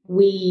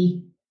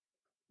we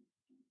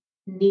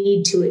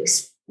need to,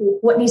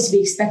 what needs to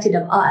be expected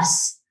of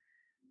us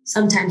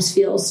sometimes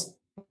feels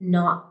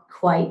not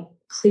quite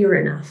clear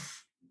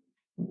enough.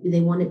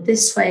 They want it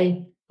this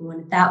way, they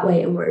want it that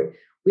way. And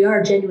we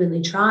are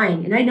genuinely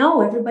trying. And I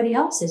know everybody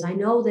else is. I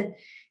know that,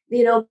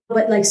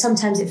 but like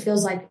sometimes it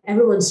feels like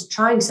everyone's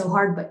trying so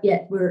hard, but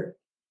yet we're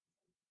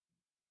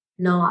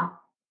not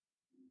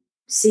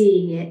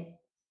seeing it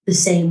the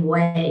same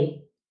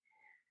way.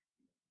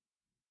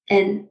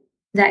 And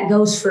that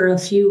goes for a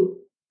few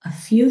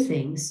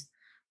things,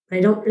 but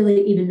I don't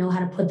really even know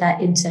how to put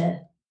that into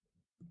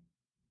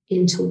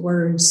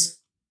words.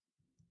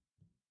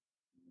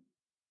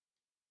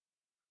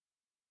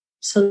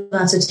 So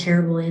that's a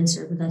terrible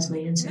answer, but that's my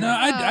answer. No,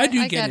 I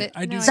do get it.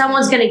 I do.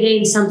 Someone's going to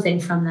gain something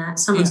from that.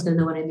 Someone's going to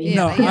know what I mean.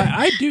 No,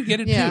 I do get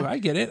it too. I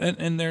get it.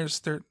 And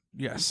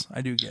yes,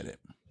 I do get it.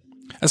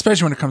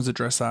 Especially when it comes to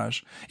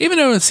dressage. Even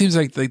though it seems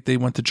like they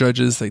want the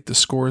judges, like the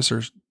scores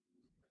are,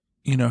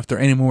 if they're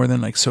any more than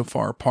like so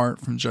far apart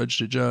from judge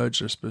to judge,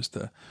 they're supposed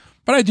to,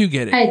 but I do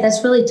get it. Right.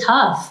 That's really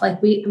tough.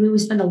 Like we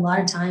spend a lot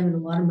of time and a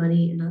lot of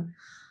money and a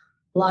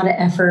lot of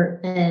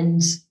effort,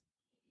 and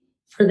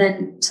for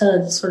them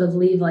to sort of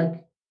leave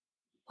like,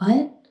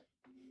 what?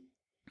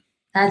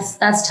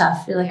 That's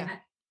tough. You're like,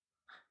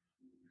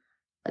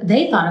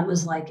 they thought it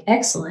was like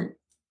excellent.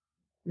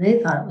 They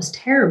thought it was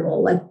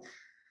terrible. Like,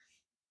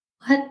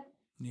 what?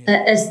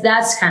 Yeah.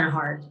 That's kind of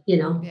hard, like.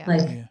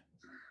 Yeah.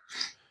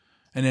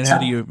 And then how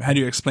do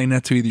you explain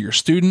that to either your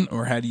student,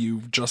 or how do you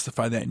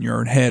justify that in your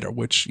own head, or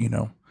which,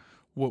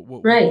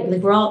 what right.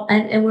 Like we're all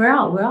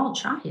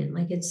trying.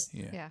 Like it's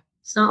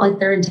not like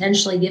they're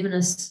intentionally giving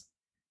us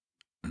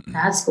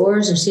bad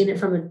scores or seeing it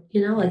from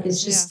like,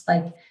 it's just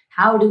like,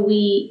 how do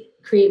we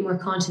create more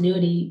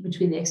continuity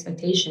between the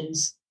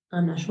expectations?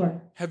 I'm not sure.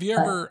 Have you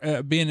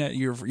ever, being that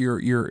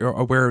you're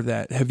aware of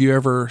that, have you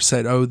ever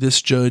said, "Oh,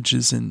 this judge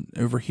isn't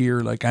over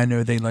here. Like I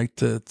know they like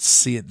to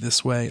see it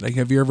this way." Like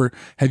have you ever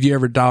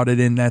dialed it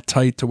in that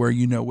tight to where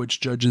which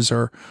judges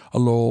are a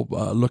little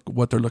look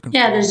what they're looking for?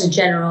 Yeah, there's a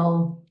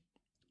general.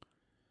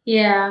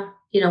 Yeah,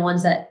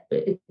 ones that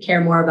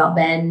care more about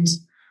bend,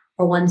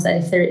 or ones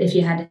that if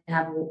you had to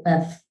have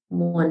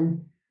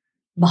one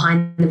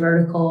behind the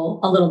vertical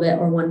a little bit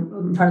or one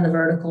in front of the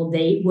vertical,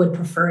 they would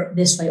prefer it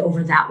this way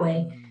over that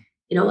way.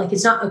 Like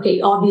it's not okay.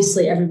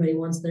 Obviously, everybody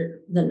wants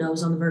the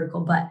nose on the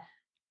vertical, but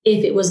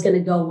if it was going to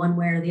go one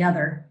way or the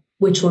other,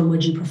 which one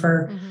would you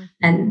prefer? Mm-hmm.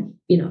 And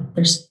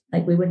there's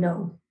like we would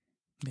know,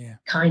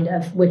 kind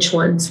of which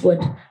ones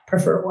would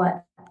prefer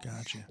what.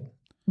 Gotcha.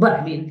 But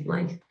I mean,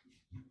 like,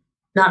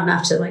 not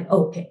enough to like,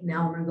 okay,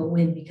 now I'm going to go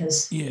win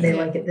because they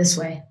like it this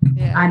way.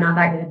 Yeah. I'm not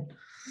that good.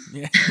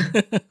 Yeah.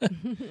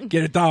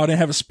 Get it dialed and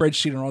have a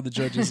spreadsheet on all the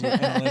judges.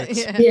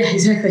 Analytics. Yeah,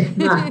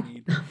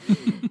 exactly.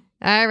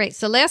 All right.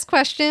 So last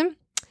question.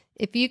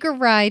 If you could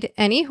ride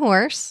any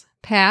horse,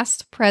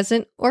 past,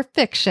 present, or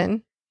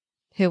fiction,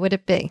 who would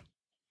it be?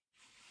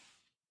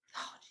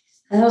 Oh,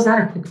 that was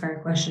not a quick fire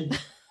question.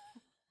 There's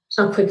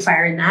no quick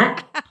fire in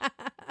that.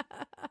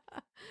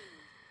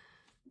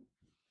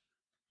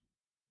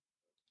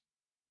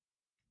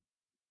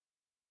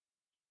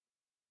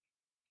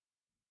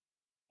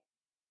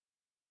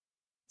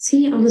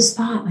 See, on the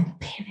spot, like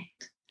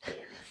panicked.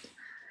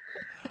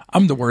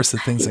 I'm the worst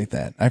at things like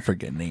that. I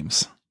forget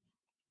names.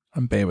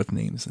 I'm bad with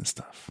names and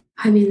stuff.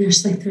 I mean,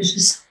 there's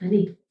just so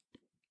many.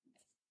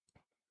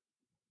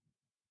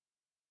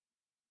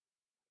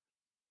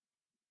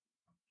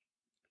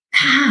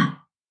 I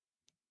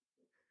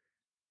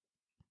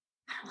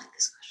don't like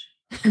this question.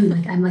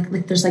 I'm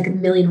like, there's like a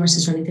million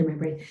horses running through my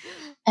brain,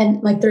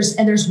 and like there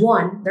is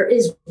one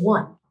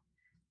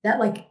that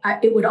like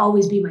it would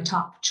always be my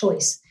top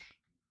choice,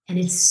 and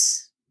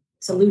it's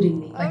eluding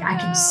me. Like I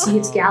can see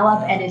its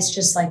gallop, and it's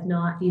just like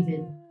not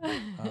even.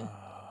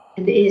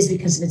 And it is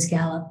because of its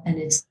gallop, and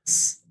it's.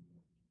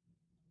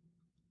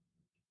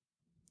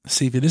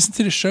 See, if you listen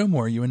to the show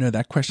more, you would know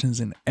that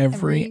question's in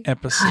every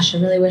episode. Gosh, I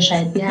really wish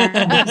I'd. Yeah,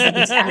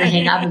 it's time to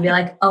hang up and be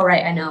like, "Oh,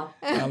 right, I know."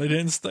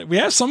 We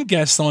have some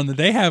guests on that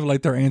they have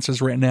like their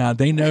answers written out.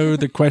 They know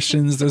the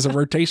questions. There's a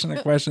rotation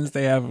of questions.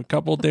 They have a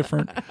couple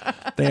different.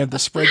 They have the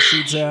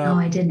spreadsheets out.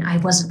 No, I didn't. I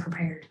wasn't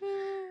prepared.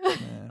 Yeah,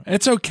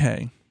 it's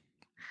okay.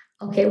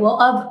 Okay,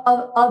 well,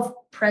 of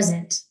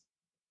present,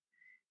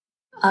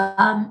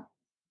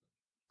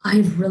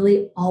 I've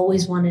really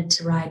always wanted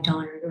to ride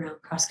Donner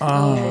around cross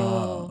country.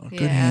 Oh,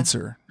 good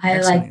answer.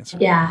 Excellent answer.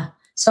 Yeah.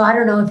 So I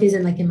don't know if he's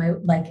in my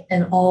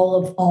an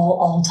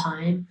all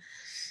time,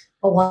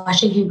 but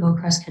watching him go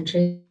cross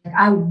country,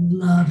 I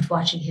loved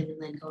watching him and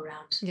Lynn go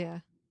around. Yeah.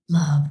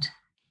 Loved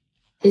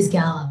his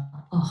gallop.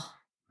 Oh,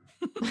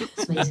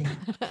 it's amazing.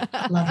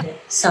 Loved it.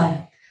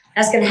 So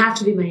that's going to have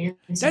to be my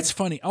answer. That's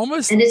funny.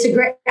 Almost. And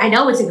I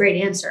know it's a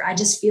great answer. I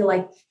just feel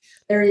like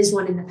there is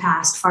one in the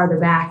past, farther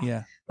back.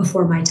 Yeah.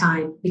 Before my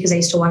time, because I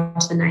used to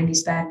watch the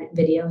 90s badminton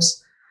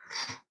videos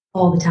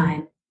all the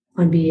time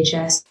on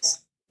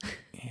VHS.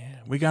 Yeah,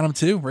 we got them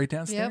too, right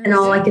downstairs. Yep. And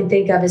all I can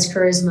think of is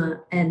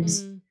charisma and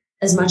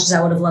as much as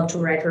I would have loved to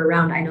ride her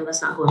around, I know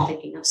that's not who I'm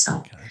thinking of. So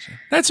Gotcha.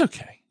 That's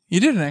okay. You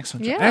did an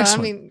excellent job. Yeah,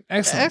 Excellent. I mean,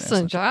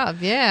 excellent job.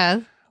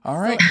 Yeah. All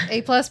right.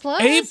 A plus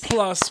plus. A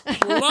plus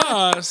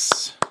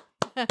plus.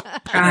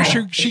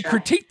 She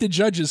critiqued the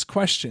judge's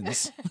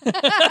questions.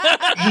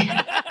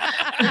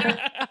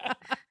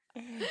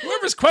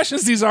 Whoever's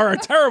questions these are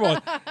terrible.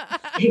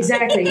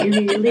 Exactly. I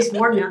mean, at least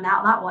warn me on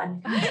that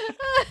one.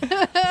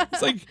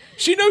 It's like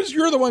she knows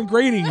you're the one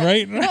grading,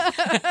 right?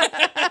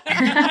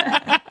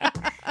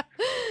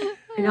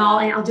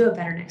 I'll do it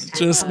better next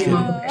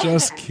time.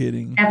 Just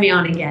kidding. Have me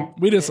on again.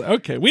 We just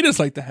like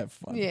to have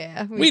fun.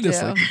 Yeah, we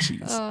just like to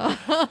tease.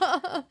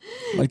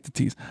 Like to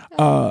tease.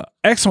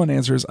 Excellent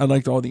answers. I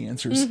liked all the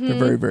answers. They're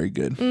very, very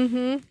good.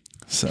 Mm-hmm.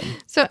 So,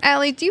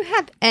 Allie, do you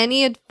have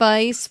any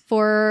advice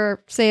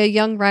for, say, a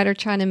young rider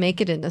trying to make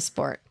it in the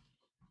sport?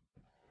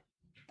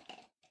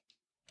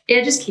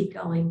 Yeah, just keep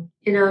going.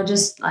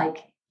 Just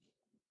like,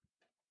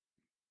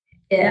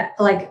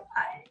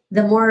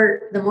 the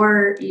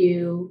more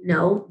you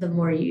know, the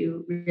more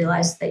you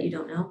realize that you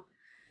don't know.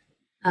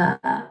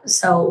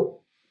 So,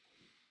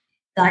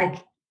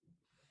 like,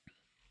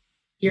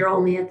 you're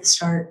only at the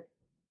start.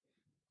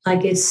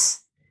 Like,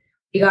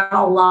 you got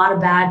a lot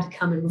of bad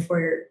coming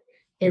before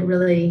it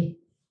really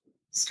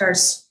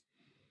starts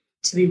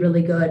to be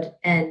really good.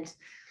 And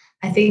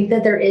I think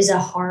that there is a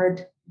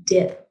hard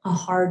dip, a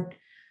hard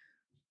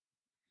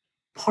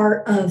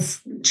part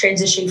of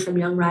transitioning from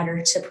young rider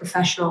to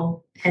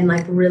professional, and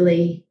like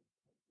really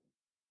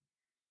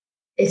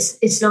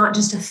it's not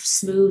just a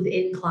smooth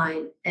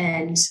incline.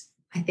 And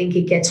I think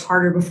it gets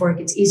harder before it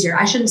gets easier.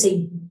 I shouldn't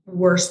say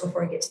worse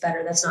before it gets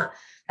better. That's not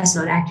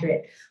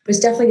accurate, but it's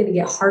definitely going to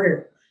get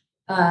harder.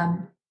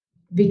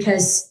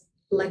 Because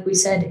like we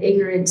said,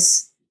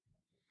 ignorance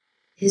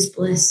is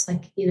bliss.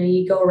 Like,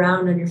 you go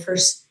around on your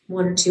first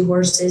 1 or 2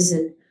 horses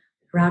and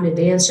around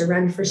advanced or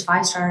around your first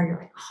 5-star, and you're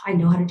like, oh, I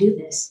know how to do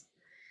this.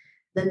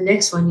 Then the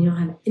next one, you don't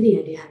have any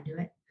idea how to do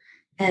it.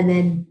 And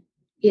then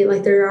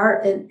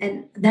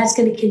and that's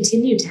going to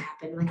continue to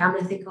happen. Like, I'm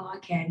going to think, oh,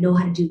 okay, I know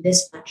how to do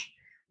this much.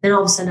 Then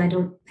all of a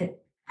sudden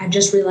I've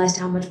just realized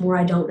how much more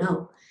I don't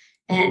know.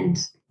 And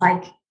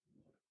like,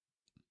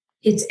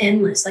 it's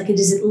endless. Like, it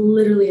is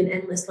literally an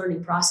endless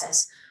learning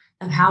process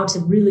of how to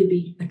really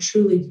be a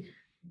truly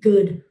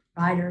good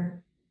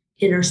rider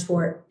in our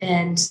sport.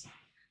 And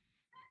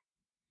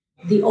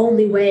the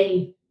only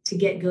way to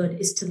get good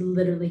is to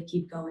literally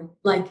keep going.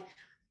 Like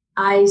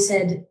I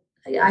said,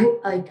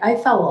 I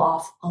fell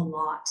off a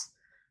lot.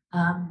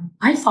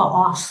 I fall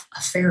off a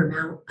fair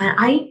amount. And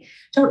I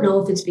don't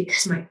know if it's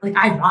because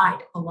I ride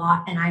a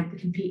lot and I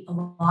compete a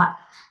lot,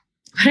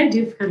 but I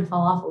do kind of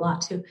fall off a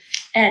lot too.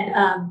 And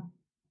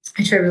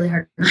I try really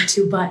hard not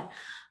to, but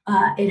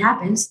it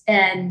happens.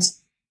 And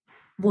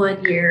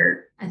one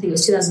year, I think it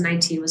was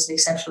 2019, was an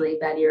exceptionally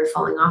bad year of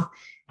falling off.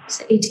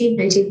 So 18,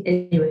 19,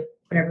 anyway,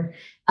 whatever.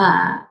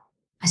 I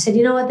said,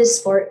 you know what this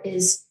sport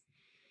is?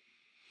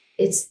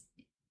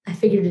 I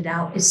figured it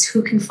out. It's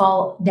who can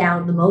fall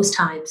down the most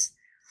times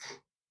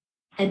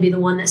and be the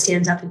one that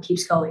stands up and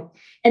keeps going.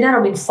 And I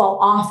don't mean fall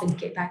off and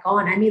get back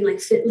on. I mean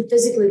like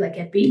physically, like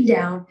get beaten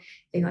down,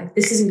 think like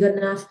this isn't good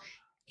enough.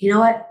 You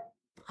know what?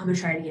 I'm going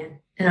to try it again,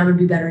 and I'm going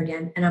to be better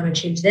again. And I'm going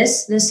to change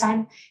this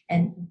time.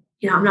 And,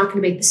 I'm not going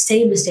to make the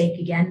same mistake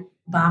again,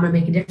 but I'm going to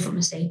make a different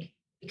mistake,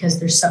 because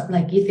there's something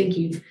like you think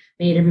you've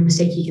made every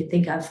mistake you can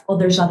think of. Well,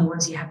 there's other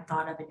ones you haven't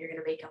thought of and you're going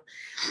to make them.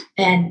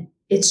 And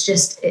it's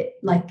just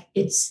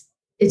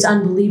it's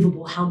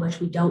unbelievable how much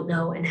we don't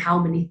know and how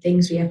many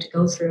things we have to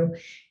go through.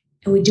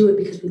 And we do it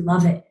because we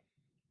love it.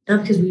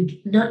 Not because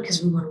we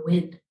want to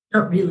win.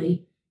 Not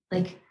really.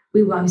 Like,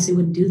 we obviously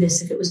wouldn't do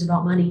this if it was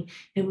about money,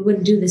 and we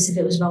wouldn't do this if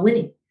it was about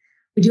winning.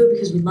 We do it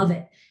because we love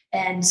it.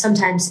 And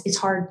sometimes it's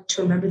hard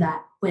to remember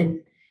that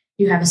when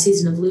you have a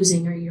season of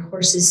losing, or your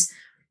horses,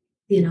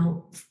 you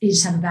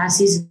just have a bad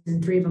season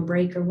and 3 of them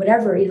break or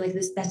whatever. You're like,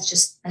 that's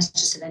just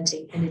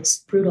eventing, and it's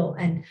brutal.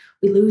 And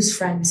we lose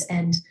friends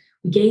and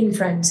we gain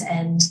friends,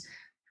 and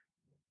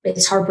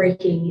it's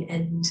heartbreaking,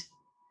 and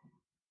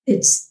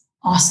it's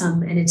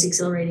awesome, and it's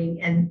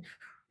exhilarating. And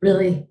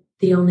really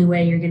the only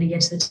way you're going to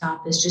get to the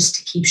top is just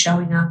to keep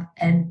showing up.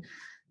 And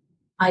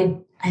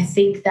I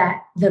think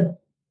that the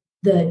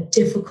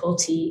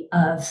difficulty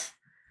of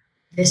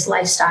this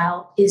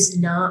lifestyle is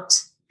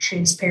not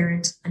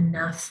transparent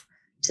enough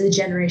to the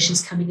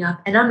generations coming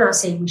up. And I'm not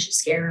saying we should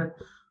scare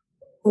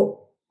them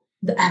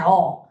at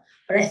all,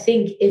 but I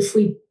think if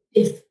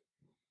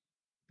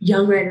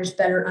young riders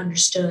better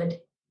understood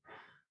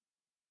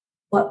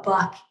what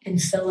Buck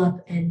and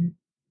Phillip and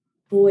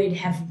Boyd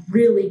have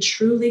really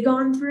truly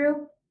gone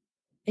through,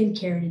 and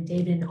Karen and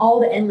David and all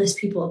the endless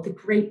people, the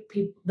great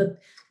people, the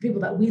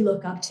people that we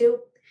look up to,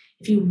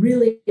 if you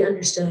really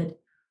understood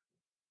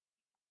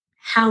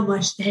how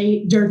much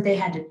dirt they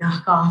had to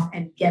knock off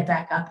and get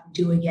back up and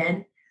do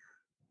again,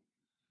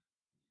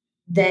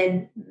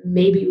 then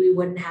maybe we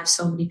wouldn't have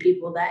so many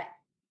people that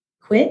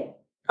quit,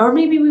 or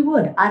maybe we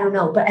would. I don't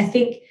know. But I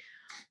think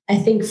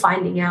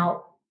finding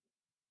out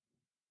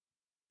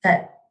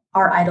that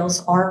our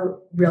idols are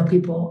real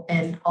people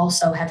and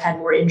also have had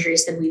more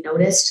injuries than we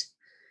noticed,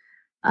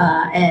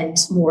 and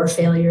more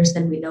failures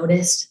than we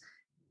noticed.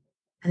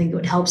 I think it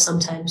would help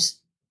sometimes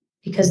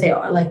because they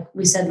are, like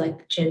we said,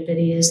 like Jan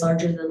Vitti is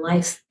larger than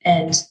life.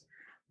 And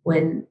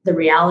when the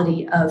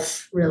reality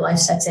of real life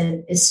sets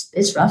in,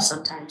 it's rough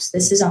sometimes.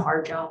 This is a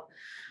hard job,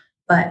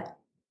 but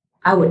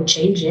I wouldn't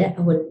change it.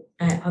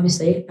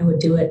 Obviously I would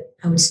do it.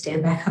 I would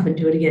stand back up and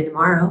do it again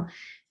tomorrow.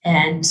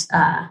 And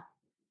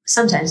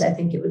sometimes I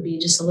think it would be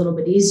just a little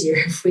bit easier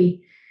if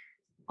we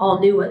all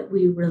knew what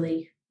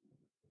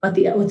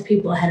the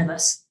people ahead of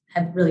us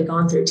have really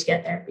gone through to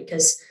get there,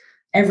 because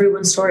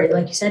everyone's story,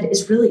 like you said,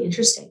 is really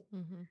interesting,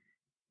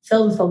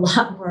 filled with a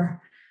lot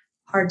more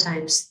hard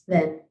times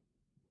than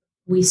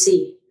we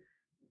see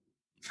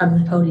from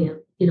the podium.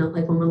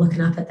 Like when we're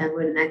looking up at them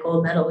winning that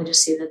gold medal, we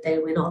just see that they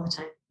win all the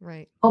time.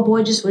 Right. Oh,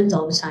 boy just wins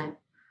all the time.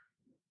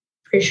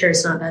 Pretty sure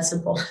it's not that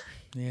simple.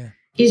 Yeah.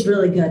 He's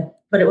really good,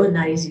 but it wasn't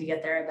that easy to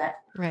get there, I bet.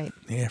 Right.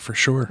 Yeah, for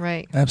sure.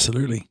 Right.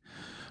 Absolutely.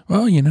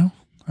 Well,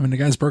 the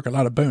guy's broke a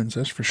lot of bones,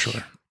 that's for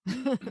sure.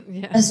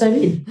 Yeah. That's what I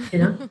mean,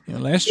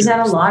 last he's year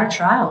had a lot of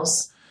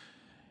trials.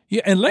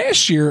 Yeah, and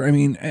last year,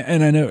 and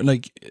I know,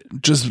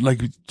 just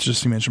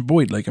you mentioned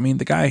Boyd,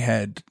 the guy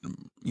had,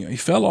 he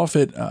fell off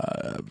at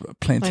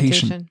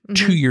Plantation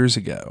 2 years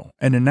ago,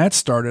 and then that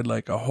started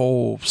like a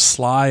whole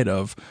slide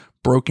of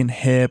broken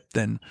hip,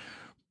 then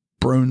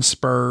bone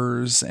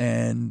spurs,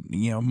 and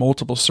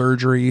multiple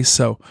surgeries.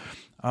 So,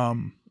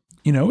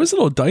 it was a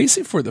little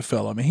dicey for the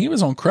fellow. He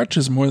was on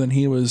crutches more than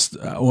he was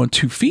on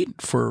 2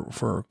 feet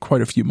for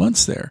quite a few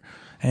months there,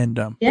 and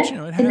yeah, but,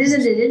 it and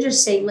isn't it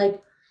interesting? Like,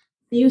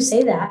 you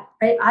say that,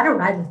 right? I don't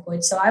ride with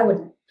Boyd, so I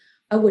would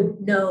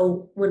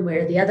know one way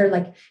or the other.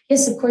 Like,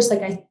 yes, of course,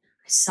 like I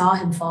saw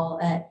him fall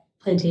at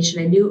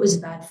Plantation. I knew it was a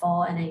bad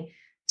fall, and I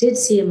did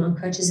see him on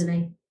crutches, and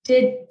I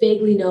did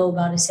vaguely know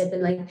about his hip.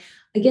 And like,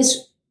 I guess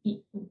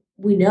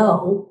we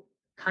know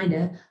kind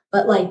of,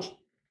 but like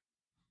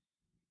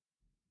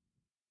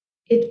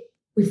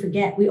we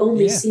forget. We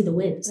only see the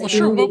wins. Well,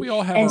 sure, but we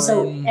all have our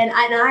own. And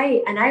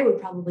I would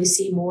probably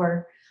see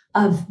more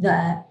of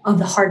the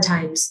hard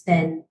times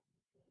than,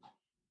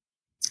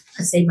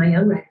 let's say, my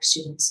young rider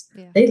students.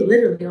 Yeah. They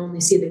literally only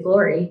see the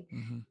glory,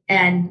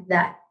 and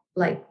that,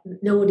 like,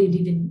 nobody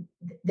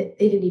they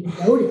didn't even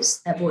notice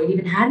that Boyd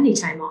even had any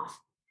time off.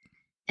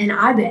 And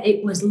I bet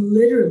it was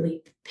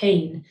literally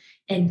pain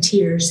and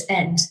tears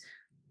and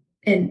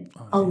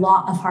a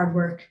lot of hard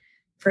work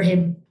for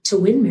him to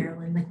win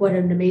Maryland. Like, what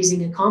an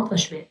amazing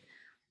accomplishment.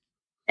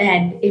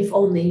 And if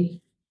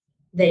only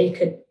they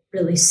could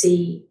really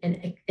see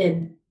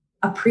and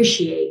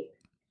appreciate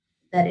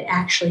that it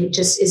actually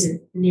just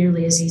isn't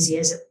nearly as easy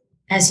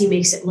as he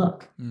makes it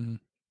look. Mm-hmm. Yeah.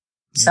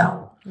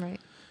 So, right.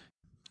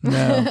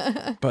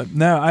 No, but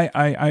no,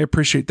 I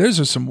appreciate, those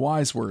are some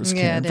wise words,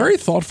 Karen. Very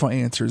thoughtful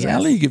answers. Yes.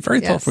 Allie, you give very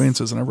thoughtful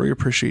answers, and I really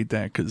appreciate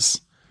that,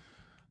 because,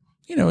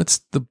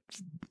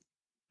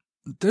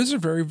 those are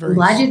very, very. I'm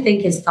glad you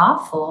think it's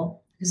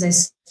thoughtful,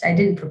 because I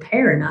didn't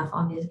prepare enough.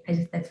 Obviously,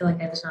 I feel like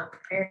I was not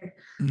prepared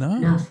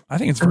enough. I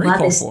think it's very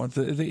thoughtful. I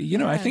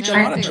think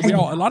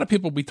a lot of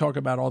people, we talk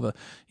about all the,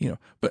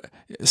 but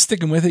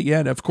sticking with it,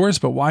 yeah, of course,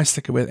 but why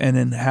stick with it? And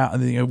then how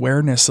the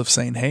awareness of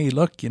saying, hey,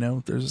 look,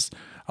 there's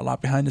a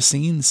lot behind the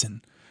scenes,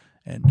 and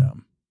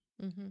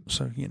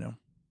so,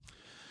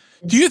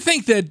 do you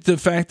think that the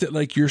fact that,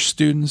 like, your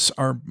students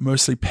are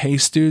mostly pay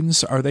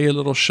students, are they a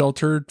little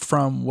sheltered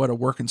from what a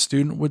working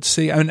student would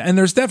see? And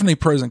there's definitely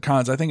pros and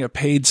cons. I think a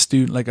paid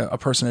student, like a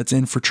person that's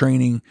in for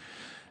training,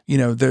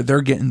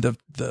 they're getting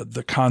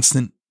the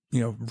constant,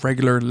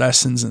 regular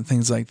lessons and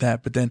things like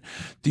that. But then,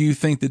 do you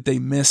think that they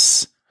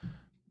miss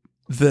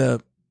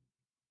the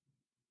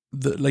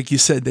like you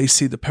said, they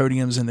see the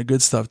podiums and the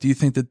good stuff? Do you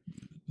think that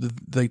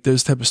like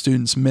those type of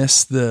students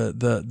miss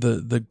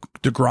the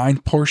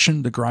grind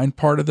portion, the grind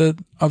part of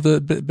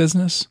the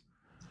business?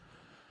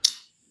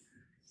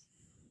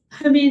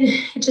 I mean,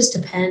 it just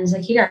depends.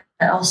 Like, you got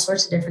all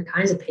sorts of different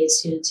kinds of paid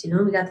students.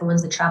 We got the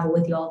ones that travel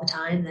with you all the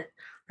time that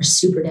are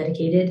super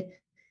dedicated,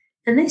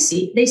 and they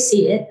see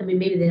it. I mean,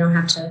 maybe they don't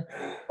have to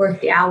work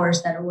the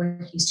hours that a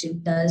working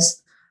student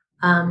does,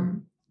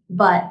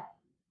 but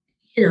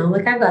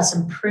like, I've got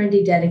some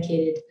pretty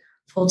dedicated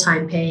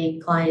full-time paying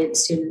client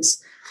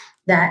students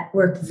that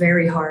work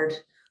very hard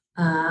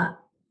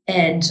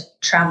and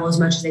travel as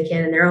much as they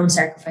can, and their own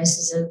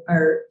sacrifices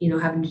are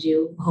having to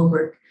do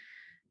homework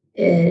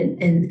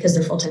and because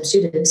they're full-time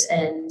students.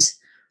 And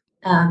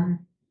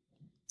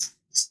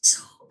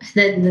so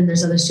then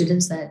there's other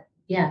students that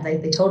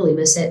they totally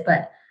miss it,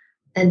 but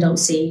and don't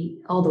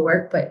see all the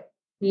work. But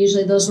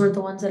usually those weren't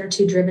the ones that are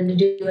too driven to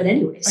do it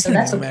anyway, so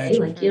that's okay.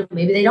 Like,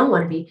 maybe they don't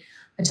want to be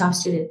a top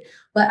student.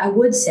 But I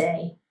would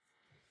say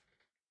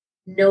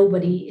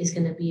nobody is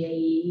going to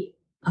be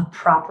a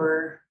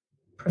proper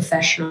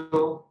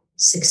professional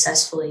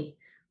successfully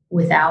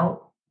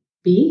without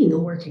being a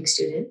working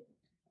student.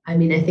 I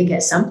mean, I think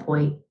at some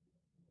point,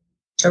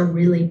 to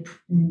really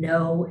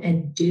know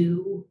and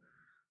do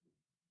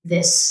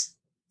this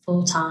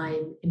full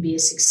time and be a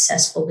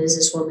successful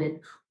businesswoman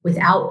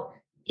without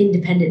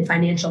independent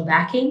financial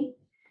backing,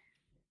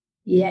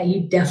 yeah,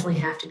 you definitely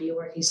have to be a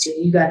working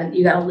student. You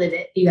gotta live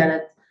it. You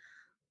gotta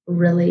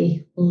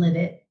really live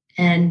it.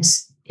 And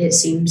it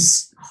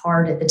seems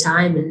hard at the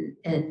time.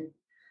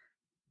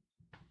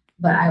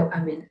 But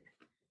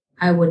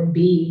I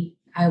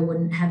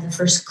wouldn't have the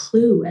first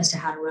clue as to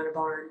how to run a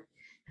barn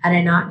had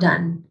I not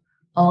done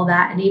all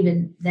that. And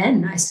even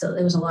then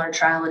it was a lot of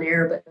trial and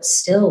error, but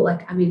still,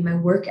 my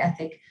work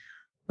ethic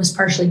was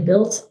partially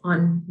built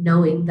on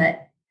knowing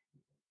that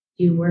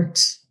you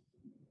worked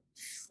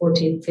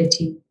 14,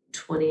 15,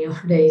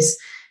 20-hour days,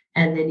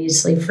 and then you'd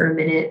sleep for a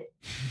minute.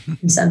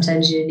 And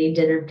sometimes you didn't eat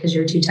dinner because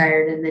you were too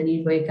tired, and then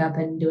you'd wake up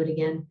and do it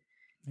again.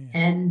 Yeah.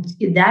 And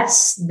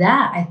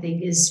that I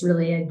think is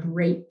really a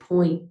great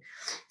point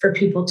for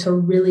people to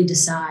really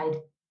decide,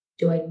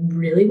 do I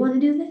really want to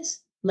do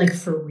this? Like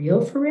for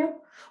real?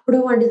 Or do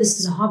I want to do this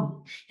as a hobby?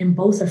 And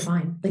both are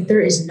fine. Like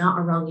there is not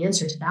a wrong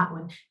answer to that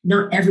one.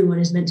 Not everyone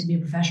is meant to be a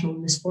professional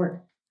in this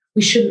sport.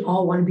 We shouldn't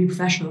all want to be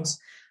professionals.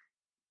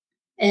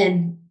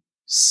 And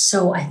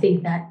so I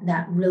think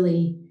that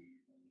really,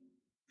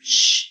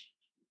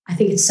 I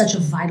think it's such a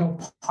vital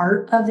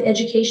part of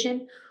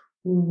education,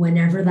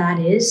 whenever that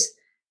is.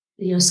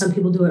 Some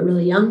people do it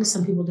really young,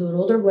 some people do it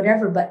older,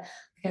 whatever. But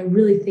I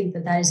really think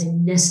that is a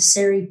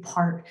necessary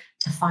part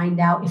to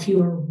find out if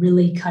you are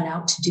really cut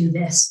out to do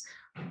this.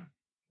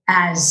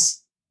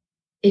 As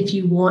if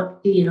you want,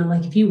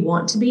 if you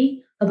want to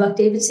be a Buck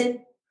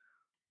Davidson,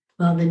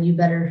 well, then you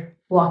better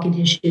walk in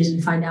his shoes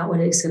and find out what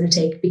it's going to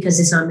take,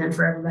 because it's not meant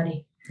for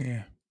everybody.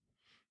 Yeah.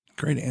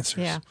 Great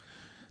answers. Yeah,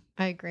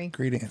 I agree.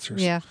 Great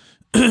answers. Yeah.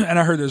 And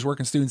I heard those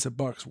working students at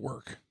Bucks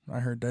work. I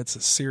heard that's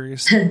a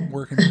serious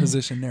working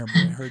position there. But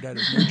I heard that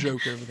is no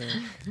joke over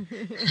there.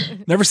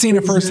 Never seen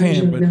it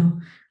firsthand, but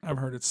I've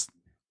heard it's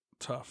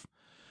tough.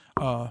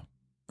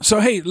 So,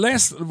 hey,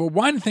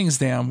 winding things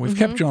down. We've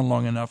kept you on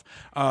long enough.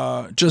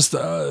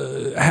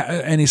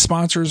 Any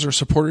sponsors or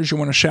supporters you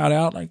want to shout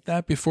out like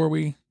that before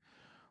we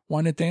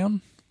wind it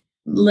down?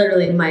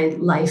 Literally, my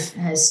life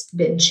has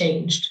been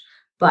changed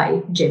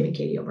by Jim and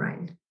Katie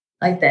O'Brien.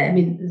 Like that. I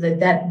mean,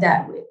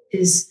 that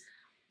is,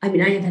 I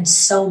have had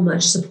so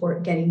much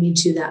support getting me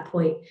to that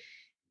point.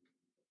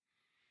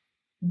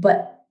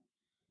 But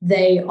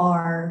they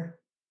are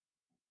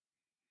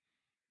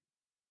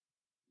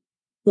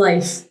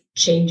life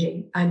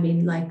changing.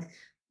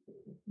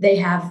 They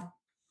have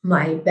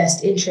my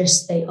best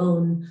interests. They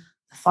own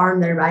the farm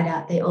that I ride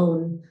at. They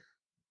own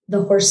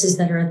the horses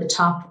that are at the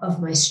top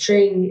of my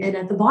string and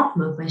at the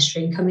bottom of my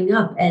string coming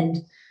up,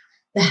 and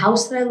the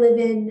house that I live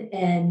in,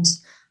 and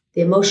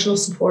the emotional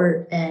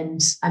support.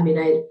 And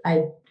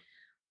I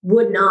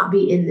would not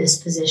be in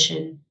this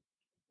position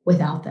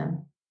without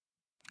them.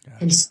 Gotcha.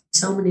 And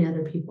so many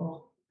other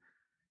people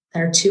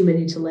that are too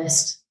many to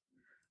list.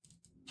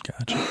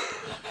 Gotcha.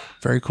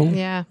 Very cool.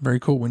 Yeah. Very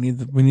cool. We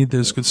need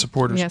those good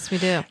supporters. Yes, we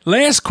do.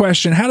 Last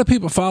question. How do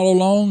people follow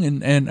along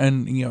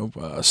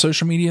and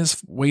social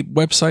media's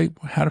website?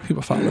 How do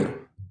people follow?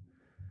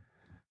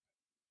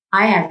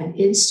 I have an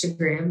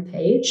Instagram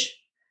page.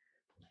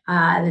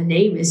 The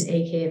name is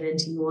AK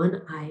Eventing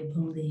One, I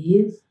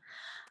believe.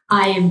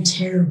 I am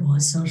terrible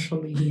at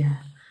social media.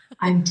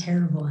 I'm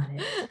terrible at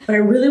it. But I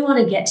really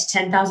want to get to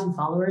 10,000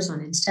 followers on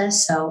Insta.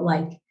 So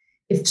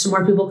if some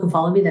more people can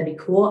follow me, that'd be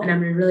cool. And I'm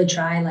going to really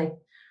try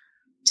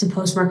to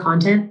post more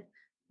content,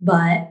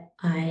 but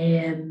I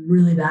am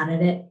really bad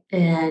at it.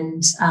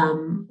 And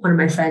one of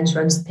my friends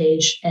runs the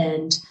page,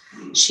 and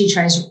she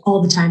tries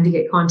all the time to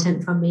get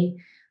content from me.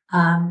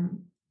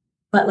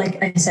 But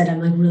like I said,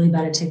 I'm really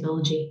bad at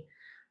technology.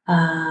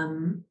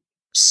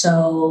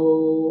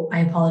 So I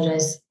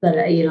apologize that,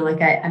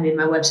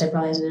 my website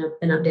probably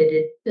hasn't been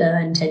updated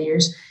in 10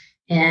 years,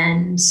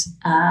 and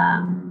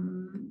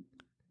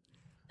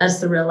that's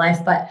the real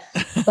life, but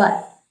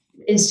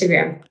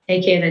Instagram,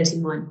 AK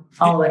Eventing One,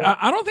 follow it.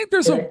 I don't think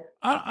there's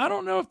I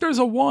don't know if there's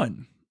a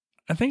one.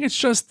 I think it's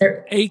just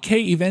AK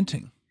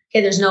Eventing.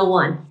 Okay, there's no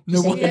one.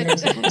 No one.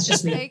 It's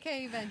just me. AK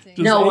Eventing.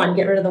 No one.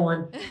 Get rid of the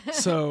one.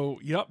 So,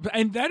 yep.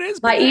 And that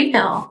is my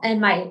email and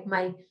my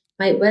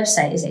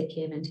website is AK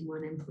Eventing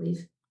One, I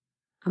believe.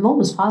 I'm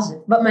almost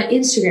positive. But my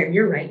Instagram,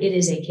 you're right. It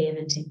is AK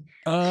Eventing.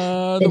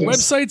 The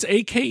website's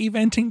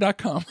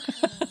akeventing.com.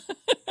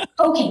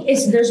 Okay.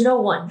 There's no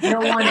one. No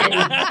one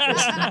anymore.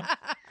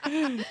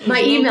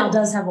 My email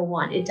does have a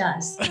one. It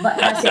does. But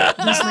that's it.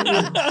 Just my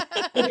email.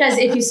 Because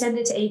if you send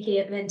it to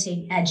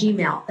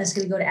akeventing@gmail, that's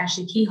going to go to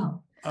Ashley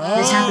Kehoe.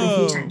 This happened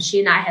a few times. She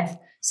and I have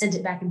sent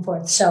it back and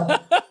forth. So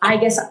I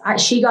guess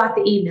she got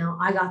the email.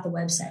 I got the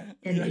website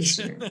and the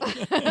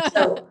Instagram.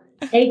 So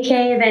AK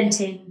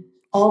Eventing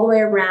all the way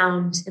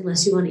around,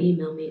 unless you want to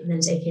email me, and then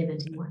it's AK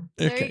Eventing One.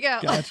 There you go.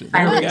 Gotcha.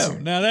 There we go.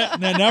 Now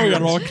we got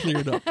it all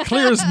cleared up.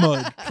 Clear as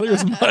mud.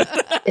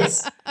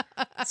 Yes.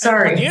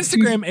 Sorry. The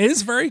Instagram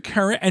is very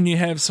current, and you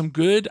have some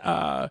good.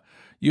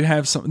 You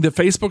have the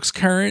Facebook's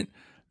current.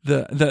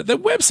 The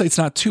website's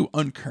not too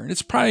uncurrent.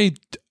 It's probably.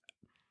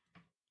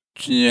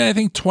 Yeah, I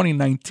think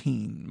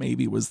 2019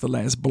 maybe was the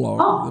last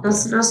blog. Oh,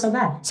 that's not so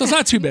bad. So it's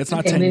not too bad. It's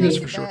not 10 years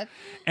for sure. Bad.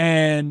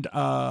 And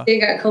they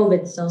got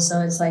COVID still,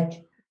 so it's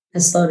like.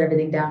 has slowed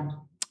everything down.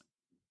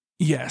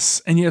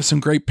 Yes, and you have some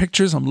great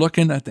pictures. I'm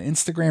looking at the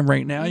Instagram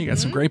right now. You got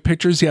some great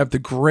pictures. You have the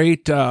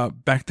great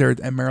back there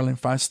at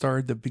Maryland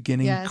 5-star, the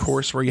beginning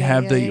course where you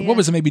have what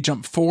was it? Maybe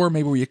jump 4,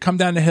 maybe where you come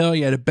down the hill,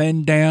 you had to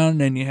bend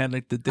down, and you had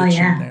like the ditch. Oh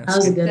yeah, there. that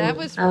was a good. That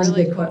one. was That was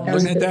really a good cool. cool. I'm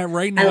looking at that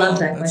right now. I love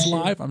that That's question.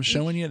 live. I'm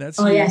showing you. That's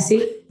Oh you. yeah, see,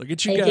 Look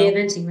at you AK go.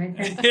 eventing right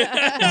there.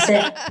 That's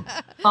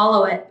it.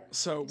 Follow it.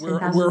 So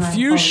 10,000 we're a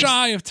few followers.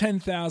 shy of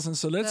 10,000.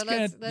 So let's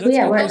get. that's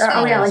Yeah, are we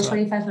at like up.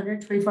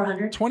 2,500,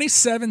 2,400?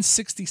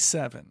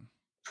 2767.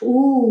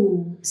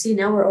 Ooh, see,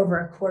 now we're over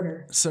a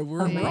quarter. So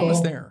we're Okay.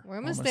 almost there. We're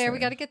almost there. We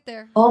got to get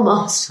there.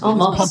 Almost.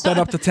 Pump that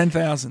up to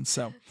 10,000.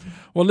 So,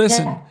 well,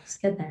 listen, Yeah, let's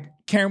get there.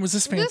 Karen, was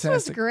this fantastic?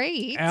 This was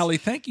great. Allie,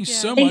 thank you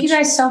so Thank much. you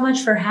guys so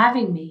much for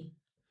having me.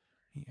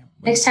 Yeah,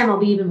 Next time I'll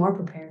be even more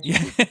prepared. Yeah.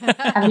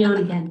 Have me on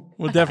again.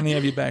 We'll definitely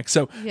have you back.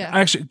 So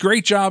actually,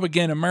 great job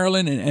again in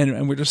Maryland.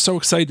 And we're just so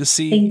excited to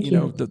see, Thank you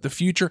know, the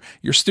future.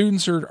 Your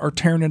students are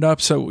tearing it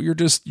up. So you're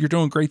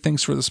doing great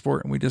things for the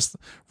sport. And we just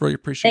really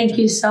appreciate it. Thank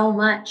you so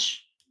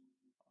much.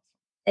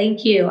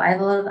 Thank you. I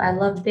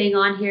love being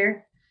on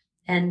here,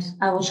 and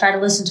I will try to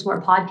listen to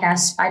more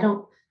podcasts. I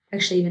don't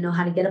actually even know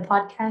how to get a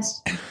podcast.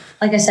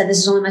 Like I said, this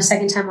is only my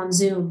second time on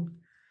Zoom.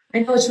 I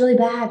know it's really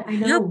bad. I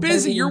know. You're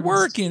busy. You're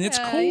working. It's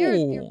cool.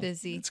 You're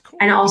busy. It's cool.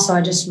 And also,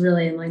 I just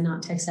really am like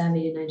not tech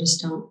savvy, and I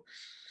just don't.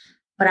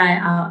 But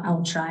I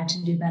will try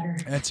to do better.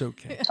 That's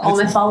okay. To all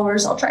my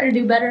followers, I'll try to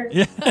do better.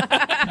 Yeah.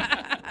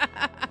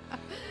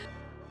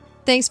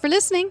 Thanks for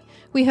listening.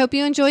 We hope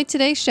you enjoyed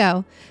today's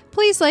show.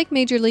 Please like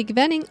Major League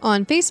Eventing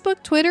on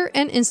Facebook, Twitter,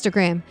 and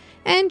Instagram.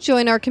 And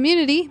join our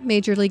community,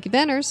 Major League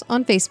Eventers,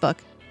 on Facebook.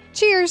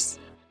 Cheers!